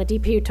plan, and the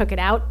DPU took it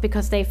out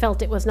because they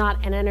felt it was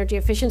not an energy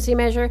efficiency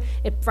measure.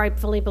 It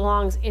rightfully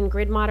belongs in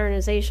grid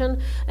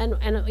modernization.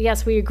 And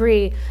yes, we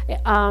agree.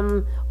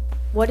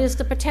 What is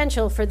the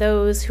potential for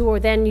those who are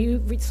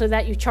then so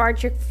that you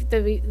charge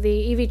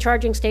the EV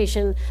charging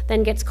station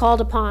then gets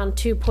called upon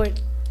to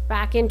put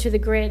back into the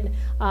grid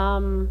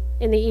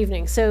in the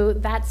evening? So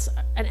that's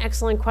an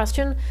excellent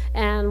question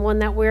and one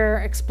that we're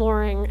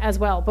exploring as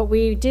well. But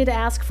we did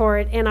ask for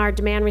it in our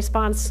demand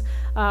response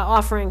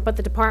offering, but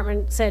the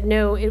department said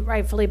no, it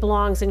rightfully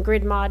belongs in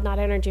grid mod, not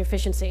energy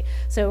efficiency.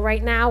 So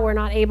right now we're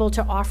not able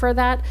to offer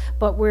that,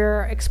 but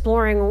we're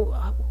exploring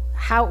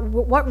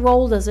what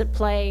role does it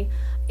play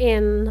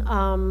in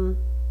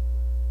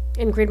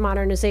in grid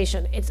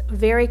modernization. It's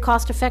very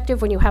cost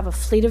effective when you have a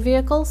fleet of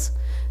vehicles,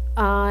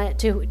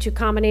 to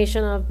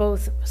combination of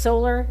both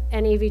solar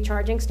and EV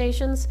charging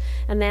stations.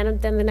 And then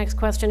the next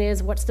question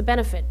is, what's the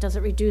benefit? Does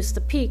it reduce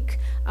the peak?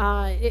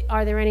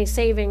 Are there any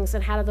savings,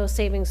 and how do those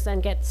savings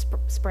then get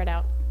spread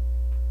out?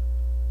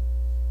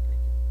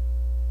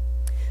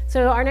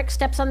 So our next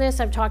steps on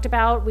this, I've talked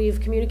about. We've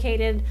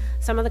communicated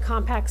some of the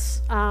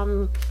compact's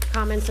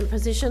comments and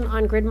position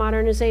on grid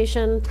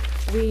modernization.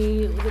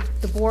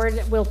 The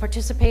board will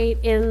participate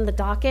in the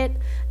docket,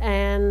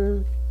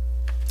 and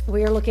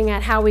we are looking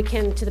at how we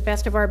can, to the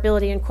best of our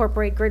ability,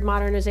 incorporate grid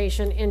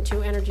modernization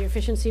into energy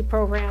efficiency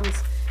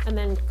programs, and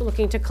then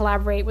looking to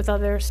collaborate with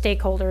other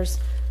stakeholders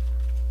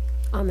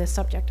on this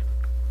subject.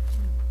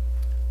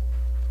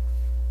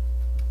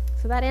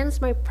 So that ends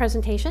my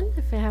presentation.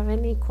 If you have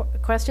any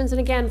questions, and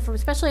again,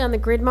 especially on the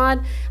grid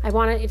mod,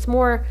 it's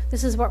more,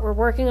 this is what we're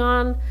working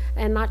on,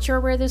 and not sure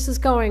where this is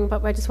going,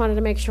 but I just wanted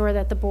to make sure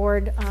that the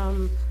board,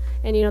 and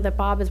that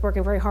Bob is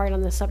working very hard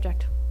on this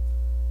subject.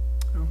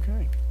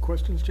 Okay.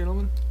 Questions,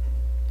 gentlemen,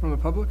 from the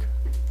public?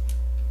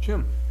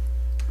 Jim?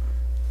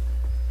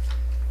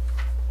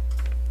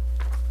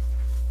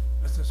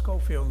 Mr.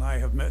 Schofield and I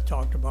have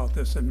talked about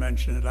this and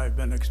mentioned it. I've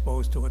been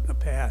exposed to it in the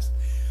past.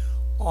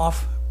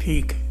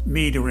 Off-peak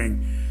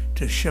metering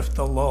to shift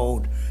the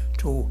load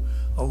to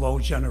a low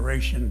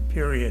generation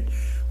period,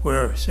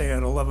 where, say,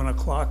 at 11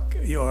 o'clock,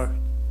 your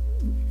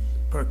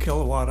per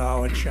kilowatt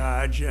hour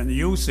charge and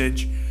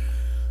usage,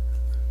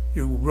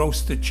 you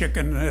roast the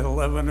chicken at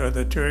 11 or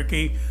the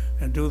turkey,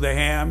 and do the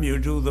ham, you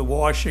do the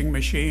washing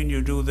machine,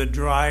 you do the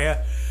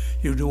dryer,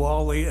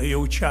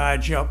 you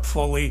charge up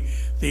fully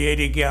the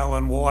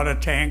 80-gallon water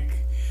tank,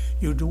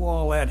 you do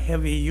all that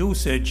heavy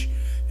usage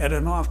at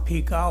an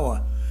off-peak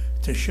hour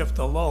to shift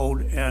the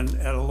load and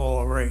at a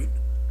lower rate.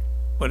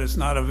 But it's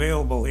not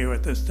available here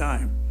at this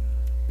time.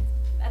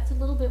 That's a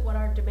little bit what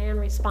our demand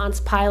response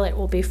pilot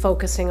will be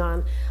focusing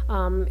on,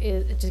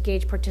 is to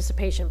gauge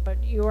participation.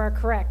 But you are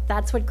correct.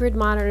 That's what grid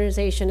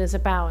modernization is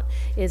about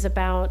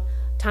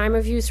time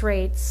of use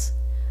rates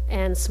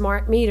and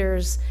smart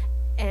meters,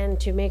 and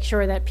to make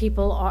sure that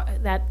people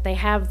that they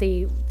have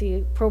the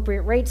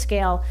appropriate rate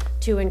scale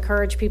to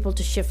encourage people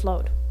to shift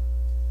load.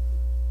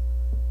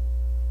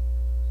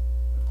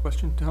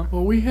 Question, Tom?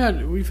 Well, we've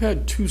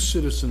had two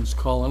citizens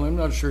call, and I'm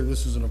not sure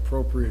this is an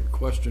appropriate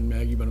question,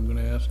 Maggie, but I'm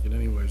going to ask it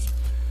anyways.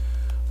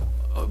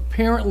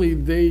 Apparently,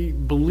 they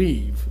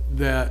believe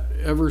that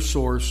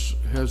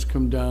Eversource has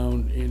come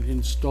down and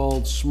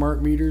installed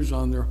smart meters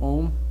on their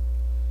home,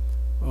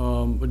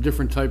 a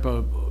different type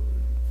of,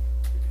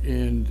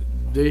 and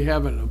they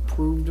haven't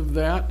approved of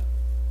that.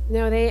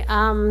 No,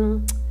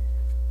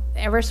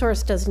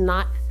 Eversource does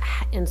not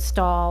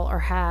install or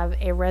have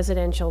a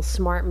residential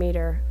smart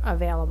meter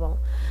available.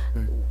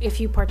 Okay. If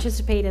you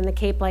participate in the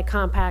Cape Light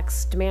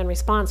Compact's demand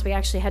response, we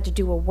actually had to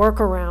do a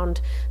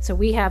workaround. So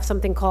we have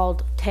something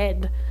called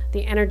TED,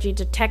 the Energy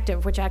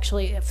Detective, which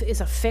actually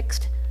is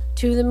affixed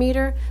to the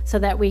meter, so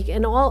that we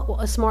can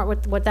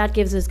what that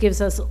gives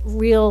us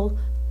real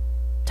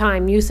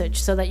time usage,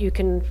 so that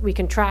we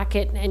can track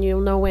it and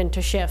you'll know when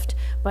to shift.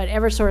 But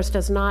Eversource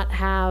does not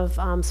have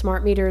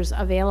smart meters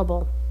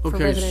available for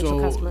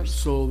residential customers.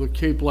 So the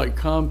Cape Light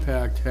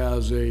Compact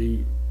has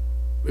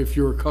if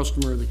you're a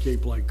customer of the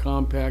Cape Light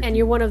Compact, and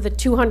you're one of the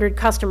 200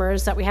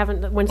 customers that we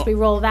haven't, once we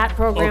roll that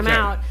program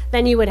out,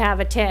 then you would have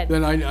a TED.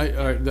 Then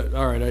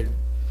all right, I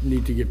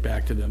need to get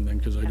back to them then,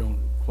 because I don't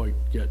quite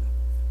get.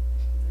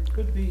 There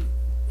could be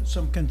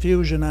some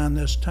confusion on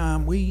this,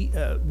 Tom. We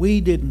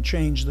didn't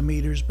change the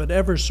meters, but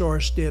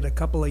Eversource did a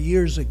couple of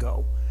years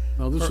ago.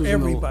 No, this for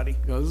everybody.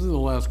 This is in the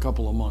last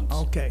couple of months.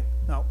 Okay,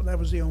 no, that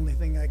was the only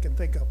thing I can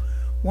think of.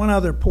 One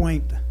other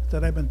point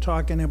that I've been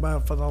talking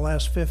about for the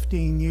last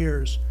 15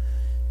 years,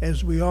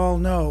 as we all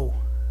know,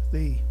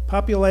 the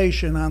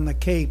population on the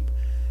Cape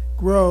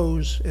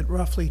grows at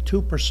roughly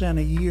 2%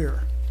 a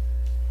year.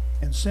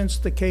 And since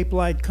the Cape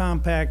Light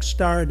Compact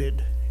started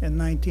in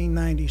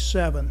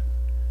 1997,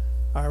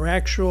 our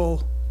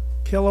actual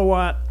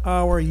kilowatt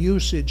hour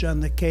usage on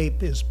the Cape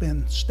has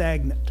been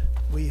stagnant.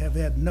 We have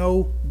had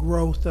no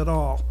growth at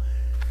all.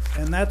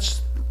 And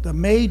that's the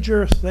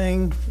major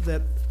thing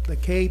that the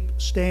Cape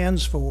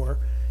stands for,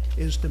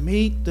 is to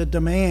meet the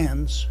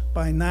demands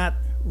by not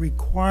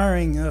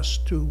requiring us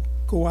to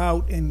go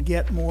out and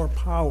get more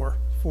power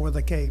for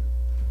the Cape.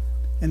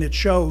 And it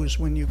shows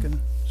when you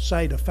can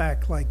cite a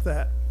fact like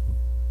that.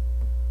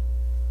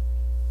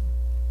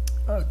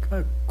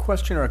 A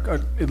question, or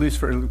at least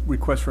for a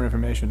request for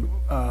information.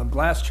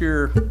 Last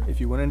year,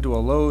 if you went into a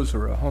Lowe's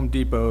or a Home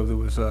Depot, there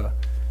was a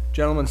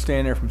gentleman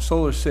standing there from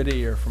Solar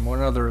City or from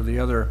one other of the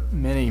other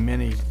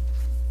many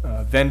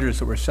vendors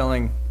that were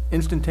selling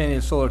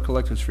instantaneous solar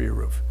collectors for your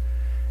roof.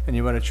 And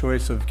you had a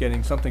choice of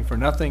getting something for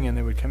nothing, and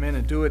they would come in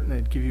and do it, and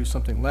they'd give you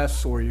something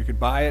less, or you could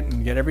buy it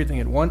and get everything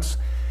at once.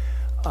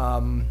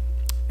 And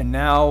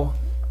now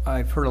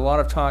I've heard a lot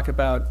of talk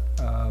about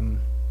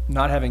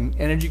not having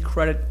energy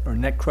credit or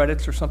net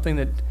credits or something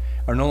that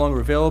are no longer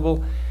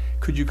available.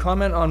 Could you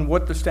comment on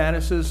what the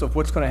status is of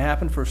what's going to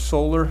happen for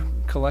solar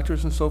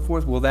collectors and so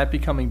forth? Will that be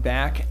coming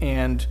back?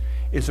 And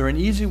is there an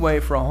easy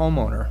way for a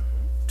homeowner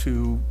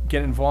to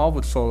get involved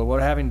with solar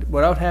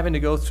without having to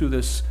go through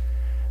this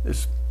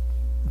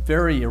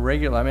very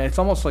irregular, I mean, it's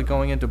almost like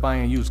going into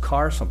buying a used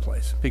car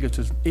someplace, because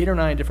there's 8 or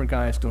 9 different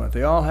guys doing it.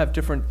 They all have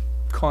different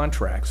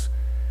contracts.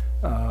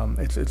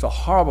 It's a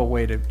horrible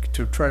way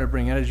to try to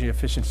bring energy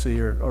efficiency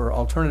or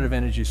alternative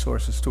energy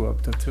sources to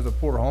the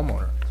poor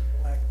homeowner.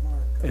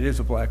 It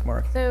is a black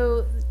mark.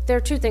 So there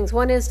are two things.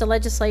 One is the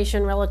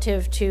legislation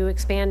relative to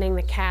expanding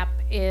the cap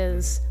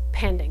is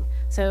pending.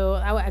 So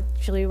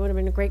actually, it would have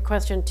been a great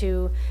question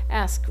to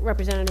ask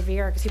Representative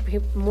Vieira, because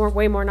he's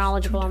way more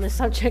knowledgeable on this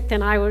subject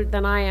than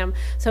I am.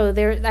 So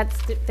there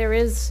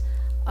is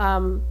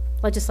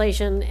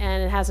legislation,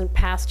 and it hasn't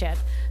passed yet,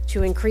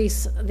 to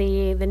increase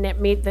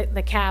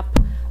the cap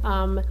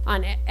on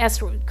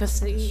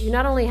because you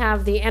not only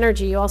have the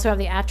energy, you also have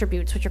the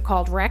attributes, which are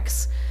called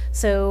RECs.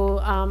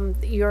 So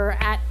you're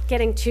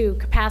getting to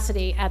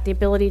capacity at the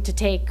ability to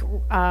take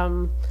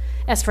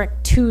SREC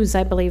 2s,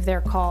 I believe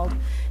they're called.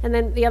 And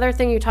then the other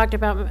thing you talked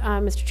about,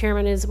 Mr.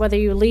 Chairman, is whether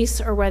you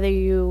lease or whether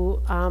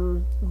you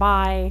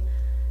buy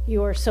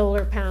your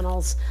solar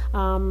panels.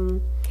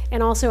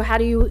 And also, how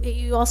do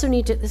you also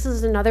need to, this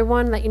is another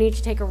one that you need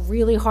to take a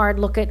really hard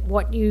look at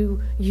what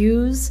you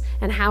use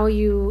and how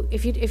you,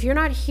 if you're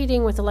not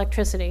heating with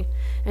electricity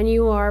and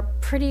you are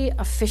pretty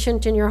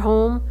efficient in your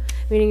home,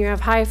 meaning you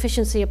have high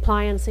efficiency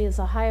appliances,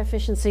 a high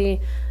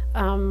efficiency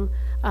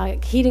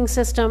heating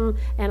system,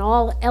 and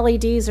all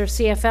LEDs or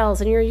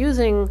CFLs, and you're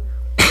using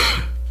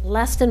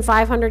less than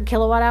 500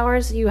 kilowatt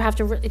hours, you have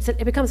to,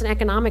 it becomes an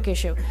economic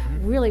issue.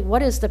 Really,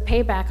 what is the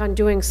payback on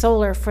doing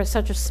solar for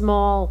such a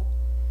small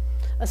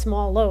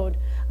load?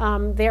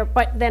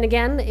 But then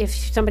again, if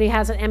somebody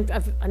has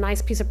a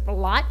nice piece of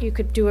lot, you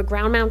could do a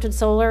ground-mounted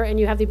solar, and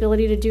you have the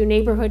ability to do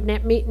neighborhood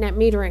net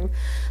metering.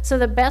 So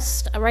the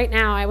best, right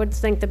now, I would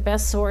think the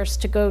best source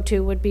to go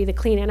to would be the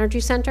Clean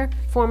Energy Center,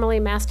 formerly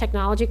Mass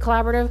Technology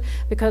Collaborative,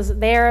 because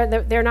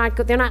they're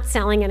not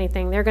selling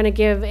anything. They're going to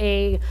give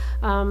a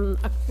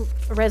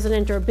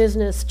resident or a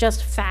business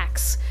just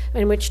facts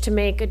in which to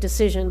make a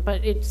decision.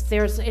 But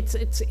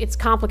it's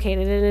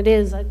complicated, and it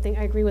is. I think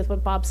I agree with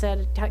what Bob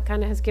said. It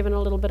kind of has given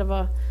a little bit of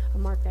a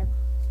mark there,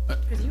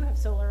 because you have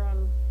solar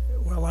on.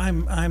 Well,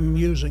 I'm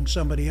using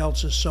somebody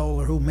else's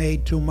solar who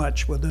made too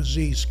much with a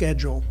Z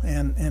schedule,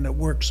 and it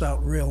works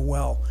out real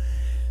well.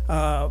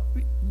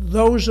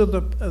 Those are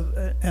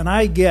the and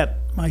I get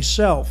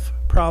myself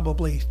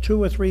probably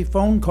 2 or 3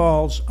 phone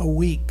calls a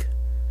week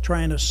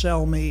trying to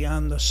sell me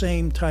on the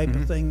same type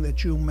of thing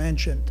that you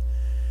mentioned.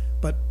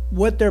 But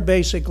what they're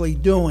basically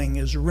doing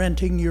is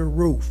renting your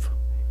roof,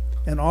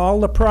 and all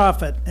the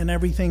profit and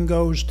everything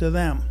goes to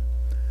them.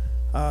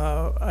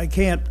 I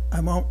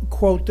won't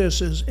quote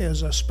this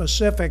as a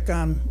specific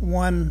on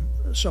one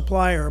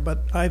supplier,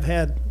 but I've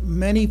had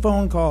many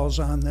phone calls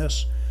on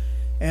this,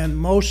 and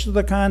most of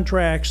the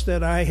contracts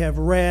that I have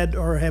read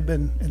or have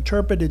been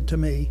interpreted to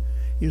me,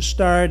 you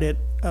start at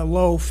a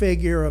low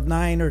figure of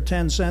 9 or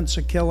 10 cents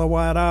a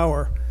kilowatt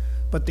hour,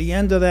 but the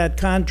end of that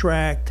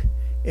contract,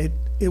 it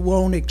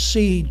won't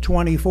exceed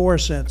 24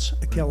 cents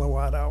a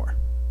kilowatt hour.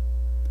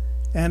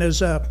 And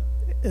as a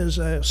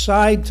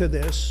side to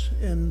this,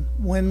 and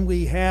when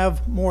we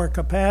have more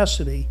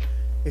capacity,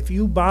 if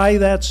you buy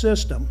that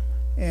system,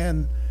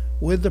 and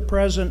with the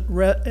present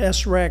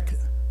SREC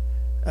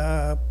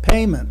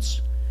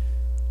payments,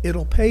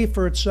 it'll pay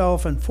for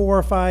itself in 4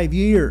 or 5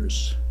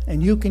 years,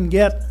 and you can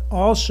get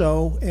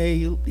also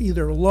a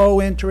either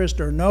low interest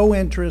or no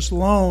interest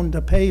loan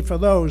to pay for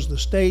those. The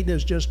state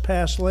has just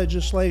passed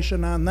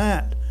legislation on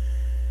that.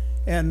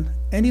 And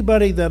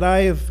anybody that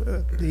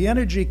the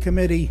Energy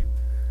Committee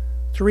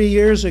 3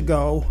 years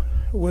ago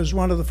was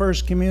one of the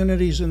first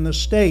communities in the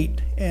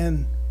state,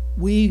 and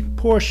we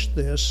pushed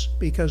this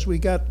because we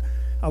got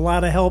a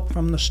lot of help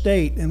from the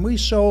state, and we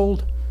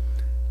sold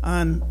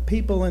on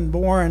people in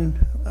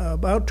Bourne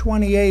about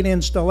 28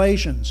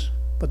 installations.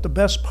 But the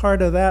best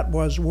part of that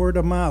was word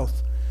of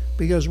mouth,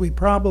 because we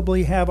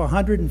probably have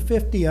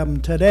 150 of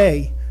them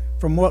today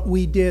from what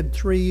we did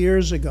 3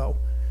 years ago,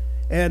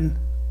 and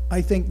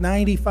I think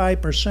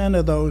 95%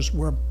 of those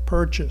were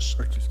purchased.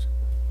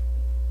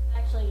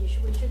 Actually, we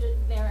should.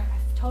 I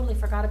totally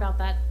forgot about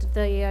that.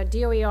 The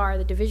DOER,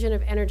 the Division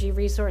of Energy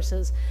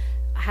Resources,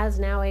 has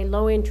now a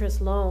low-interest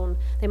loan.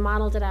 They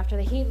modeled it after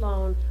the heat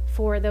loan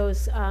for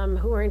those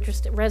who are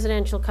interested,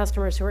 residential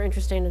customers who are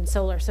interested in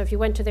solar. So if you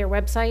went to their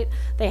website,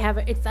 they have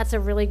that's a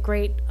really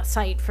great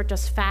site for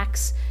just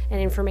facts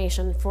and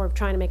information for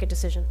trying to make a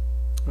decision.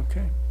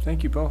 Okay,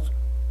 thank you both.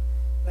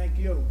 Thank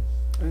you.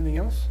 Anything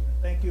else?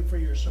 Thank you for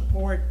your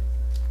support.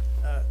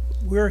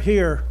 We're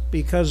here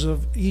because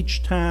of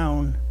each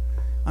town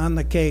on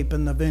the Cape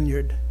and the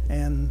Vineyard,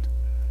 and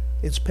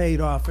it's paid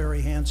off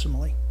very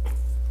handsomely.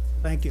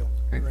 Thank you.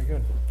 Very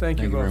good.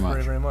 Thank you both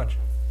very, very much.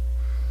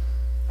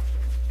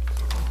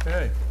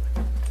 Okay.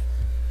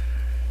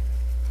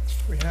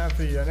 We have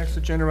the next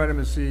agenda item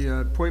is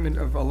the appointment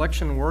of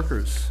election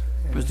workers.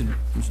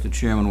 Mr.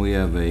 Chairman, we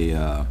have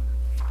a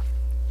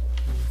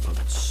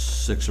about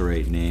 6 or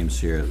 8 names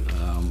here.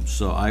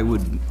 So I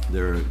would,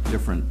 there are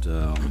different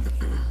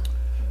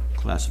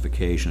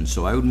classifications.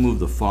 So I would move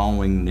the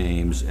following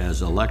names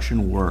as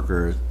election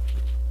worker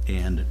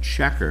and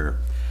checker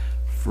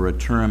for a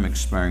term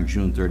expiring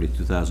June 30,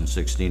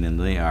 2016, and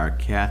they are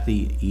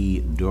Kathy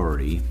E.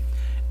 Doherty,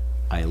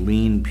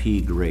 Eileen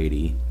P.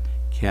 Grady,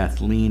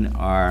 Kathleen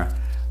R.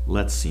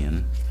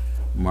 Letzian,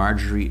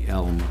 Marjorie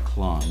L.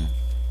 McClung,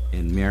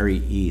 and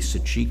Mary E.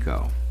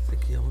 Sachiko.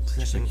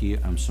 Second.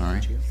 I'm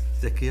sorry?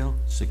 Secchio.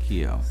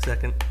 Sachio.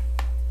 Second.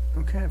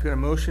 Okay, I've got a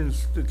motion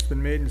that's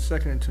been made and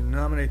seconded to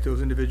nominate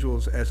those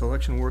individuals as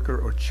election worker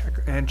or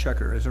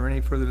checker. Is there any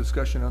further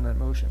discussion on that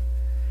motion?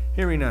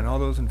 Hearing none, all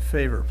those in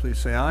favor, please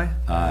say aye.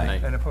 Aye.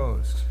 And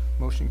opposed?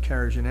 Motion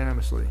carries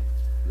unanimously.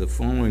 The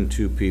following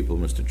 2 people,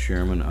 Mr.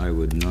 Chairman, I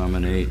would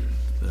nominate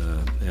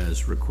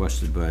as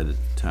requested by the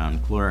town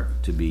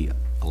clerk to be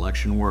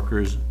election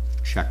workers,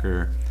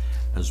 checker,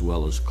 as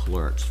well as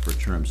clerks for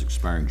terms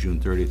expiring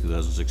June 30,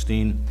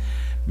 2016.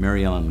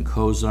 Mary Ellen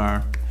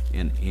Kozar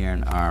and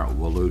Aaron R.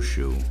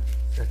 Walushu.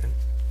 Second.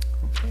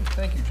 Okay,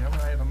 thank you, gentlemen.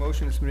 I have a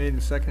motion that's been made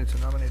and seconded to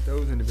nominate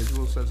those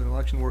individuals as an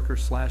election worker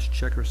 /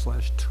 checker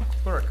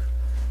 / clerk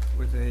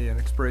with an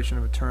expiration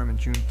of a term in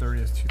June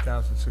 30th,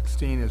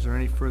 2016. Is there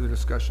any further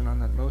discussion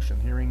on that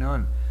motion? Hearing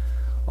none.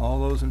 All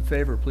those in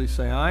favor, please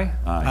say aye.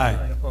 Aye.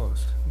 And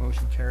opposed?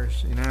 Motion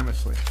carries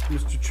unanimously.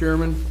 Mr.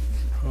 Chairman,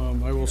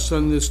 I will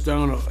send this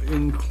down.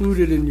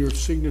 Included in your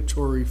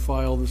signatory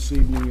file this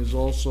evening is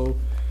also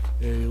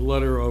a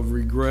letter of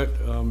regret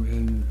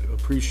and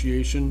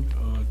appreciation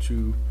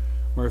to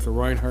Martha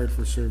Reinhardt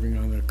for serving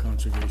on the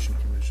Conservation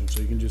Commission. So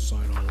you can just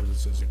sign all of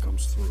this as it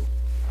comes through.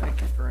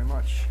 Thank you very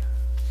much.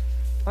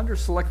 Under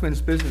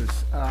Selectmen's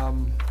business,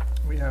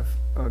 we have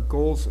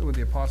goals with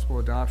the possible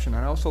adoption.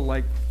 I'd also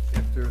like,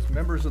 if there's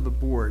members of the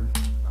board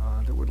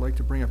that would like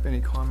to bring up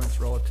any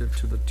comments relative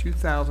to the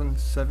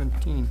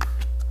 2017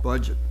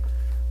 budget.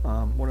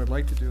 What I'd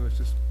like to do is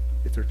just,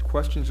 if there's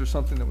questions or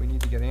something that we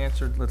need to get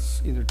answered,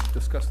 let's either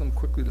discuss them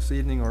quickly this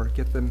evening or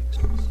get them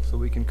so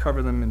we can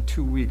cover them in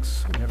 2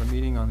 weeks. We have a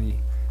meeting on the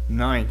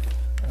 9th,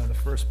 the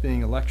first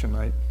being election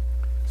night,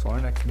 so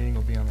our next meeting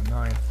will be on the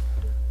 9th.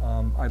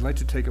 I'd like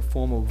to take a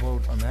formal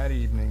vote on that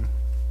evening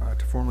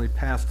to formally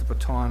pass the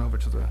baton over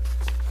to the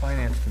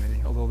Finance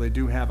Committee, although they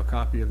do have a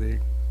copy of the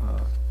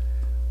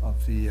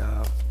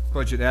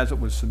budget as it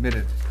was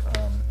submitted.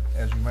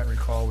 As you might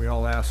recall, we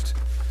all asked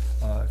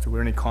if there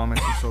were any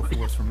comments and so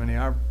forth from any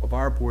of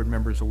our board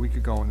members a week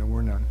ago, and there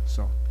were none.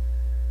 So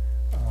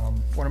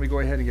why don't we go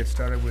ahead and get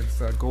started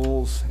with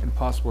goals and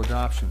possible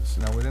adoptions.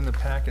 Now, within the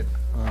packet,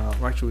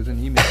 or actually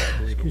within email.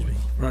 Excuse me.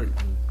 Right.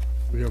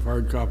 We have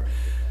hard copy.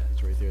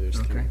 It's right there. There's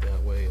 3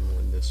 that way and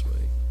 1 this way.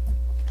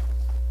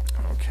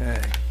 Okay.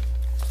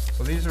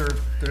 So these are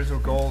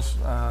goals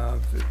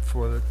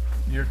for the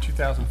year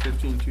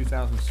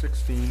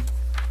 2015-2016.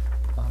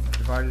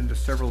 Divided into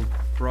several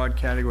broad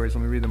categories.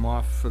 Let me read them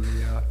off for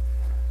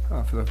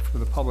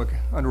the public.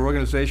 Under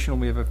organizational,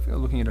 we have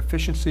looking at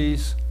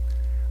efficiencies,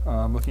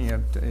 looking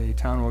at a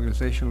town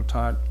organizational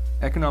taught,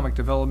 economic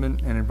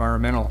development, and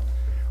environmental.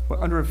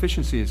 Well, under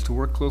efficiencies, to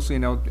work closely,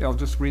 and I'll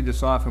just read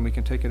this off and we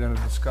can take it under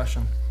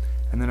discussion.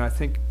 And then I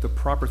think the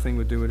proper thing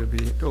would do it would be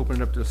to open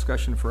it up to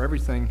discussion for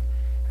everything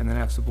and then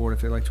ask the board if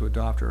they'd like to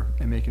adopt or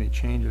and make any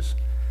changes.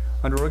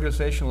 Under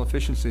organizational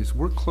efficiencies,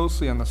 work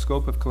closely on the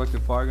scope of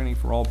collective bargaining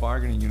for all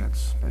bargaining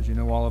units. As you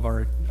know, all of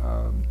our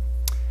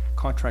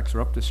contracts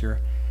are up this year.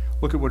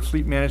 Look at what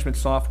fleet management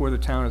software the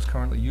town is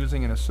currently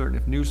using and ascertain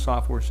if new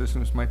software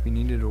systems might be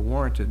needed or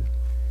warranted,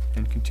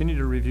 and continue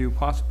to review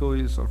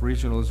possibilities of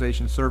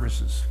regionalization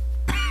services.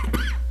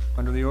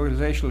 Under the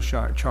organizational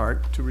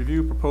chart, to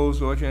review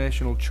proposed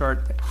organizational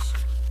chart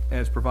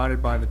as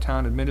provided by the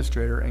town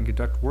administrator and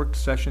conduct work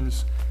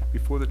sessions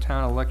before the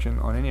town election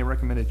on any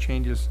recommended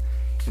changes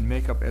in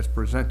makeup as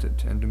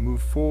presented, and to move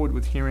forward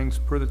with hearings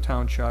per the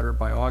town charter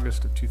by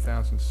August of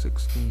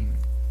 2016.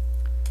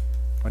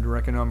 Under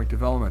economic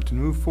development, to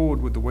move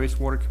forward with the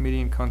wastewater committee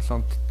and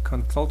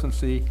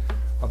consultancy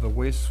of the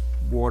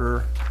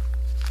wastewater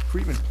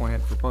treatment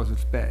plant for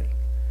Buzzards Bay.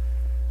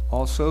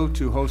 Also,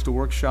 to host a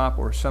workshop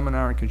or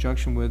seminar in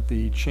conjunction with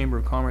the Chamber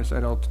of Commerce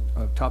at a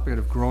topic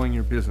of growing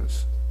your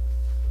business.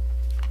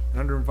 And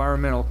under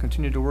environmental,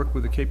 continue to work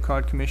with the Cape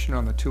Cod Commission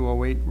on the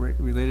 208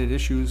 related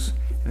issues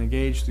and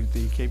engage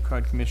the Cape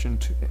Cod Commission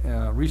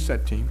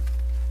reset team,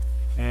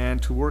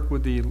 and to work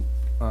with the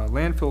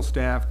landfill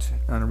staff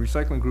on a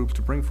recycling groups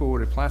to bring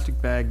forward a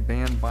plastic bag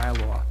ban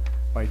bylaw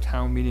by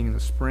town meeting in the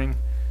spring.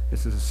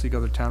 This is to seek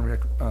other town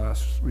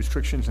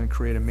restrictions and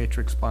create a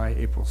matrix by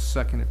April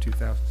 2nd of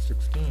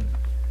 2016.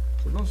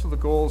 So those are the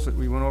goals that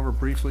we went over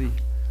briefly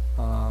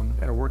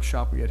at a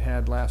workshop we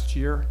had last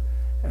year,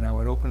 and I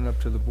would open it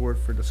up to the board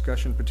for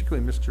discussion,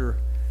 particularly Mr.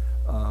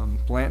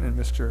 Blanton and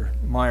Mr.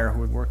 Meyer,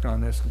 who had worked on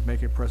this, would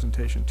make a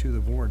presentation to the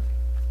board.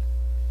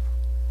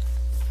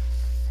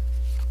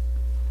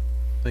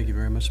 Thank you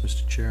very much,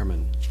 Mr.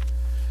 Chairman.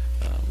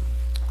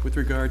 With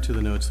regard to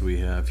the notes that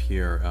we have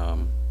here,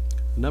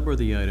 A number of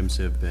the items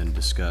have been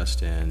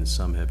discussed, and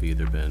some have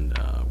either been,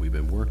 we've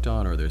been worked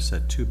on, or they're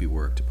set to be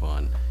worked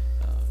upon.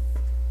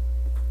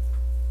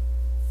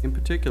 In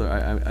particular,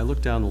 I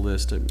looked down the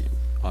list.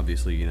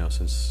 Obviously, you know,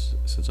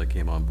 since I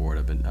came on board,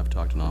 I've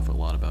talked an awful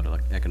lot about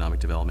economic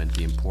development,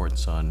 the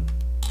importance on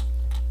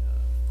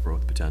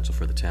growth potential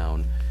for the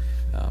town.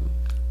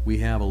 We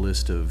have a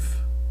list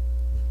of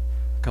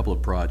a couple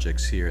of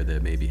projects here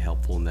that may be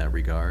helpful in that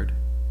regard.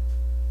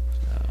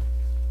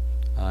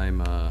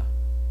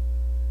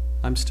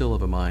 I'm still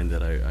of a mind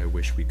that I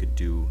wish we could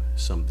do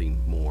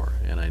something more,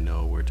 and I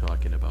know we're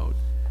talking about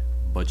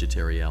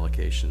budgetary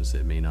allocations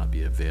that may not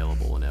be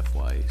available in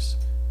FYs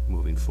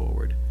moving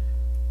forward.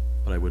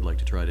 But I would like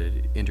to try to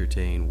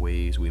entertain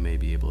ways we may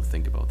be able to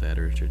think about that,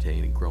 or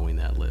entertain growing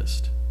that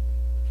list.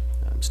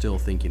 I'm still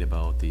thinking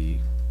about the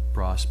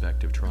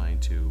prospect of trying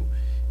to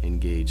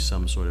engage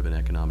some sort of an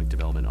economic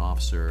development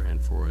officer,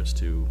 and for us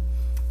to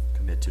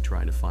commit to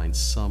trying to find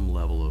some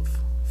level of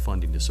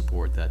funding to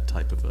support that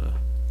type of a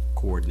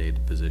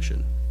coordinated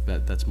position.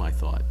 That's my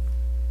thought.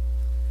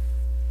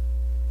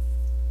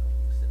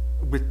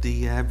 With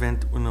the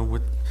advent, you know,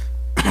 with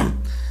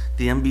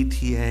the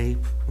MBTA,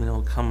 you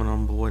know, coming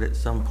on board at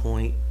some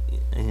point,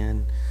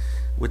 and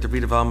with the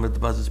redevelopment of the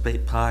Buzzards Bay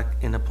Park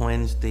in the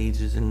planning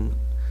stages, and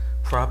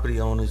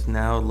property owners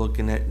now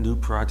looking at new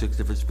projects,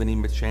 if it's Vinnie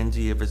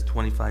Mackenzie, if it's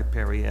 25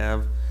 Perry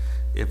Ave,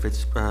 if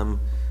it's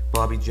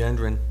Bobby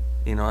Gendron,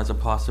 you know, as a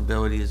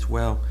possibility as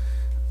well.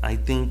 I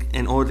think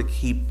in order to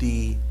keep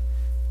the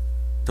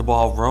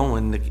ball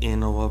rolling, you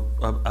know,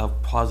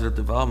 of positive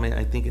development,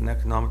 I think an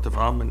economic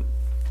development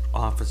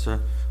officer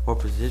or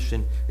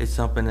position is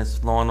something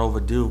that's long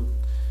overdue.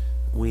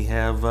 We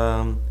have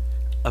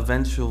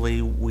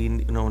eventually, we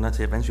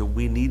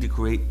need to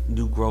create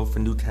new growth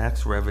and new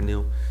tax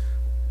revenue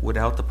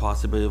without the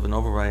possibility of an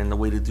override, and the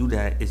way to do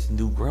that is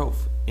new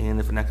growth. And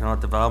if an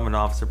economic development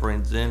officer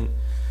brings in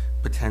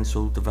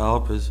potential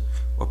developers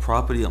or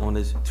property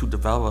owners to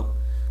develop,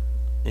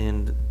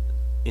 and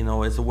you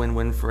know, it's a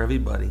win-win for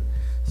everybody.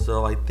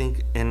 So I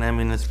think, and I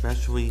mean,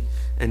 especially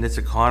in this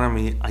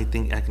economy, I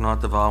think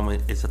economic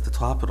development is at the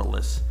top of the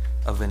list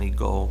of any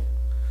goal,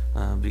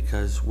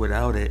 because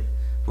without it,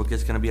 we're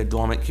just going to be a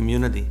dormant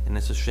community, and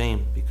it's a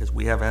shame, because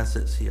we have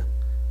assets here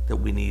that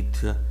we need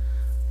to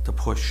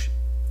push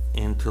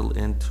into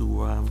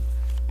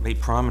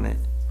make prominent.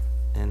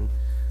 And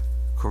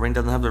Corinne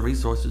doesn't have the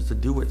resources to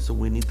do it, so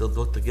we need to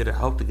look to get her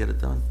help to get it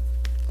done.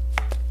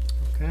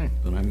 Okay.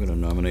 Then I'm going to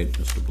nominate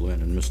Mr.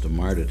 Blinn and Mr.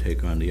 Marr to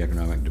take on the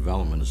economic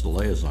development as the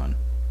liaison.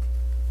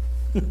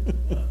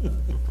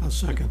 I'll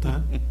second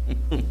that.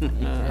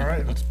 All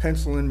right, let's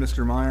pencil in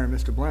Mr. Meyer and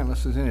Mr. Bland,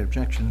 unless there's any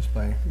objections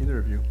by either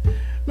of you.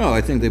 No,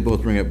 I think they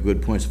both bring up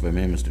good points, if I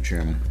may, Mr.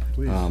 Chairman.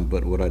 Please.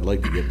 But what I'd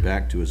like to get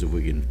back to is if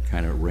we can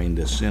kind of rein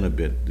this in a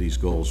bit. These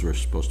goals were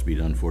supposed to be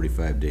done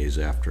 45 days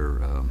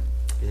after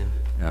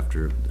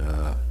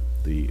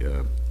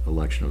the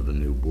election of the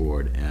new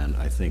board, and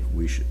I think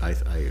we should.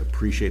 I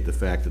appreciate the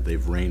fact that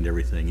they've reined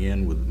everything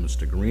in with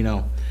Mr.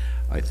 Garino.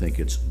 I think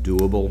it's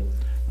doable.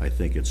 I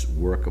think it's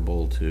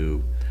workable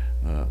to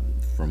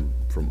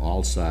from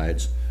all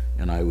sides,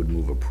 and I would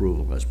move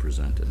approval as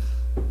presented.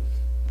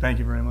 Thank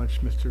you very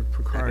much, Mr.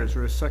 Picard. Is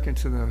there a second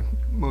to the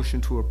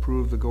motion to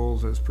approve the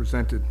goals as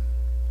presented?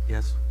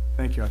 Yes.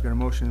 Thank you. I've got a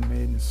motion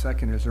made and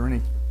second. Is there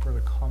any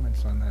further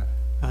comments on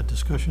that?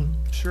 Discussion?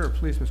 Sure,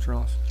 please, Mr.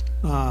 Ellis.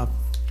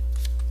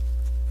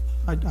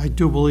 I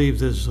do believe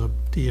there's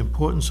the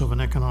importance of an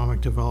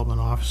economic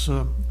development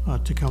officer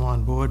to come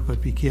on board,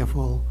 but be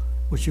careful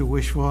what you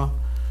wish for.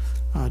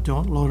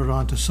 Don't load it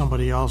on to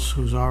somebody else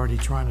who's already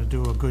trying to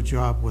do a good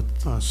job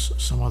with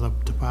some other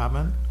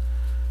department,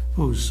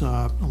 who's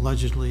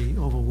allegedly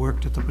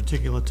overworked at the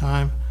particular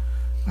time.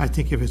 I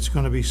think if it's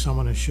going to be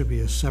someone, it should be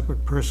a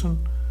separate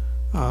person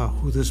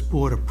who this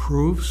board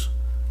approves,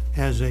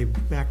 has a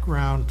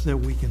background that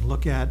we can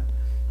look at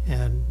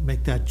and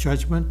make that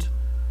judgment.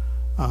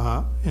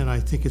 And I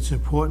think it's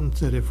important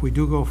that if we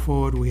do go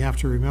forward, we have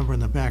to remember in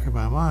the back of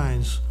our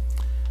minds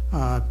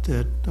that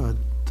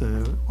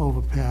the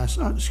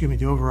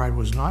override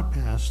was not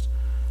passed.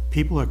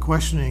 People are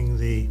questioning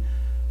the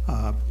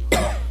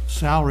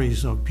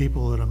salaries of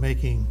people that are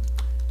making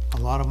a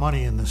lot of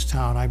money in this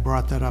town. I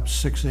brought that up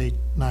 6, 8,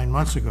 9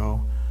 months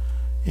ago,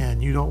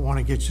 and you don't want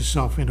to get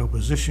yourself into a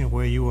position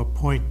where you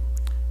appoint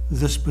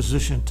this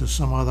position to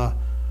some other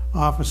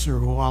officer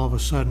who all of a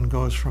sudden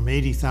goes from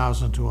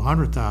 80,000 to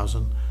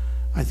 100,000.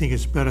 I think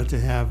it's better to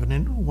have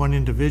one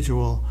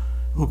individual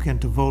who can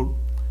devote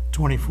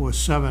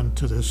 24/7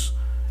 to this,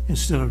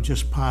 instead of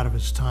just part of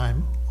his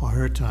time or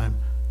her time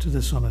to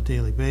this on a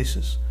daily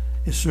basis.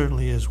 It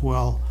certainly is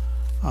well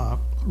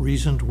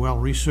reasoned, well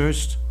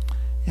researched,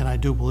 and I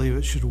do believe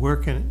it should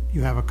work. And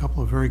you have a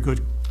couple of very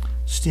good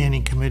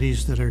standing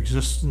committees that are in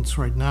existence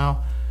right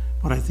now,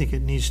 but I think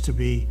it needs to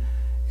be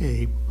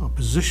a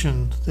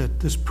position that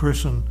this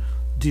person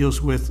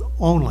deals with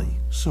only.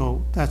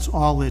 So that's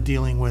all they're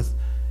dealing with,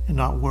 and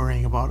not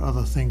worrying about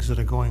other things that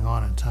are going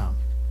on in town.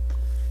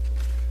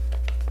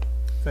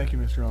 Thank you,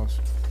 Mr. Ellis.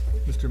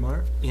 Mr.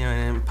 Meyer? You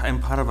know,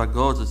 and part of our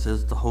goals, it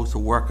says to host a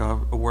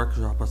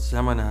workshop, a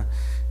seminar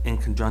in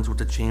conjunction with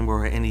the chamber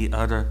or any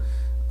other,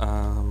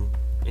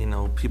 you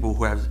know, people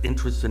who have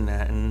interest in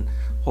that, and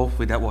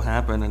hopefully that will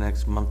happen in the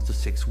next month to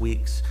 6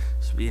 weeks.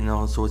 So, you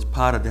know, so as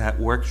part of that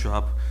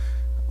workshop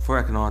for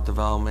economic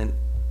development,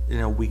 you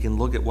know, we can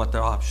look at what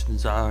the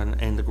options are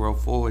and to grow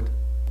forward.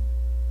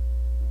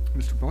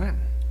 Mr. Bland?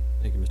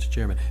 Thank you, Mr.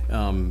 Chairman.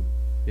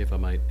 If I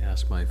might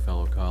ask my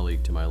fellow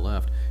colleague to my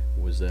left,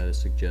 was that a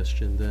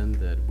suggestion then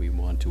that we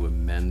want to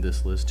amend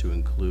this list to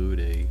include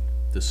a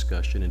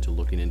discussion into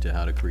looking into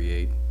how to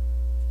create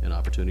an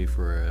opportunity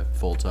for a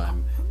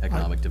full-time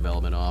economic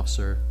development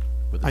officer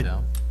with the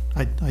town?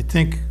 I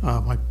think,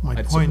 my point.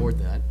 I'd support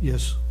that.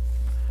 Yes.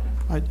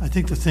 I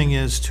think the thing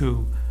is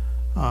to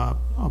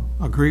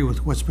agree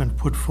with what's been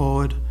put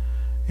forward,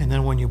 and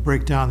then when you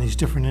break down these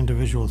different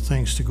individual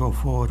things, to go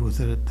forward with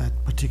it at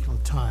that particular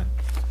time.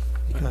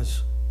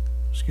 Because,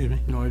 excuse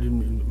me? No, I didn't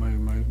mean,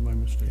 my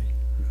mistake.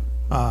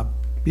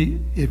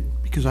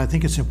 Because I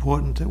think it's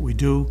important that we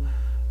do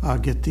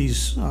get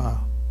these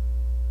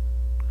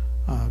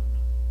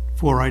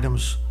 4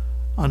 items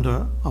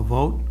under a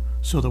vote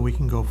so that we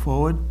can go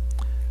forward.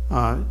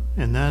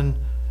 And then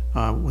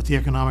with the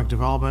economic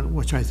development,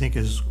 which I think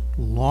is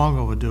long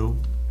overdue,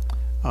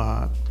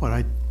 but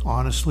I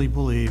honestly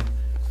believe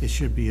it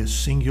should be a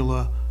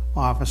singular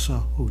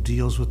officer who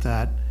deals with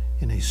that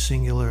in a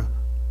singular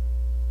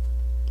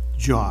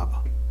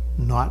job,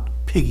 not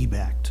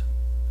piggybacked.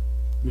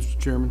 Mr.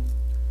 Chairman?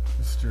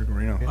 Mr.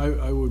 Guarino?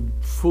 I would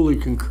fully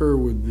concur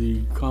with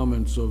the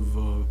comments of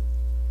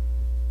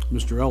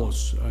Mr.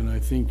 Ellis, and I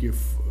think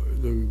if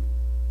you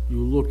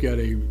look at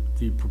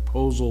the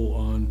proposal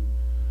on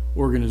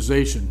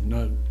organization,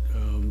 not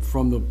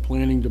from the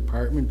planning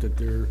department, that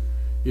there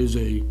is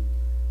a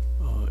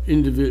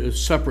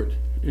separate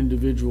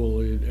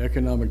individual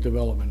economic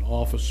development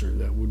officer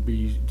that would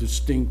be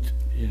distinct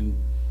and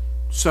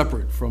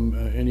separate from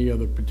any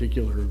other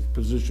particular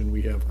position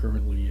we have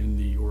currently in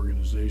the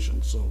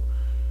organization. So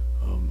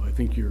I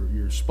think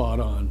you're spot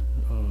on,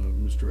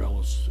 Mr.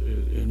 Ellis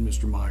and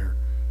Mr. Meyer,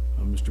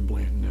 Mr.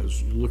 Blanton,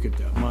 as you look at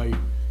that. My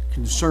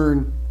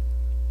concern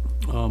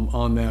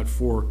on that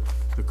for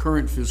the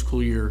current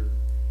fiscal year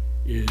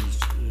is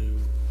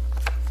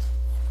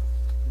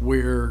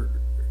where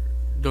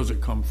does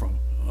it come from?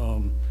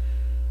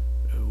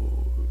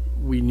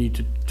 We need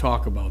to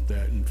talk about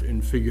that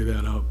and figure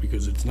that out,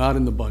 because it's not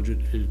in the budget.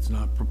 It's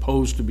not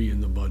proposed to be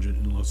in the budget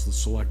unless the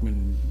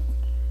selectmen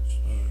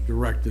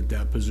direct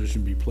that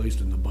position be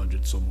placed in the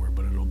budget somewhere,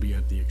 but it'll be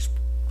at the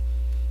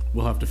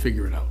we'll have to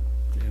figure it out.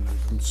 And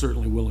I'm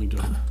certainly willing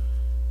to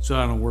sit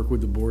down and work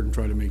with the board and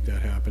try to make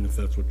that happen if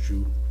that's what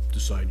you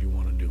decide you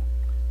want to do.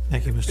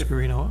 Thank you, Mr.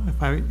 Guarino.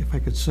 If I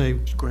could say,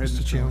 Go ahead,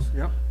 Mr. Chairman.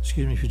 Yeah.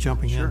 Excuse me for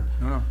jumping in. Sure.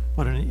 No.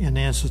 But in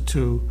answer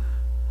to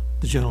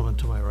the gentleman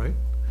to my right,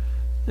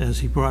 as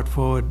he brought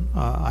forward,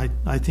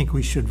 I think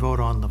we should vote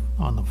on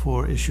the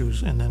 4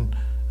 issues, and then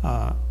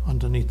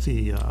underneath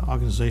the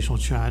organizational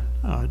chart,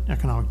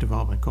 economic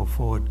development, go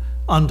forward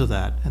under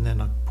that, and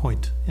then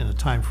appoint in a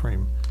time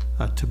frame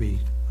to be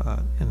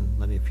in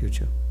the near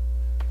future.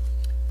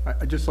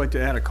 I'd just like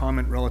to add a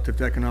comment relative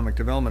to economic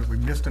development. We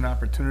missed an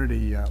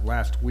opportunity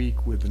last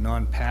week with the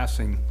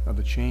non-passing of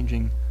the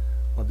changing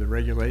of the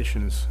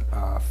regulations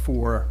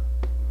for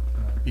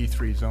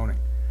B3 zoning.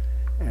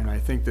 And I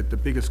think that the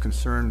biggest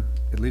concern,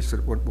 at least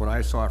what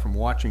I saw from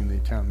watching the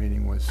town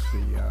meeting, was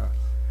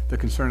the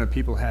concern that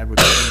people had with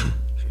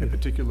a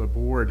particular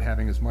board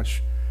having as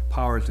much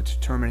power as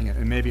determining it,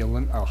 and maybe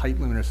a height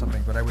limit or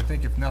something. But I would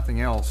think, if nothing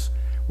else,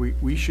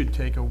 we should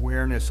take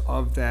awareness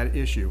of that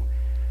issue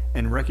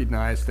and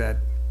recognize that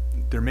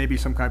there may be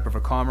some type of a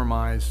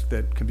compromise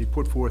that can be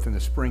put forth in the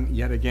spring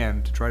yet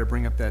again to try to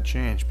bring up that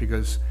change,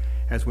 because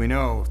as we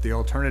know, the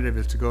alternative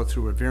is to go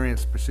through a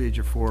variance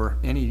procedure for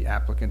any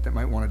applicant that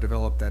might want to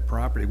develop that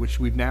property,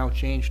 which we've now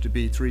changed to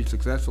B3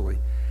 successfully,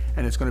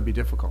 and it's going to be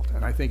difficult.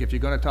 And I think if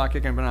you're going to talk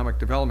economic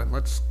development,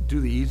 let's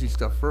do the easy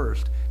stuff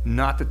first.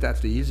 Not that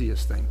that's the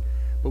easiest thing,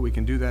 but we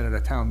can do that at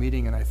a town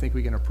meeting, and I think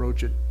we can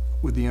approach it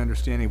with the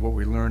understanding of what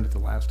we learned at the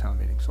last town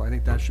meeting. So I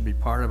think that should be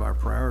part of our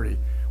priority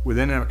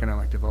within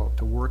economic development,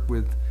 to work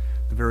with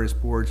the various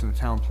boards and the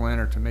town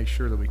planner to make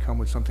sure that we come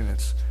with something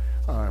that's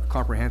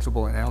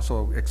comprehensible and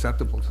also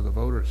acceptable to the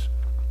voters.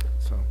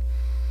 So,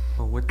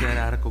 Well, with that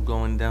article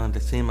going down, the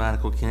same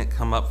article can't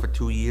come up for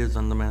 2 years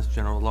under Mass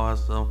General Law,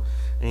 so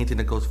anything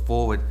that goes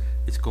forward,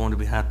 it's going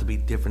to have to be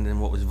different than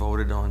what was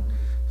voted on.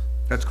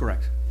 that's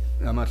correct.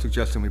 I'm not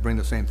suggesting we bring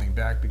the same thing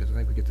back, because I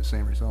think we get the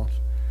same results.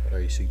 But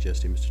are you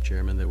suggesting, Mr.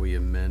 Chairman, that we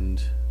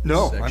amend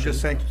No, section?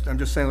 I'm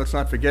just saying let's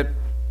not forget,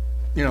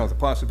 you know, the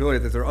possibility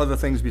that there are other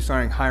things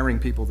besides hiring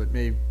people that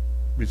may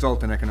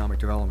result in economic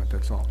development,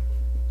 that's all.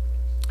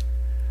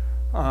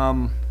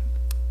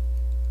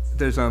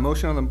 There's a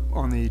motion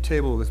on the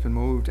table that's been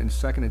moved and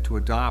seconded to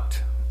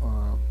adopt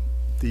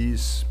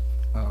these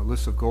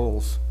lists of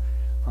goals.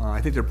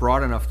 I think they're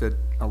broad enough that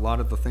a lot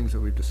of the things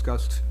that we've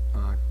discussed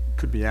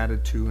could be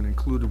added to and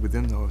included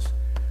within those.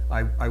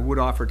 I would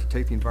offer to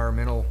take the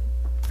environmental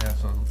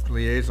as a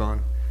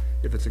liaison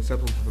if it's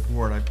acceptable to the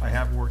board. I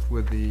have worked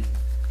with the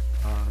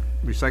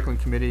recycling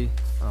committee.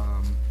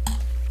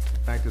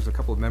 In fact, there's a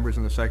couple of members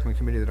in the recycling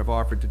committee that have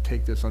offered to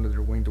take this under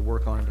their wing to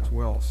work on it as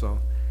well. So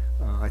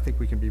I think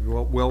we can be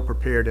well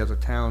prepared as a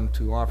town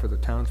to offer the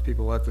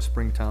townspeople at the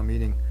spring town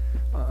meeting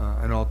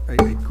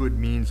a good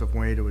means of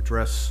way to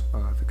address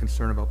the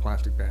concern about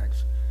plastic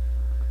bags.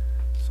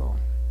 So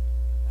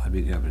I'd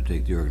be happy to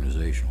take the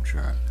organizational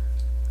chart.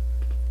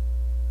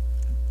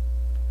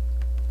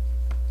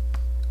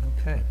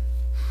 okay.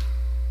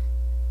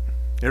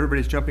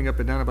 Everybody's jumping up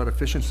and down about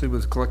efficiency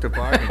with collective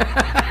bargaining.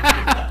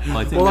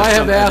 Well, I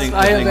have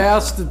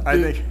asked,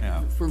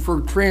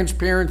 for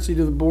transparency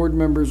to the board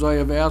members, I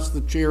have asked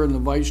the chair and the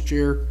vice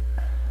chair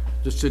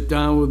to sit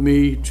down with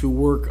me to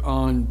work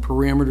on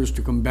parameters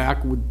to come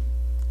back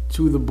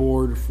to the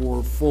board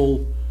for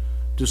full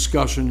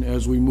discussion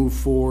as we move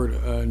forward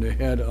and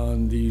ahead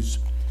on these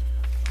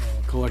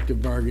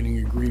collective bargaining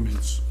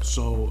agreements.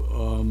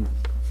 So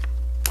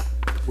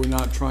we're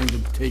not trying to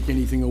take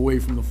anything away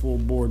from the full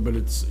board, but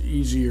it's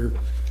easier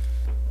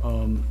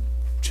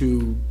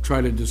to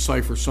try to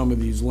decipher some of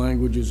these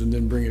languages and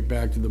then bring it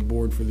back to the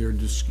board for their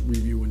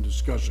review and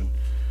discussion.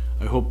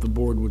 I hope the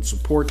board would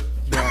support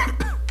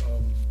that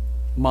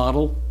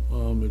model.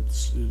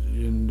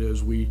 And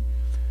as we,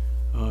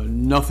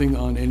 nothing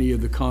on any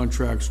of the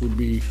contracts would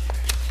be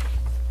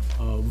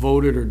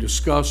voted or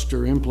discussed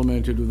or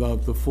implemented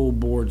without the full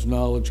board's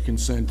knowledge,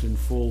 consent, and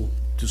full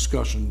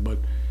discussion. But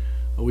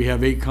we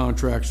have 8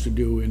 contracts to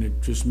do, and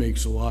it just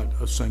makes a lot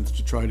of sense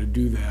to try to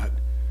do that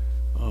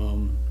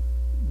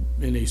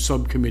in a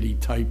subcommittee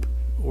type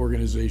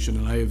organization.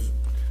 And I have,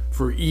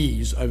 for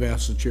ease, I've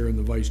asked the chair and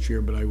the vice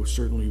chair, but I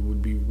certainly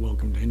would be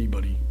welcome to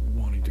anybody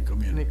wanting to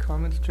come in. Any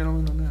comments,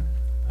 gentlemen, on that?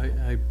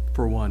 I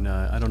for one,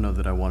 I don't know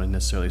that I want to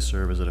necessarily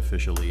serve as an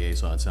official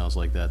liaison. It sounds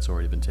like that's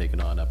already been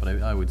taken on up,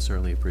 but I would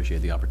certainly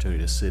appreciate the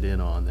opportunity to sit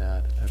in on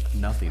that, if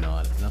nothing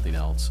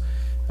else,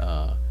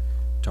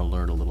 to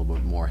learn a little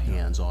bit more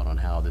hands-on on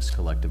how this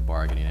collective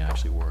bargaining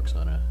actually works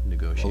on a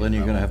negotiation. Well, then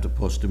you're gonna have to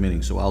post a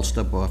meeting, so I'll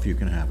step off, you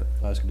can have it.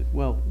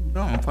 Well,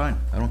 No, I'm fine,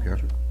 I don't care.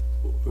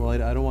 well, I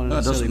don't want to No,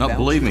 it necessarily doesn't, no, bounce.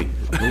 believe me,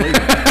 believe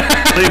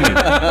me,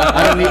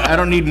 I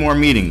don't need more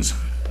meetings.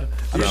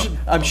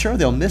 I'm sure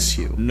they'll miss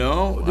you.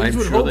 No, These I'm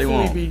would sure they hopefully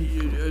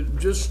won't.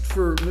 be, just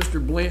for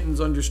Mr. Blanton's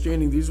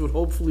understanding, these would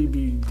hopefully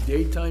be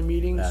daytime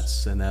meetings?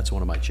 That's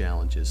one of my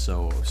challenges,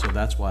 so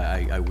that's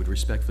why I would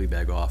respectfully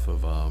beg off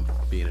of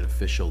being an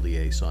official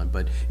liaison.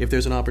 But if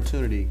there's an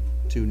opportunity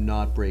to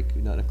not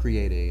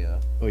create a,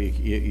 Oh,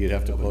 you'd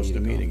have to post a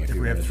meeting if If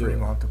you we were have gonna 3, do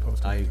we'll it. have to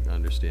post it. I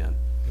understand.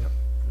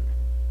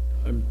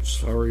 I'm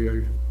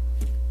sorry,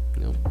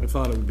 No, I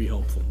thought it would be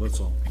helpful, that's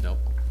all. no,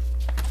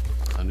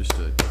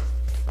 understood.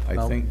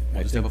 I think,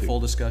 We'll just have a full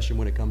discussion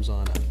when it comes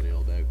on,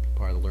 that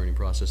part of the learning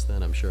process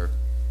then, I'm sure.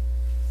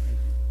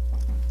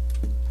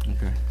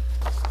 Okay.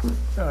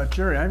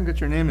 Jerry, I haven't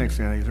got your name next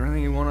to anything. Is there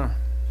anything you want to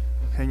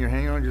hang your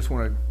hand on? Just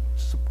want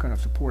to kind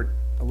of support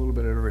a little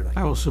bit of everything.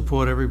 I will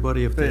support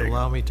everybody if There they you go.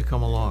 allow me to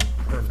come along.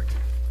 Perfect.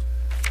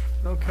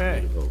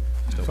 Okay.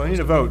 So I need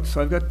a vote.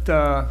 So I've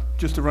got,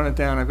 just to run it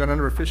down, I've got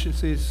under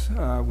efficiencies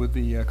with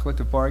the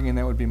collective bargaining,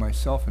 that would be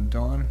myself and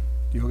Dawn.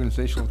 The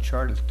organizational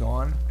chart is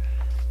Dawn.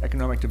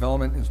 Economic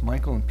development is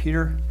Michael and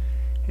Peter.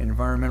 And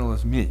environmental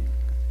is me.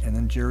 And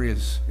then Jerry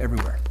is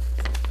everywhere.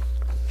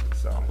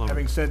 So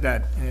having said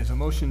that, there's a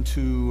motion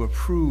to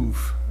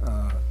approve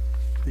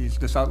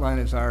this outline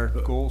as our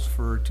goals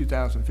for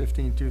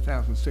 2015,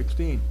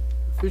 2016.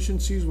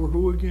 Efficiencies were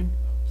who again?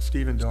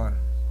 Steve and Dawn.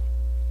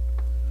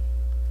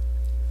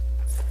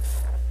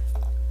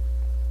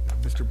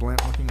 Mr.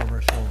 Blant looking over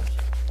our shoulders.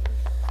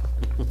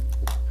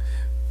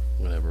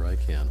 Whenever I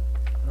can.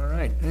 All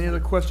right, any other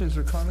questions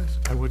or comments?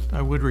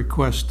 I would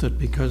request that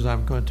because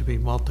I'm going to be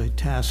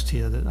multitasked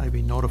here, that I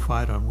be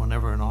notified on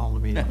whenever and all the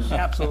meetings.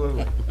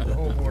 Absolutely. The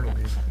whole board will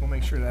be. We'll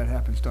make sure that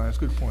happens, Don. That's a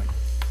good point.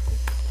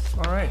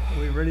 All right, are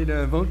we ready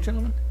to vote,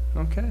 gentlemen?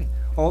 Okay.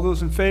 All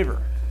those in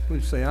favor,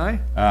 please say aye.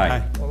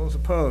 Aye. All those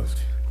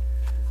opposed?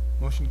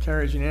 Motion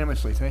carries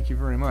unanimously. Thank you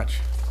very much.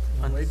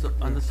 On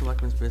the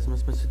selectmen's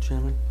business, Mr.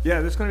 Chairman?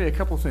 Yeah, there's going to be a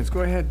couple things. Go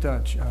ahead,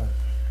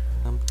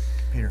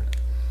 Peter.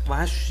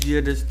 Last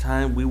year, this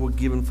time, we were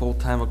given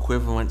full-time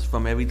equivalents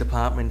from every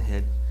department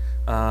head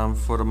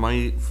for the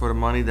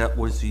money that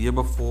was the year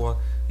before,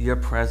 year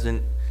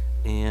present,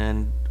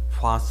 and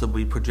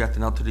possibly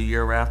projecting out to the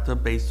year after,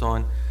 based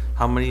on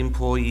how many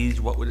employees,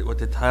 what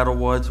the title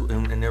was,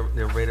 and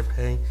their rate of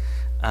pay.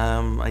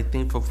 I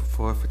think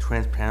for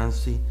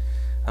transparency,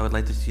 I would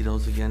like to see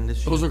those again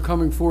this year. Those are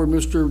coming forward.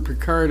 Mr.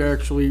 Picard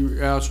actually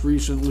asked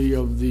recently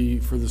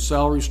for the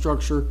salary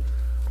structure.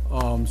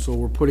 So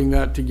we're putting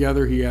that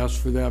together. He asked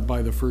for that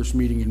by the first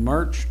meeting in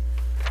March.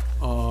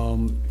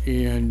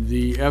 And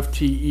the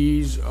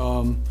FTEs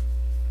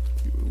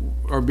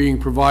are being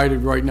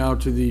provided right now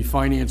to the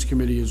Finance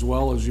Committee as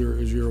well, as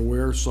you're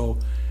aware. So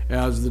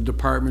as the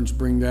departments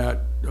bring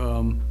that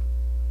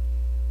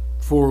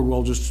forward,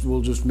 we'll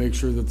just make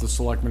sure that the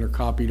selectmen are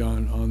copied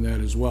on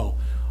that as well.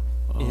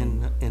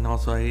 And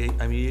also,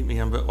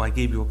 I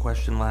gave you a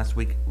question last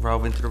week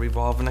relevant to the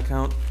revolving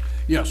account.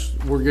 Yes,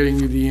 we're getting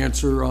you the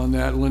answer on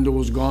that. Linda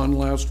was gone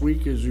last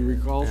week, as you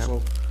recall,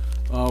 Yep.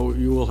 so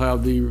you will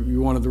have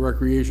you wanted the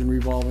recreation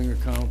revolving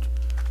account.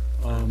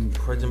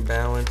 Present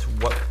balance,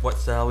 what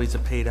salaries are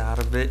paid out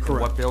of it, and what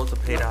Correct. bills are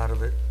paid out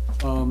of it.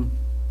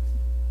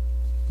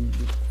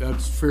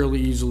 That's fairly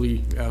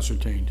easily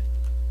ascertained.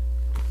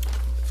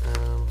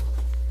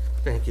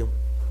 Thank you.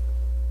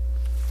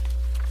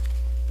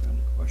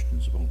 Any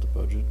questions about the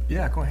budget?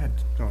 Yeah, go ahead,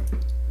 John.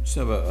 Just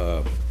have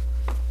a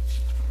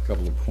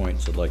couple of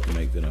points I'd like to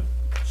make, then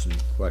some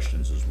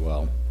questions as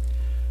well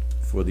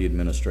for the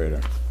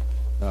administrator.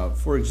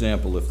 For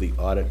example, if the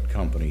audit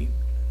company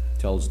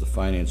tells the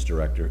finance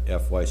director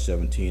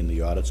FY17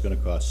 the audit's going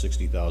to cost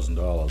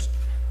 $60,000,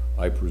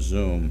 I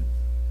presume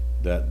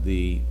that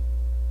the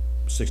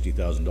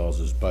 $60,000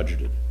 is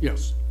budgeted.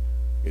 Yes.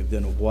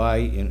 Then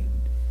why,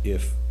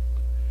 if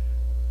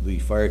the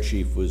fire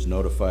chief was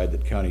notified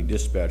that county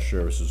dispatch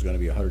service was going to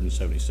be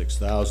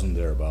 $176,000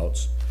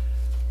 thereabouts,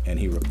 and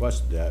he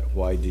requested that,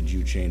 why did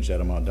you change that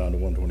amount down to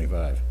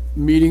 $125,000?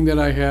 Meeting that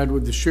I had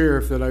with the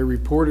sheriff that I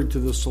reported to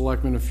the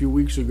selectmen a few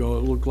weeks ago,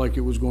 it looked like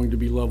it was going to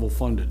be level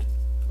funded.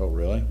 Oh,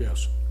 really?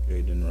 Yes.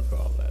 Okay, didn't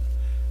recall that.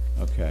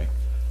 Okay.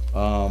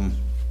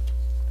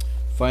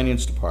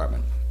 Finance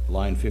Department,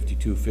 line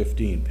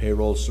 5215,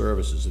 payroll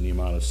services in the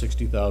amount of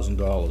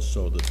 $60,000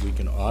 so that we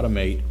can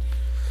automate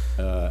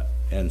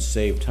and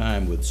save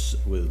time with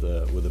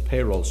the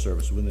payroll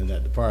service within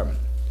that department.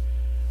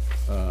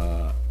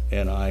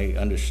 And I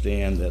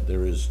understand that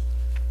there is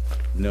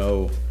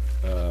no,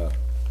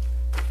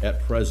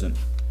 at present,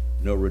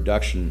 no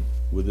reduction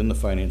within the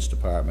finance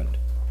department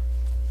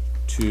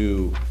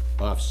to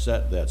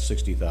offset that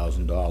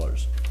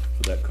 $60,000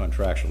 for that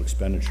contractual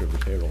expenditure of the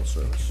payroll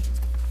service.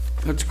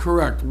 That's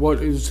correct.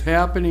 What is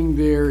happening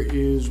there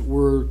is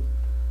we're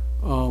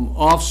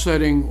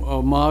offsetting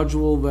a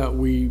module that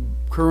we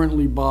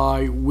currently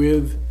buy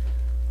with,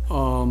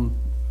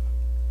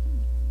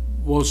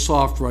 was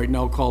soft right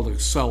now called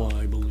Excella,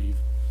 I believe,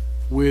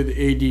 with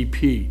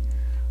ADP.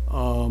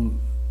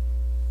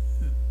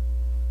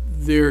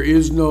 There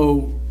is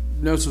no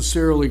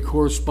necessarily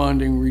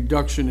corresponding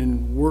reduction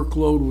in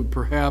workload with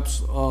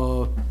perhaps,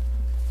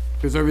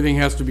 because everything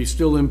has to be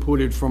still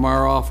inputted from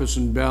our office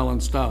and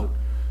balanced out.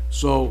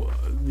 So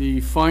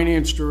the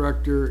finance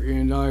director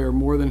and I are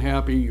more than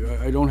happy.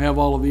 I don't have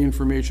all of the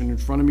information in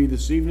front of me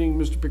this evening,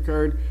 Mr.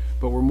 Picard,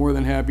 but we're more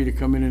than happy to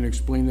come in and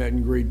explain that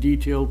in great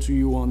detail to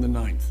you on the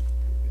 9th.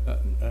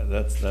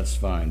 That's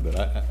fine,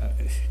 but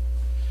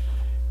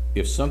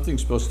if something's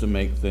supposed to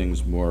make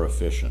things more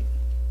efficient,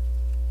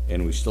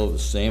 and we still have the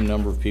same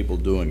number of people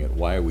doing it,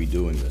 why are we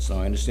doing this?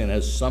 Now, I understand it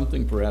has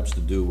something perhaps to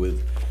do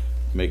with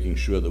making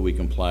sure that we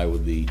comply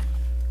with the...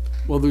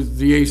 Well, there's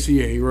the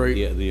ACA, right?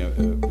 Yeah, the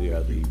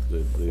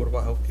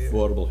Affordable healthcare.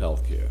 Affordable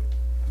healthcare.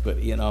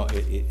 But, you know,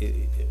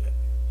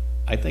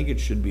 I think it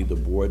should be the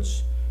board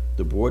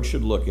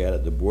should look at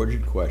it, the board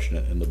should question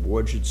it, and the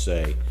board should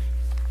say,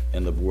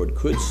 and the board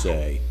could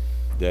say,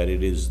 that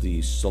it is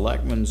the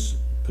selectmen's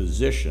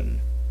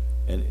position,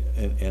 and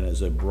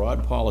as a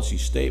broad policy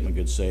statement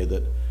could say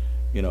that,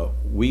 you know,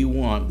 we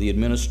want the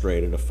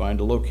administrator to find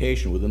a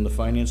location within the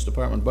finance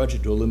department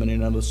budget to eliminate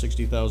another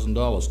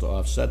 $60,000 to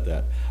offset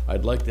that.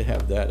 I'd like to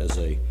have that as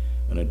an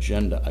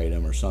agenda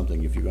item or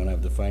something if you're gonna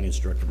have the finance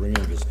director bring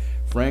in, because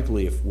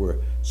frankly, if we're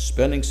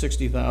spending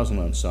 $60,000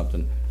 on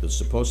something that's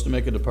supposed to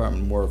make a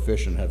department more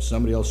efficient, have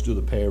somebody else do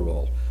the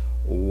payroll,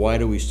 why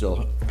do we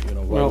still, you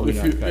know, why do we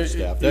not cut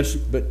staff?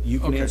 But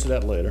you can answer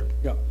that later.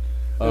 Yeah.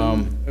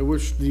 I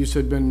wish these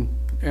had been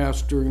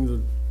asked during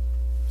the,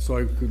 so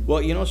I could...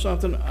 Well, you know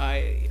something,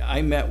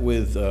 I met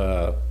with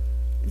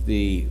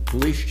the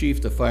police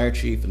chief, the fire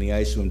chief, and the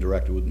ISOM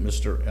director with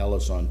Mr.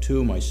 Ellis on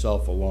two,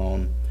 myself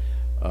alone,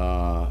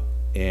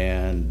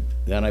 and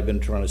then I've been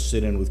trying to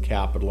sit in with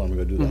Capital, and I'm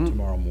gonna do that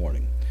tomorrow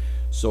morning.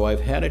 So I've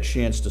had a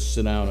chance to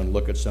sit down and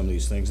look at some of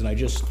these things,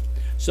 and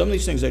some of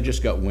these things I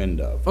just got wind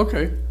of.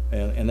 Okay.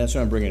 And that's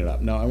why I'm bringing it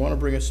up. Now, I want to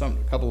bring up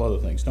a couple other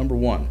things. Number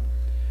one,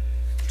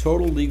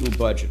 total legal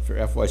budget for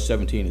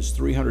FY17 is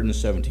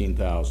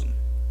 $317,000.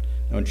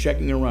 Now, in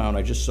checking around,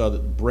 I just saw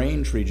that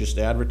Braintree just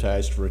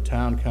advertised for a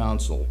town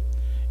council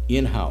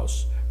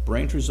in-house.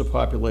 Braintree's a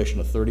population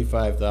of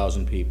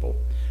 35,000 people.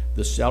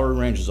 The salary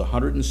range is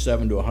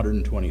 107 to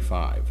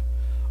 125.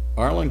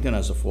 Arlington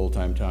has a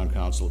full-time town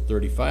council at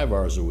 35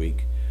 hours a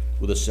week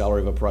with a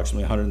salary of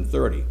approximately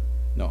 130.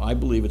 Now, I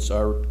believe it's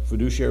our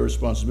fiduciary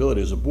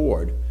responsibility as a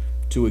board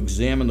to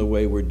examine the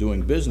way we're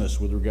doing business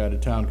with regard to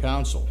town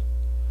council.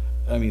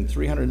 I mean,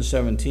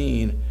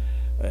 317,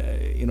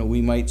 you know,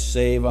 we might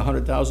save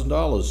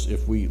 $100,000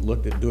 if we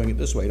looked at doing it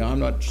this way. Now, I'm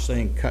not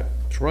saying cut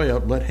Troy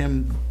out, let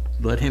him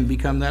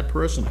become that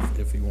person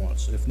if he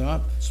wants. If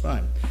not, it's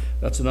fine.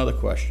 That's another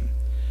question.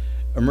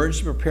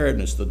 Emergency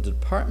preparedness, the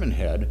department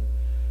head,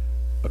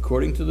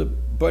 according to the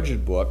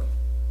budget book,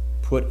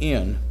 put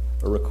in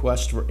a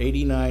request for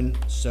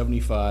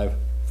 $89.75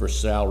 for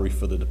salary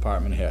for the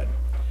department head.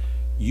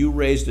 You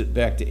raised it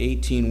back to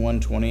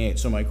 $18,128.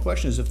 So my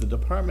question is, if the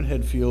department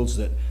head feels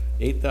that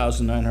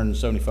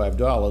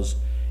 $8,975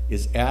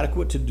 is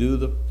adequate to do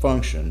the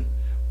function,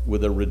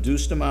 with a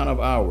reduced amount of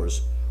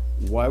hours,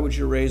 why would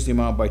you raise the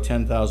amount by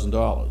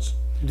 $10,000?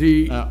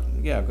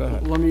 Yeah, go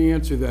ahead. Let me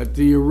answer that.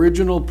 The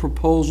original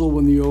proposal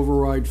when the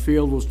override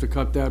failed was to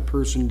cut that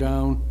person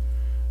down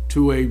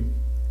to a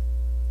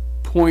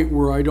point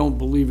where I don't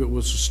believe it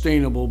was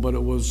sustainable, but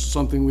it was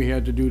something we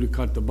had to do to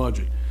cut the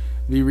budget.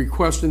 The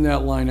request in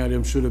that line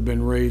item should have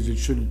been raised. It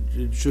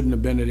shouldn't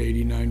have been at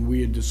 89.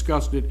 We had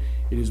discussed it.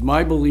 It is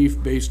my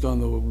belief, based on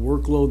the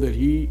workload that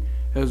he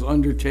has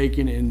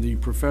undertaken and the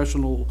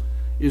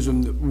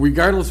professionalism,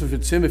 regardless if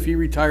it's him, if he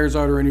retires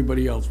out, or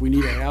anybody else, we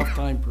need a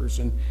half-time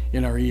person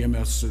in our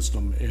EMS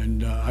system,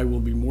 and I will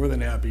be more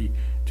than happy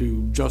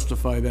to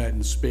justify that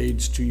in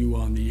spades to you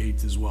on the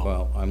 8th as well.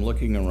 Well, I'm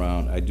looking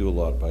around, I do a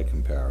lot by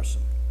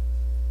comparison.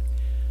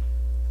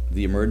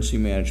 The emergency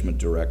management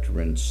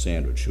director in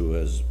Sandwich, who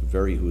is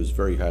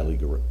very highly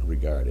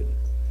regarded,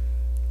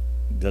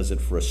 does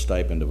it for a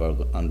stipend of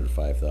under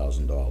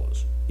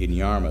 $5,000. In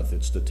Yarmouth,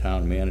 it's the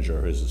town manager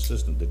or his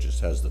assistant that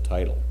just has the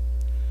title.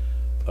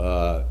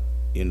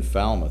 In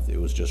Falmouth, it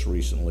was just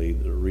recently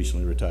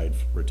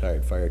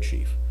retired fire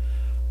chief.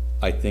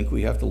 I think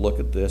we have to look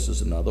at this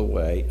as another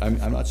way.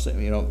 I'm not saying,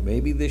 you know,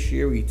 maybe this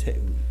year we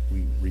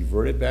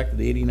revert it back to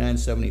the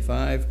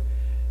 89.75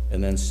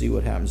 and then see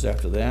what happens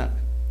after that.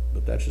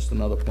 But that's just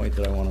another point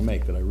that I want to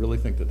make, that I really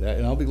think that,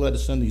 and I'll be glad to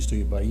send these to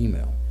you by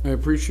email. I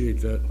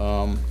appreciate that.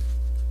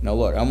 Now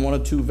look, I'm one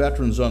of 2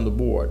 veterans on the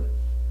board,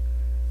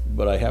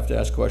 but I have to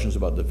ask questions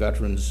about the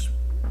Veterans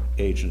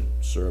Agent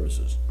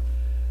Services.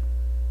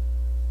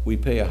 We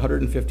pay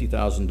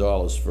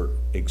 $150,000 for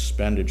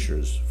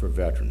expenditures for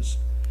veterans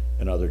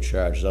and other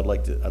charges. I'd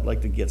like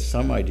to get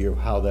some idea of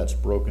how that's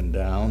broken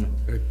down.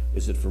 Okay.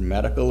 Is it for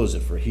medical? Is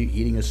it for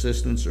heating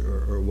assistance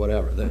or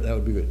whatever? That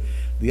would be good.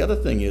 The other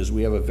thing is,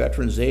 we have a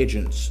veterans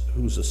agent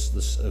who's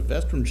a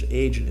veterans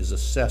agent is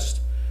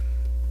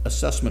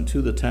assessment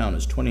to the town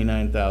is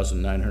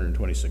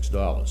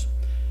 $29,926.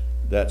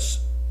 That's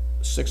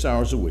 6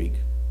 hours a week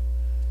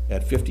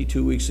at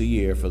 52 weeks a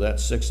year. For that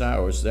 6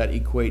 hours, that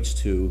equates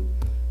to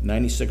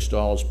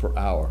 $96 per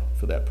hour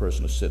for that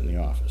person to sit in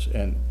the office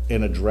and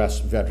address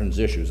veterans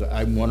issues.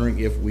 I'm wondering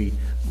if we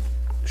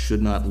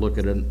should not look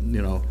at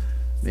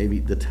maybe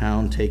the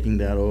town taking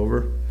that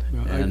over.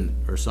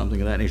 Or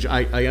something of that nature.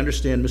 I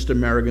understand Mr.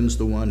 Merrigan's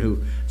the one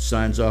who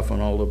signs off on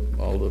all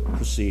the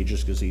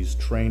procedures because he's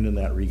trained in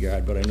that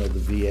regard, but I know the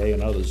VA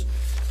and others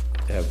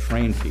have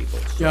trained people.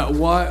 So. Yeah,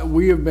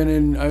 we have been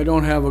in, I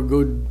don't have a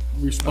good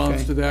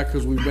response to that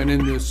because we've been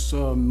in this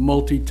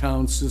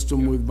multi-town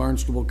system with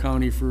Barnstable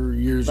County for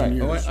years and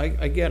years. Oh,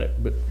 I get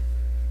it, but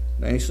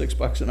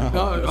 $96 an hour.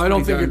 No, I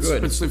don't think it's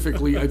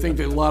specifically, I think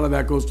that a lot of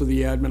that goes to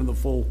the admin of the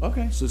full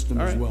system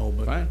as well.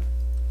 But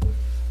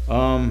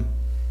fine.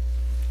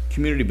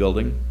 Community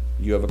building,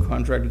 you have a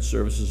contracted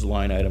services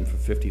line item for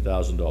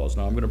 $50,000.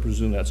 Now, I'm going to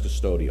presume that's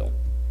custodial.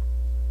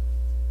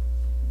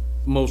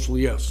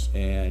 Mostly, yes.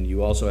 And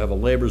you also have a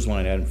labor's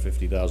line item for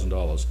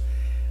 $50,000.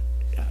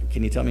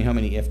 Can you tell me how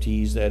many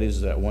FTEs that is?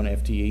 Is that one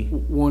FTE?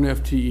 One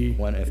FTE.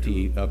 One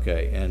FTE,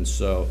 okay. And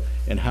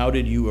how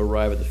did you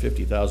arrive at the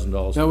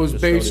 $50,000? That was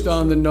based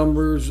on the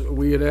numbers.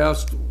 We had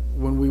asked,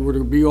 when we were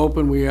to be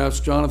open, we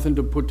asked Jonathan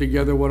to put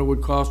together what it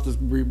would cost us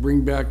to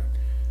bring back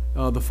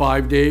the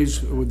 5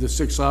 days with the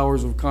 6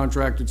 hours of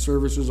contracted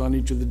services on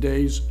each of the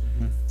days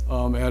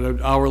at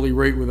an hourly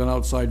rate with an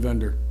outside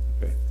vendor.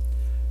 Okay.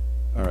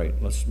 All right,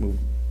 let's move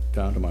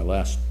down to my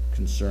last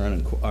concern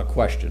and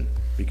question,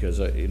 because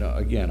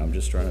again, I'm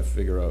just trying to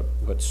figure out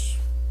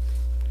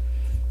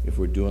if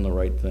we're doing the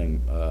right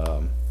thing.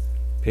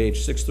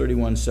 Page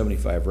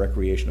 63175,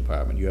 Recreation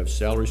Department. You have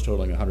salaries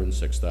totaling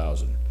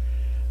 $106,000.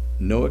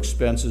 No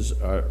expenses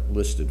are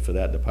listed for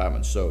that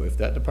department. So if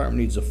that department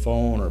needs a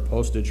phone or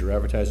postage or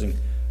advertising,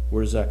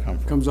 where does that come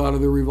from? It comes out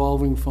of the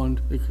revolving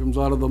fund. It comes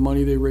out of the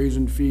money they raise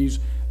in fees.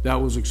 That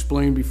was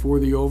explained before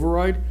the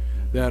override,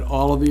 that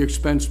all of the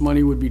expense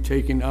money would be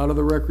taken out of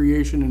the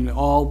recreation and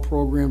all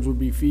programs would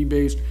be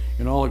fee-based,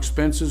 and all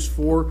expenses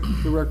for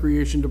the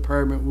recreation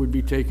department would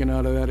be taken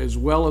out of that, as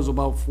well as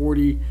about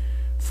 45%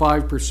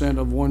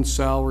 of one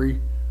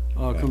salary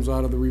comes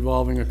out of the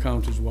revolving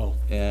account as well.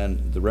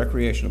 And the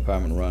recreation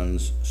department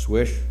runs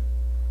Swish,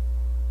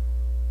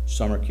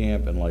 summer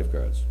camp, and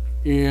lifeguards.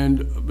 And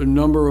a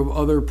number of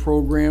other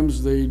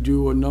programs. They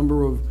do a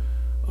number of,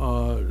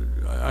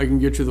 I can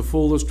get you the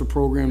full list of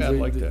programs. Yeah, I'd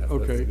like that.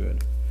 Okay. That's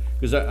good.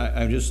 Because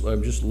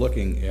I'm just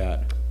looking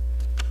at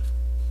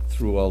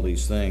through all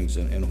these things,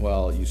 and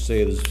while you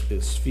say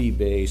it's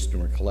fee-based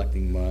and we're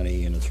collecting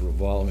money and it's a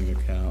revolving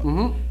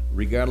account,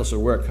 regardless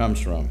of where it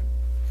comes from,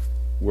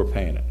 we're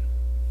paying it.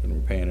 And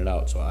we're paying it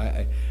out. So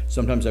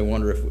sometimes I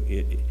wonder if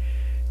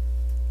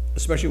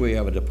especially when you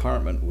have a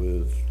department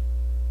with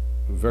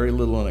very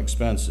little in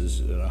expenses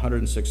and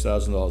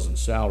 $106,000 in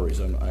salaries,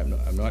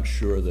 I'm not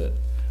sure that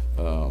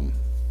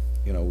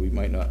we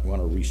might not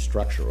want to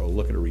restructure or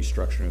look at a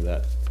restructuring of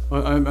that.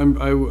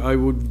 I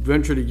would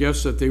venture to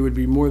guess that they would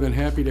be more than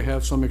happy to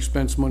have some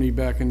expense money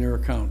back in their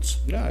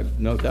accounts. Yeah,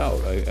 no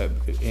doubt.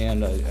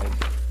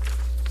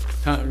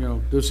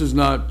 This is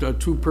not a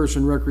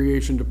two-person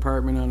recreation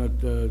department on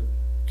a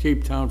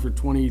Cape Town for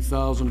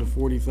 20,000 to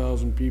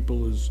 40,000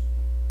 people is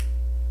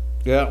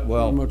Yeah, pretty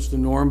well, much the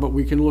norm, but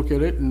we can look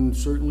at it and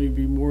certainly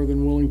be more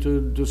than willing to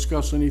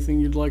discuss anything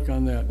you'd like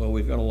on that. well,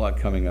 we've got a lot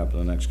coming up in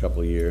the next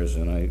couple of years,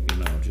 and I,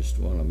 just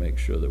want to make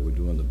sure that we're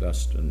doing the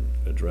best in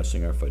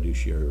addressing our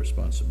fiduciary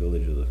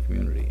responsibility to the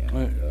community. And,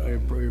 I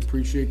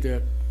appreciate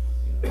that.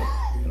 if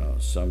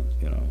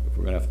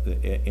we're gonna have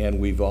to, and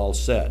we've all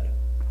said,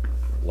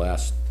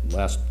 last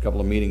couple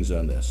of meetings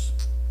on this,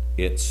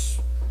 it's,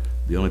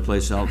 the only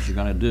place else you're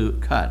gonna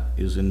cut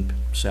is in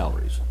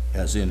salaries,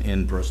 as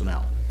in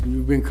personnel. And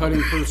you've been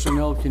cutting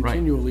personnel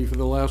continually for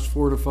the last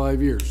 4 to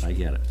 5 years. I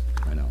get it,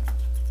 I know.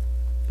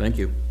 Thank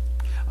you.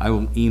 I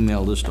will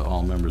email this to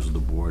all members of the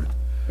board.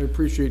 I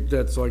appreciate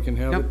that, so I can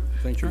have it.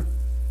 Thank you.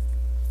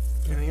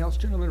 Anything else,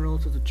 gentlemen,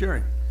 relative to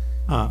Jerry?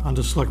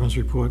 Under Selectmen's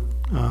report,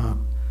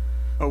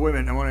 Oh, wait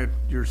a minute,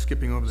 you're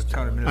skipping over the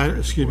town administrator.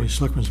 excuse me,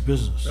 Selectmen's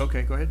business.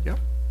 Okay, go ahead, yep.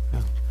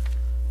 Yeah.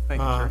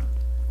 Thank you, Jerry.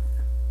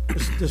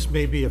 This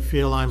may be a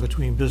fair line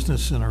between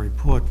business and a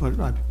report, but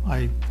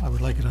I would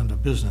like it under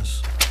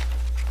business.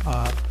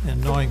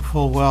 And knowing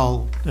full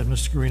well that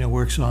Mr. Guarino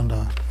works on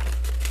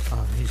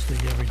he's the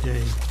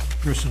everyday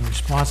person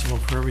responsible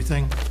for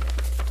everything.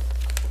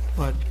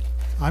 But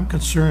I'm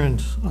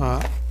concerned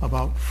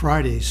about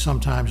Fridays,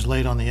 sometimes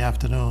late on the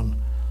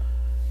afternoon,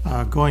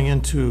 going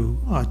into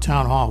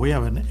Town Hall. We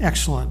have an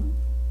excellent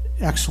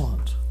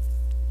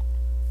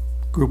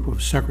group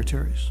of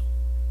secretaries.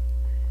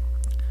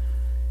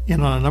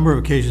 And on a number of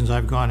occasions,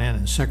 I've gone in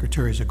and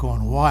secretaries are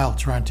going wild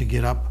trying to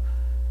get up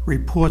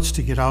reports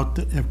to get out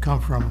that have come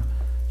from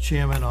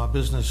chairman or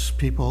business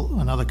people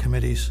on other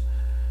committees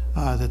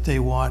that they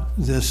want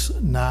this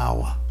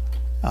now,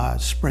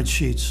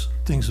 spreadsheets,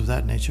 things of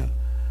that nature.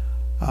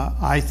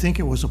 I think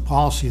it was a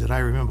policy that I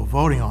remember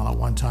voting on at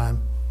one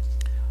time,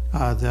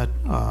 that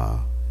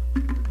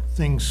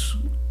things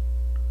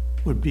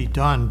would be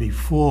done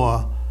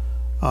before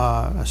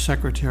a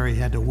secretary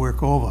had to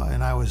work over.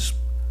 And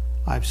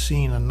I've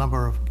seen a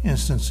number of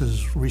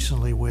instances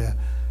recently where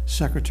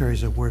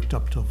secretaries have worked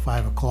up till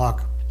 5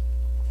 o'clock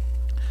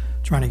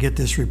trying to get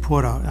this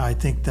report out. I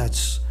think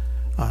that's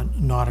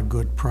not a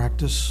good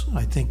practice.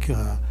 I think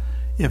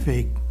if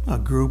a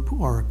group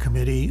or a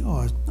committee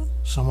or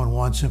someone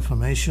wants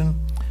information,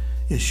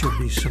 it should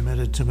be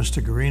submitted to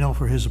Mr. Guarino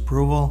for his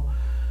approval.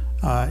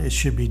 It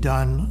should be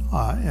done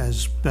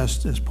as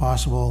best as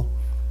possible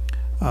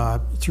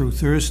through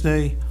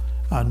Thursday,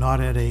 not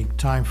at a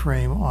time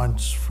frame on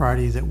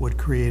Friday that would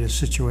create a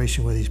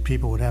situation where these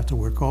people would have to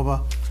work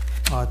over,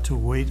 to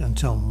wait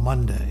until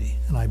Monday.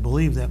 And I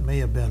believe that may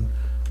have been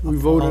a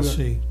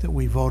policy that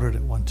we voted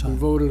at one time. We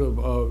voted,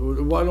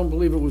 well, I don't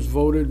believe it was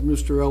voted,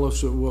 Mr.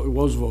 Ellis, it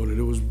was voted.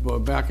 It was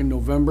back in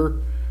November.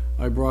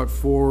 I brought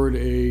forward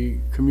a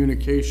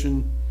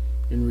communication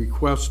and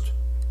request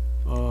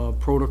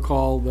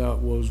protocol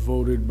that was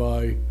voted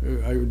by,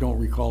 I don't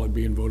recall it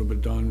being voted,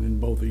 but done in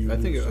both of you. I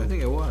think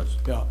it was.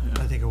 Yeah.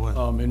 I think it was.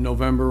 In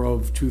November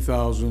of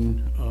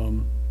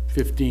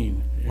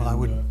 2015. Well, I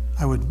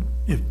would,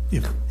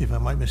 if I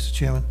might, Mr.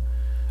 Chairman,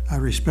 I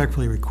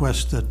respectfully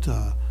request that,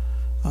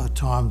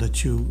 Tom,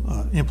 that you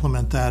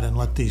implement that and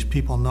let these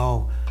people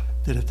know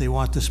that if they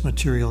want this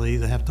material, they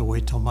either have to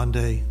wait till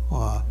Monday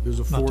or there's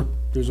a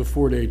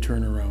 4-day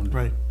turnaround.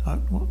 Right,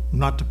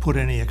 not to put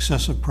any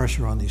excessive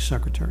pressure on these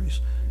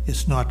secretaries.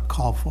 It's not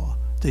called for.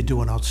 They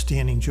do an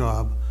outstanding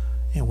job,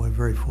 and we're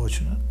very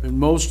fortunate. And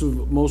most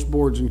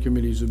boards and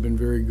committees have been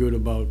very good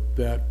about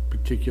that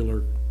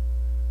particular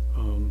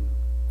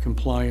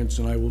compliance,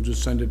 and I will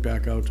just send it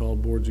back out to all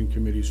boards and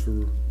committees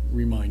for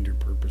reminder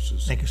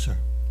purposes. Thank you, sir.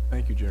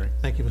 Thank you, Jerry.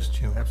 Thank you, Mr.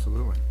 Chairman.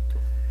 Absolutely.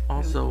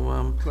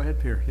 Also, Go ahead,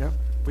 Pierre, yep.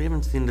 we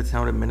haven't seen the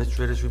town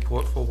administrator's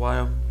report for a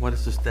while. What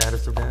is the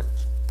status of that?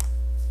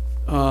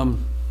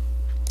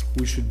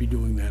 We should be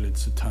doing that.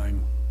 It's a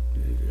time.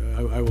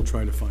 I will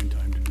try to find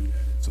time to do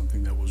that. It's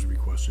something that was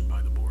requested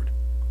by the board.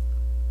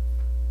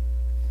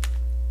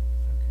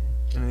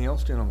 Anything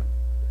else, gentlemen?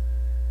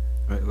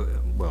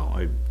 Well,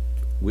 I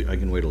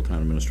can wait till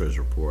town administrator's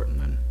report and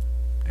then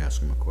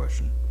ask him a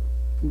question.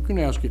 You can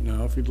ask it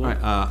now if you'd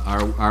like.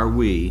 Are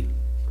we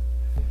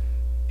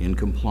in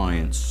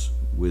compliance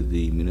with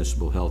the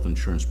municipal health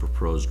insurance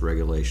proposed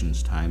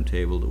regulations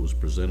timetable that was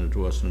presented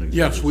to us in an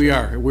executive Yes, we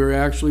session? are. We're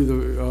actually,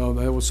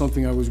 that was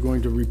something I was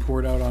going to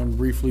report out on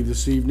briefly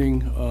this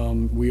evening.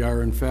 We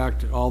are, in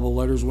fact, all the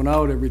letters went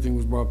out, everything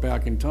was brought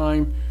back in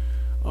time.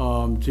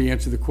 To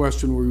answer the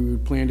question, we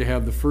would plan to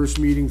have the first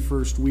meeting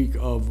first week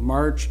of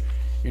March,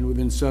 and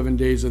within 7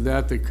 days of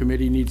that, the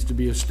committee needs to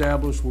be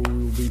established where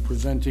we will be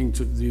presenting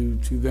to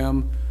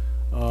them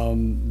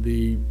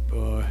the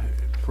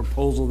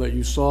proposal that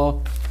you saw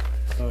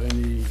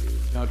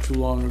not too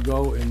long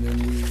ago, and then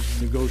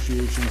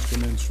negotiations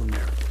commence from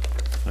there.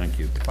 Thank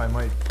you. If I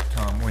might,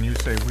 Tom, when you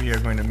say we are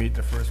going to meet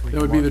the first week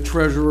That of would be the March-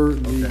 treasurer,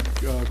 the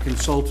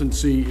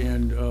consultancy,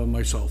 and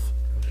myself.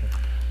 Okay.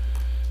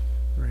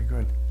 Very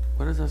good.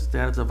 What is the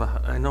status of,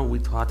 I know we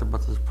talked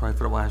about this probably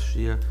for the last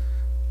year,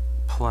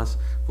 plus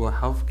for a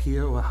health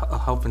care or a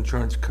health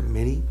insurance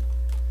committee?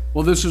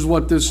 Well, this is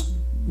what this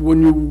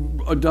when you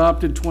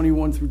adopted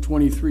 21 through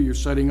 23, you're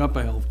setting up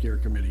a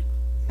healthcare committee.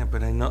 Yeah,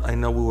 but I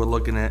know we were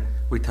looking at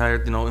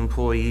retired,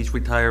 employees,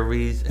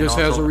 retirees. And This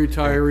has a also,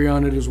 retiree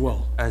on it as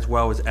well. as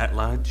well as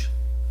at-large.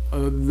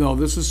 No,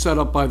 this is set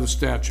up by the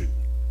statute.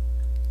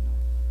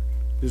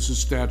 This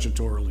is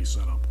statutorily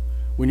set up.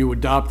 When you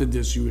adopted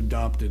this, you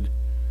adopted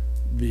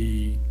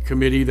the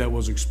committee that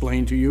was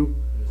explained to you.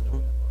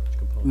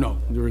 No,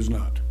 there is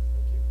not.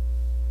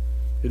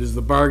 It is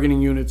the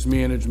bargaining units,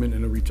 management,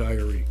 and a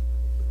retiree.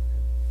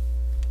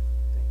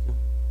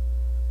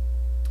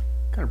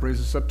 Kind of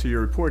brings us up to your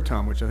report,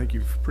 Tom, which I think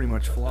you've pretty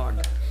much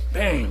flogged.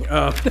 Bang.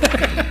 I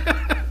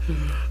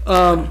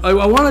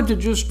wanted to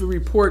just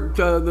report,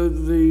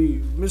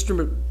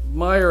 Mr.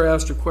 Meyer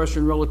asked a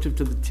question relative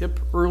to the tip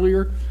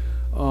earlier.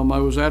 I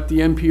was at the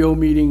MPO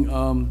meeting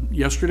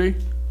yesterday,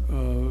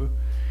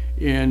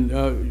 and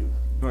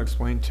You want to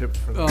explain tip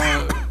for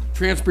the...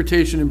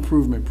 Transportation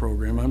Improvement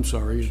Program, I'm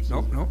sorry.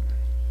 Nope.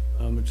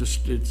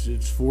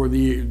 It's for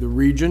the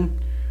region.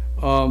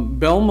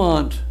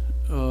 Belmont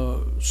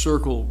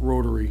Circle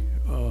Rotary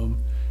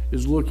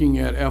is looking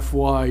at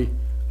FY,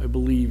 I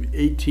believe,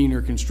 18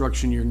 or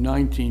construction year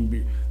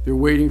 19. They're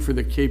waiting for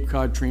the Cape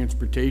Cod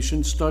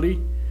Transportation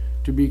Study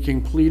to be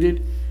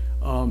completed,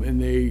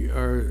 and they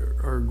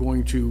are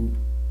going to,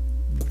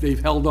 they've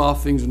held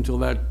off things until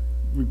that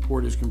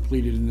report is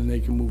completed, and then they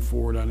can move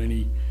forward on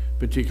any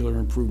particular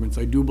improvements.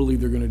 I do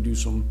believe they're going to do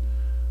some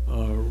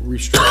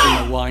restricting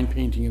the line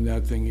painting and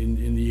that thing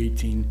in the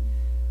 18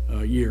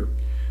 year.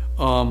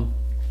 Does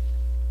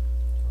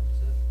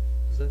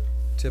that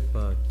tip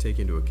take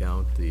into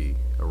account the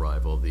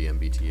arrival of the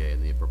MBTA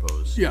and the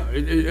proposed? Yeah,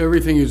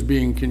 everything is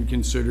being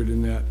considered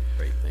in that.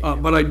 Great, thank you.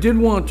 But I did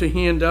want to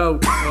hand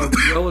out,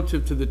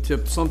 relative to the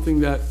tip, something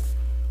that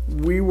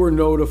we were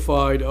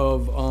notified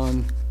of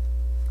on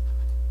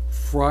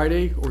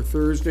Friday or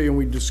Thursday, and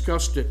we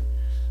discussed it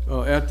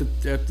at the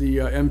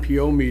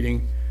MPO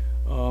meeting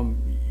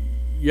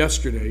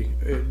yesterday.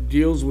 It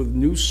deals with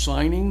new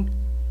signing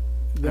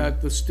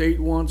that the state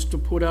wants to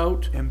put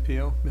out.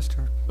 MPO,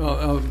 Mr.?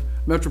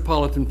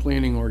 Metropolitan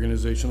Planning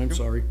Organization, I'm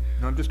sorry.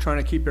 No, I'm just trying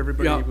to keep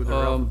everybody with their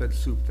alphabet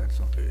soup, that's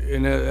all.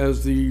 And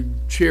as the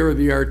chair of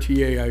the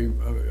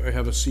RTA, I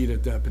have a seat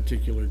at that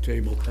particular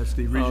table. That's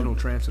the Regional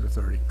Transit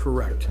Authority.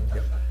 Correct.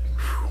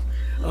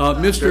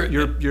 This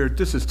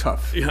is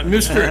tough. Yeah,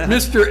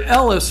 Mr.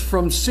 Ellis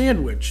from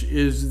Sandwich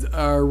is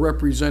our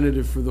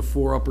representative for the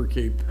 4 Upper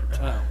Cape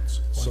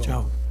towns. Watch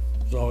out.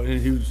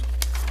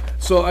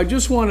 So I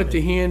just wanted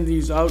to hand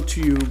these out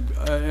to you,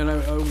 and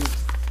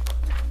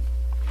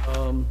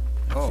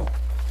Oh,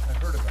 I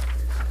heard about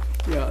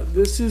these. yeah,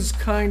 this is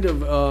kind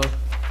of,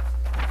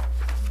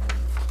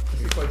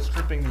 It's like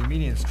stripping the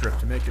median strip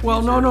to make it well,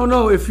 easier.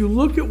 no. If you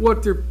look at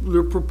what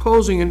they're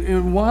proposing,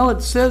 and while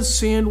it says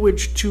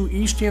Sandwich to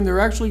Eastham, they're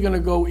actually going to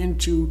go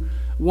into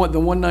the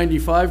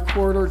 195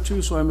 corridor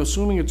too, so I'm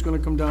assuming it's going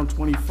to come down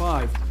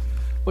 25.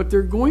 But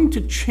they're going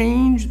to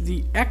change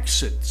the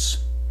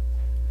exits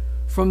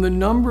from the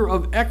number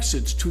of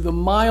exits to the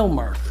mile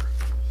marker,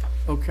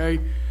 okay?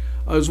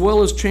 As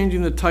well as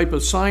changing the type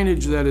of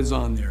signage that is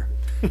on there.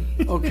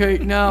 Okay,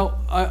 now,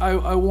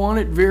 I want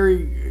it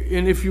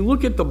and if you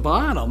look at the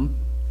bottom,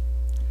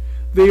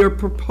 they are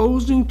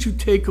proposing to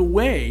take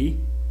away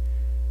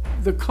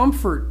the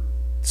comfort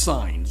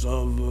signs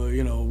of,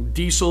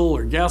 diesel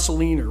or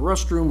gasoline or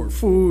restroom or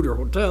food or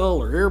hotel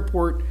or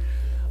airport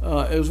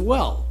as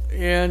well.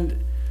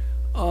 And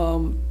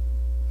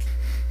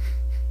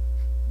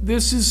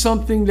this is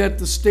something that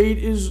the state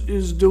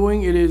is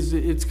doing.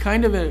 It's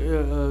kind of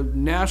a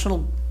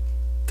national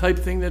type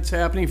thing that's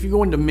happening. If you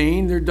go into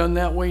Maine, they're done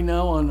that way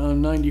now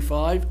on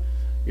 95.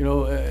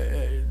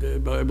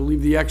 I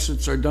believe the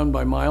exits are done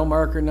by mile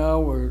marker now,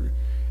 or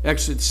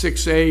exit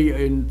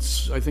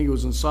 6A I think it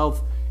was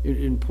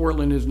in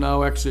Portland is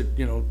now exit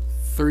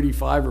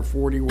 35 or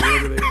 40,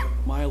 wherever they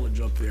have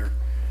mileage up there.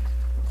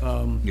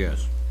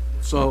 Yes.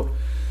 So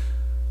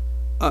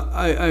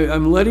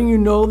I'm letting you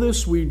know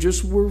this. We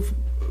just were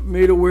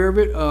made aware of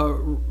it.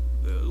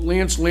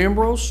 Lance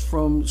Lambros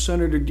from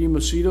Senator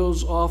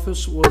DiMacedo's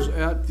office was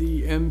at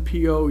the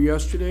MPO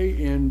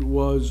yesterday and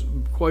was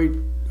quite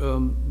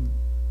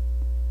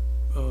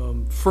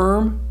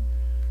firm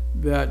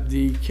that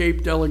the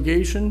Cape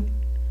delegation,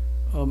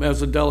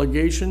 as a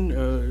delegation,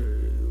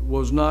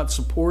 was not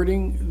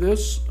supporting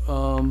this,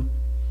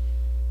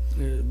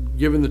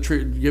 given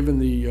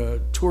the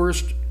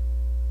tourist,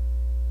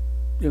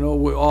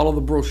 with all of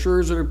the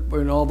brochures that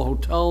are in all the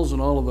hotels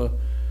and all of the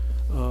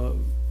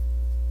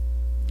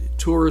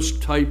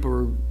tourist type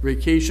or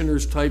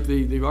vacationers type.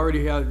 They've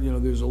already had,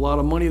 there's a lot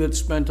of money that's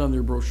spent on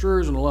their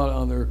brochures and a lot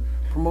on their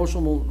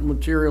promotional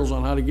materials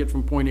on how to get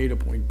from point A to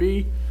point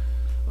B,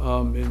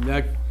 and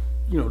that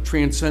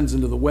transcends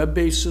into the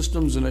web-based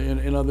systems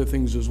and other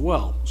things as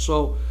well.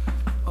 So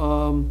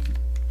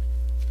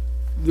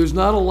there's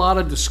not a lot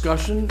of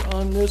discussion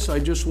on this. I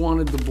just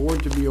wanted the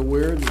board to be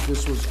aware that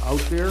this was out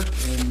there,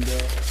 and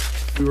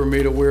we were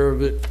made aware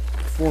of it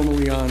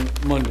formally on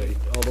Monday,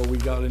 although we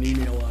got an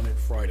email on it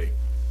Friday.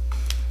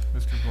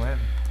 Mr. Glenn.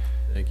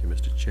 Thank you,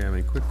 Mr.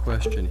 Chairman. Quick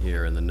question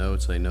here. In the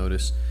notes, I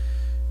noticed,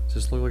 does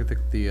this look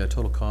like the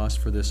total cost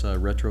for this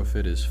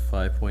retrofit is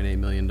 $5.8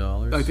 million?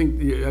 I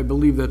think, yeah, I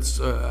believe that's,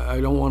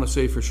 I don't want to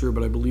say for sure,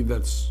 but I believe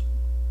that's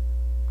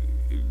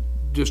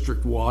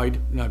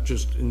district-wide, not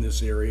just in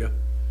this area.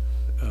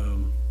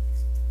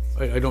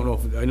 I don't know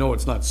if, I know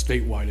it's not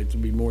statewide, it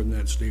would be more than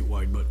that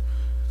statewide, but,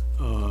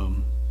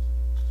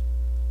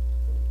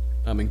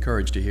 I'm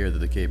encouraged to hear that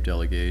the Cape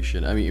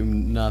delegation, I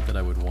mean, not that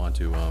I would want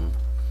to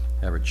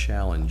have a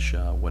challenge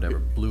whatever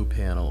blue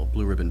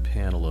ribbon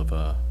panel of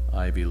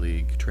Ivy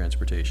League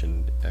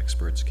transportation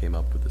experts came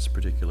up with this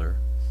particular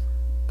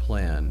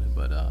plan,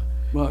 but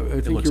well, I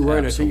it think looks you're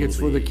right, I think it's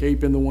for the absolutely-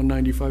 Cape and the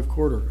 195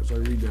 corridor, as I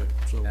read that,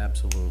 so.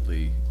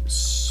 absolutely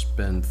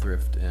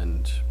spendthrift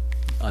and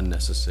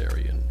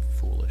unnecessary and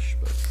foolish,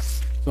 but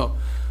So,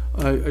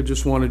 I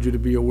just wanted you to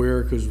be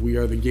aware, because we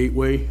are the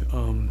gateway,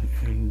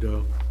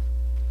 and,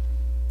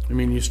 I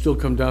mean, you still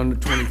come down to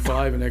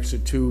 25 and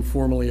exit 2,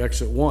 formerly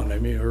exit 1, I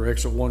mean, or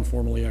exit 1,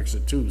 formerly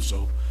exit 2,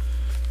 so,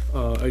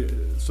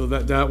 so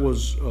that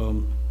was,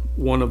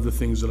 one of the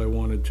things that I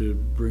wanted to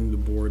bring the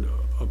board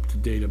up to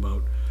date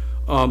about.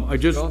 I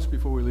just, Ellis,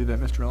 before we leave that,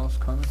 Mr. Ellis,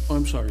 comment? oh,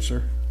 I'm sorry,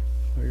 sir.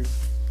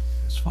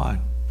 It's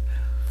fine.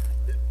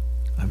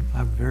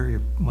 I'm very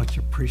much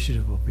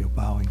appreciative of your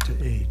bowing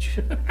to age.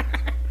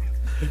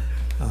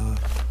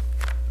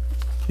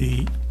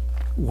 The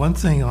one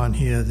thing on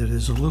here that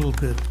is a little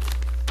bit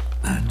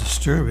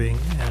disturbing,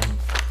 and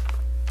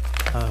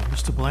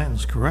Mr.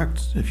 Blanton's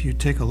correct, if you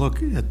take a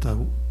look at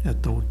the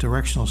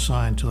directional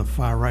sign to the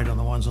far right on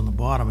the ones on the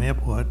bottom,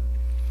 airport,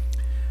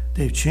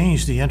 they've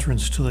changed the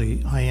entrance to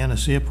the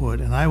Hyannis Airport,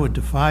 and I would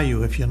defy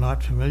you, if you're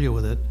not familiar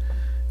with it,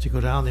 to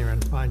go down there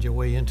and find your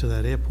way into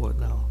that airport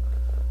now.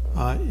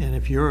 And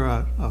if you're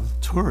a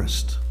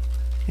tourist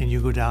and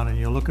you go down and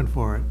you're looking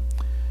for it,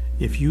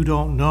 if you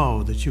don't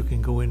know that you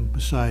can go in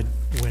beside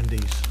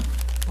Wendy's,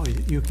 or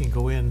you can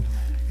go in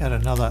at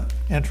another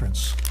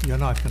entrance, you're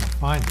not going to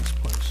find this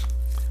place.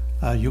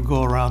 You'll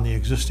go around the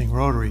existing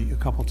rotary a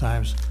couple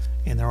times,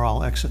 and they're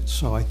all exits.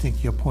 So I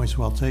think your point's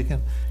well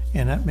taken,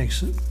 and that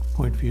makes it a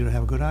point for you to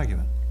have a good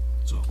argument.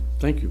 So,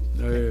 thank you.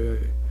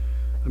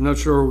 I'm not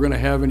sure we're gonna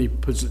have any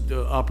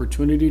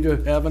opportunity to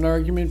have an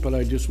argument, but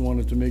I just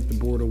wanted to make the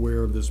board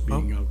aware of this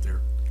being out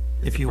there.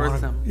 If you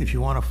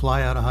want to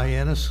fly out of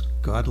Hyannis,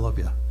 God love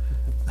you.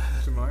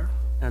 Mr. Meyer?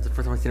 That's the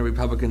first time I've seen a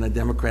Republican and a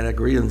Democrat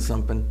agree on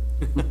something.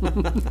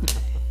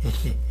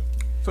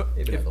 So,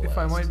 if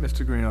I might,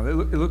 Mr.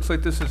 Greeno, it looks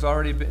like this has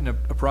already been a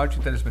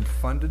project that has been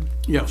funded.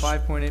 Yes.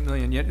 $5.8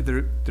 million, yet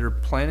they're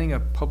planning a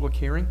public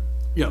hearing?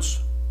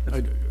 Yes.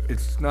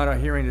 It's not a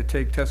hearing to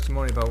take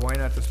testimony about why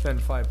not to spend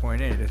 5.8.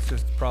 It's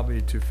just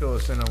probably to fill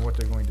us in on what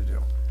they're going to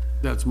do.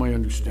 That's my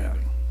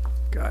understanding.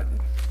 Got it.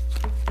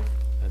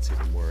 that's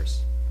even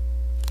worse.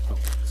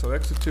 So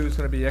exit 2 is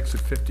going to be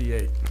exit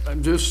 58.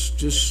 I'm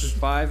just, Exit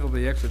 5 will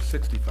be exit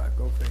 65.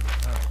 Go figure.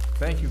 All right.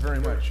 Thank you very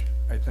much,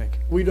 I think.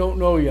 we don't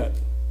know yet.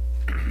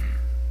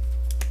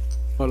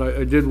 But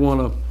I did want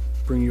to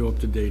bring you up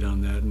to date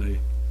on that, and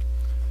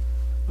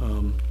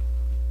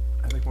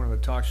I think one of the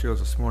talk shows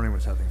this morning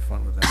was having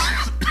fun with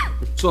that.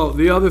 so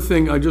the other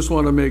thing I just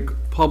want to make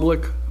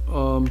public,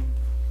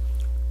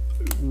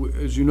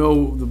 as you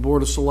know, the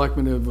Board of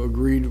Selectmen have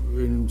agreed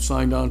and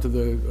signed on to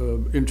the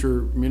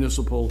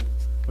intermunicipal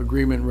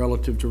agreement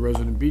relative to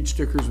resident beach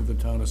stickers with the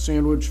town of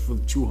Sandwich for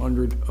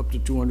 200, up to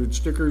 200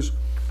 stickers.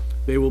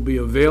 They will be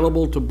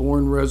available to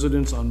Bourne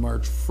residents on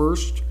March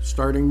 1st,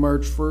 starting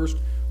March 1st.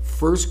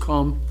 First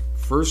come,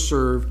 first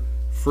served,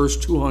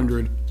 first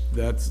 200,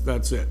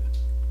 that's it.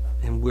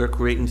 And we're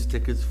creating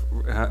stickers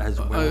as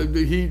well.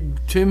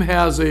 Tim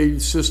has a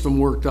system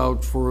worked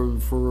out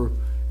for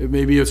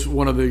maybe it's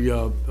one of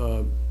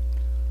the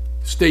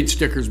state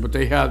stickers, but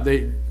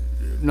they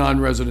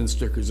non-resident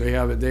stickers. They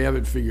have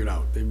it figured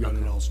out. They've got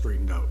it all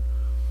straightened out.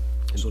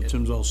 So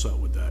Tim's all set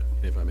with that.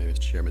 If I may,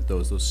 Mr. Chairman,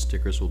 those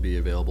stickers will be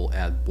available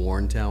at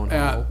Bourne Town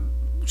Hall?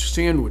 At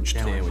Sandwich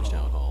Town Sandwich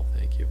Town Hall,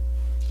 thank you.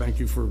 Thank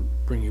you for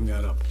bringing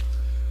that up.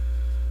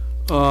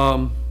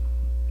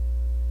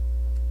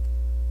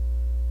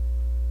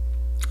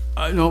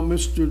 I know, I'm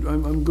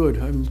good.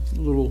 I'm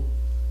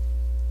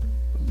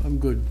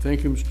good.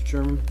 Thank you, Mr.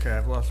 Chairman. Okay,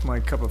 I've lost my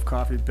cup of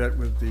coffee bet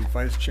with the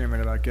vice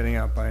chairman about getting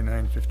out by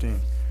 9:15.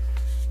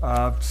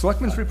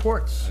 Selectmen's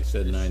reports. I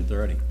said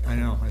 9:30. I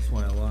know, that's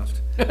why I lost.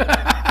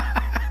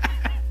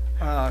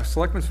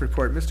 Selectmen's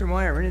report. Mr.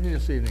 Meyer, anything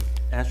this evening?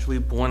 Actually,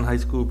 Bourne High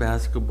School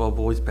basketball,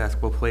 boys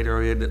basketball played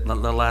earlier, the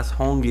last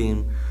home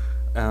game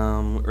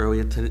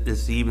earlier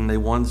this evening. They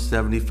won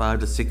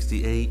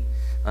 75-68.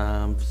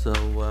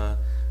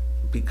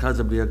 Because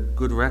of their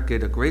good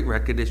record, a great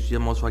record this year,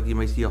 most likely you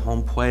may see a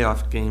home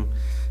playoff game.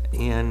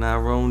 And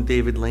our own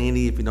David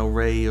Laney, if you know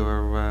Ray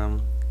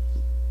or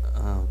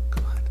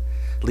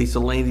Lisa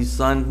Laney's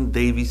son,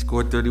 Davey,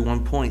 scored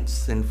 31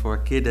 points. And for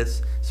a kid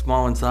that's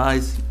small in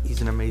size, he's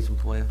an amazing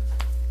player.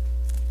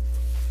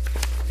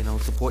 You know,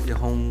 support your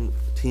home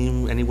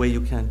team any way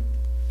you can,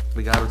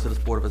 regardless of the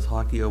sport, if it's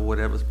hockey or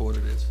whatever sport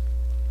it is.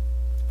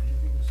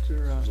 Anything,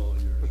 Mr.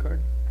 Ricard?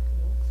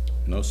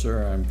 No,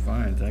 sir, I'm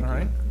fine, thank you. All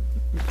right.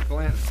 Mr.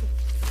 Glenn?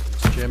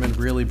 Mr. Chairman,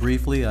 really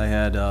briefly, I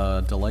had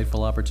a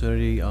delightful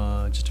opportunity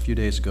just a few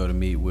days ago to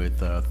meet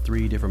with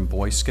 3 different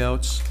Boy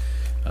Scouts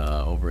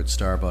over at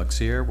Starbucks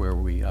here, where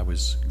I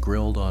was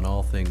grilled on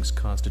all things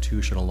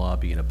constitutional law,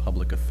 being a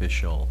public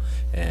official,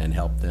 and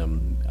help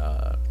them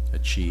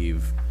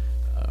achieve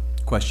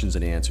questions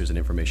and answers and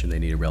information they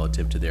needed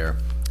relative to their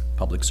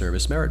public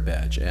service merit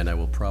badge. And I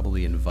will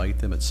probably invite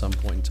them at some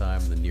point in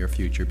time in the near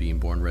future, being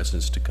Bourne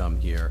residents, to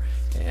come here,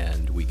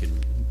 and we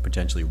can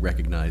potentially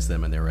recognize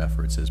them and their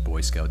efforts as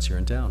Boy Scouts here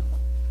in town.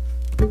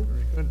 Very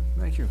good,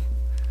 thank you.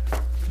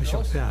 I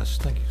shall pass,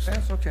 thank you.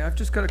 That's okay, I've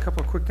just got a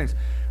couple of quick things.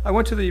 I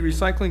went to the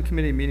recycling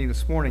committee meeting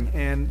this morning,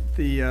 and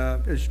the,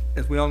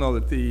 as we all know,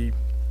 that the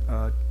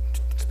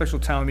special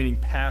town meeting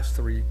passed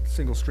the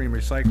single stream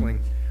recycling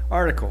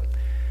article.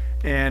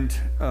 And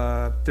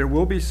there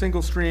will be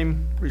single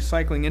stream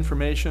recycling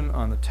information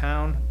on the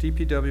town,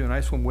 DPW, and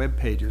ISWIM web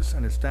pages,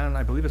 and it's down,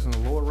 I believe it's in the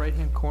lower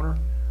right-hand corner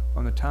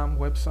on the town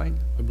website.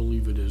 I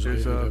believe it is.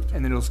 There's and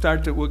then it'll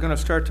start to, we're gonna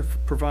start to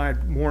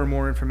provide more and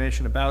more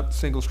information about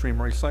single stream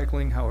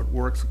recycling, how it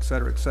works, et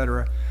cetera, et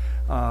cetera.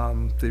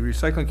 The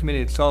recycling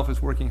committee itself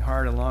is working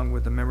hard along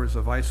with the members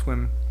of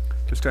ISWIM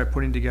to start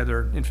putting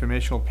together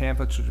informational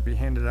pamphlets which will be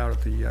handed out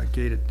at the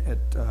gate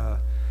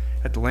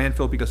at the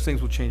landfill, because things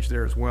will change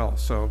there as well.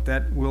 So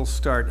that will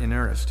start in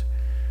earnest.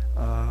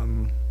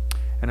 And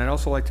I'd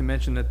also like to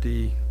mention that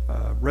the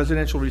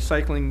residential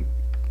recycling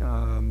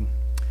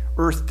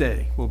Earth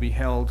Day will be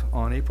held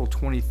on April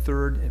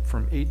 23rd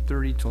from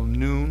 8:30 till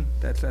noon.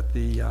 That's at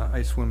the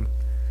ISWIM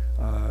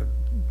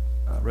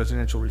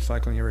residential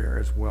recycling area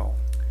as well.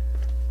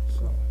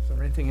 So, is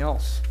there anything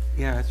else?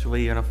 Yeah,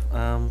 actually,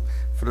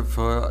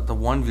 for the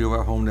one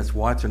viewer at home that's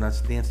watching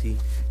us,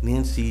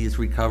 Nancy is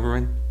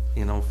recovering,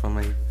 from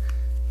a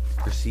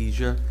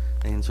procedure,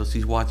 and so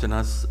she's watching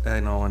us,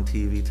 on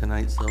TV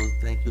tonight. So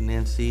thank you,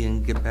 Nancy,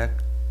 and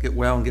get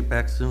well and get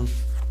back soon.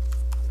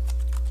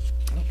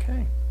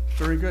 Okay,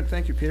 very good.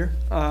 Thank you, Peter.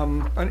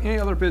 On any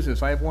other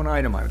business, I have one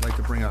item I would like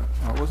to bring up.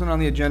 It wasn't on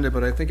the agenda,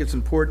 but I think it's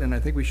important, and I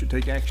think we should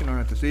take action on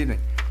it this evening.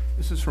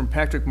 This is from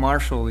Patrick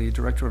Marshall, the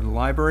director of the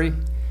library.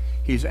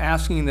 He's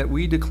asking that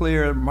we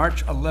declare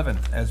March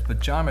 11th as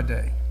Pajama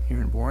Day here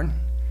in Bourne,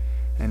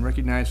 and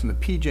recognizing the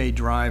PJ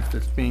drive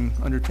that's being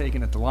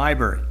undertaken at the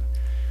library.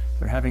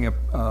 They're having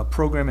a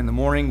program in the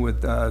morning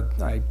with,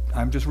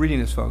 I'm just reading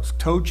this, folks,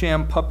 Toe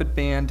Jam Puppet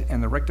Band,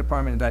 and the rec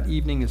department that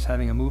evening is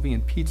having a movie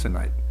and pizza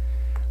night.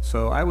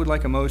 So I would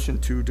like a motion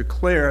to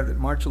declare that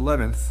March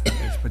 11th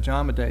is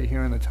Pajama Day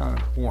here in the town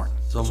of Bourne.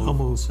 So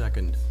moved.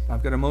 Second.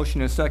 I've got a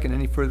motion and a second.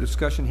 Any further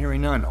discussion?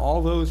 Hearing none.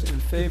 All those in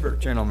favor,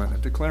 gentlemen,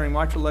 of declaring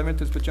March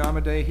 11th as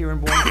Pajama Day here in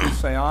Bourne, please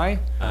say aye.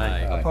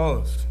 Aye.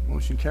 Opposed?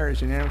 Motion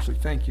carries unanimously.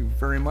 Thank you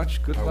very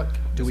much. Good luck.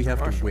 Do we Mr. have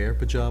Marshall. to wear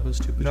pajamas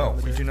to Pajama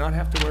No, we Day? do not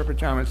have to wear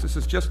pajamas. This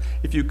is just,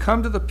 if you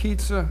come to the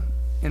pizza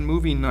and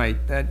movie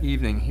night that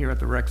evening here at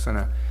the rec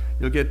center,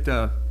 you'll get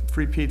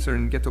free pizza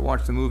and get to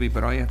watch the movie,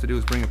 but all you have to do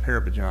is bring a pair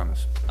of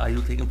pajamas. Are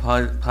you taking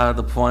part of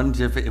the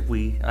plunge if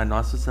we are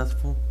not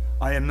successful?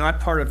 I am not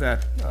part of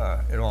that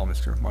at all,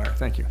 Mr. Meyer.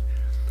 Thank you.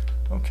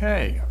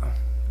 Okay.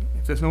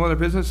 If there's no other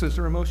business, is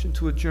there a motion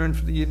to adjourn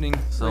for the evening?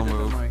 So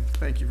moved.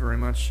 Thank you very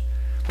much.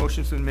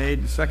 Motion's been made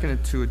and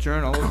seconded to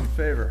adjourn. All those in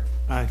favor?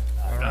 Aye.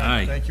 All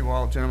right. Aye. Thank you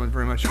all, gentlemen,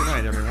 very much. Good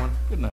night, everyone. Good night.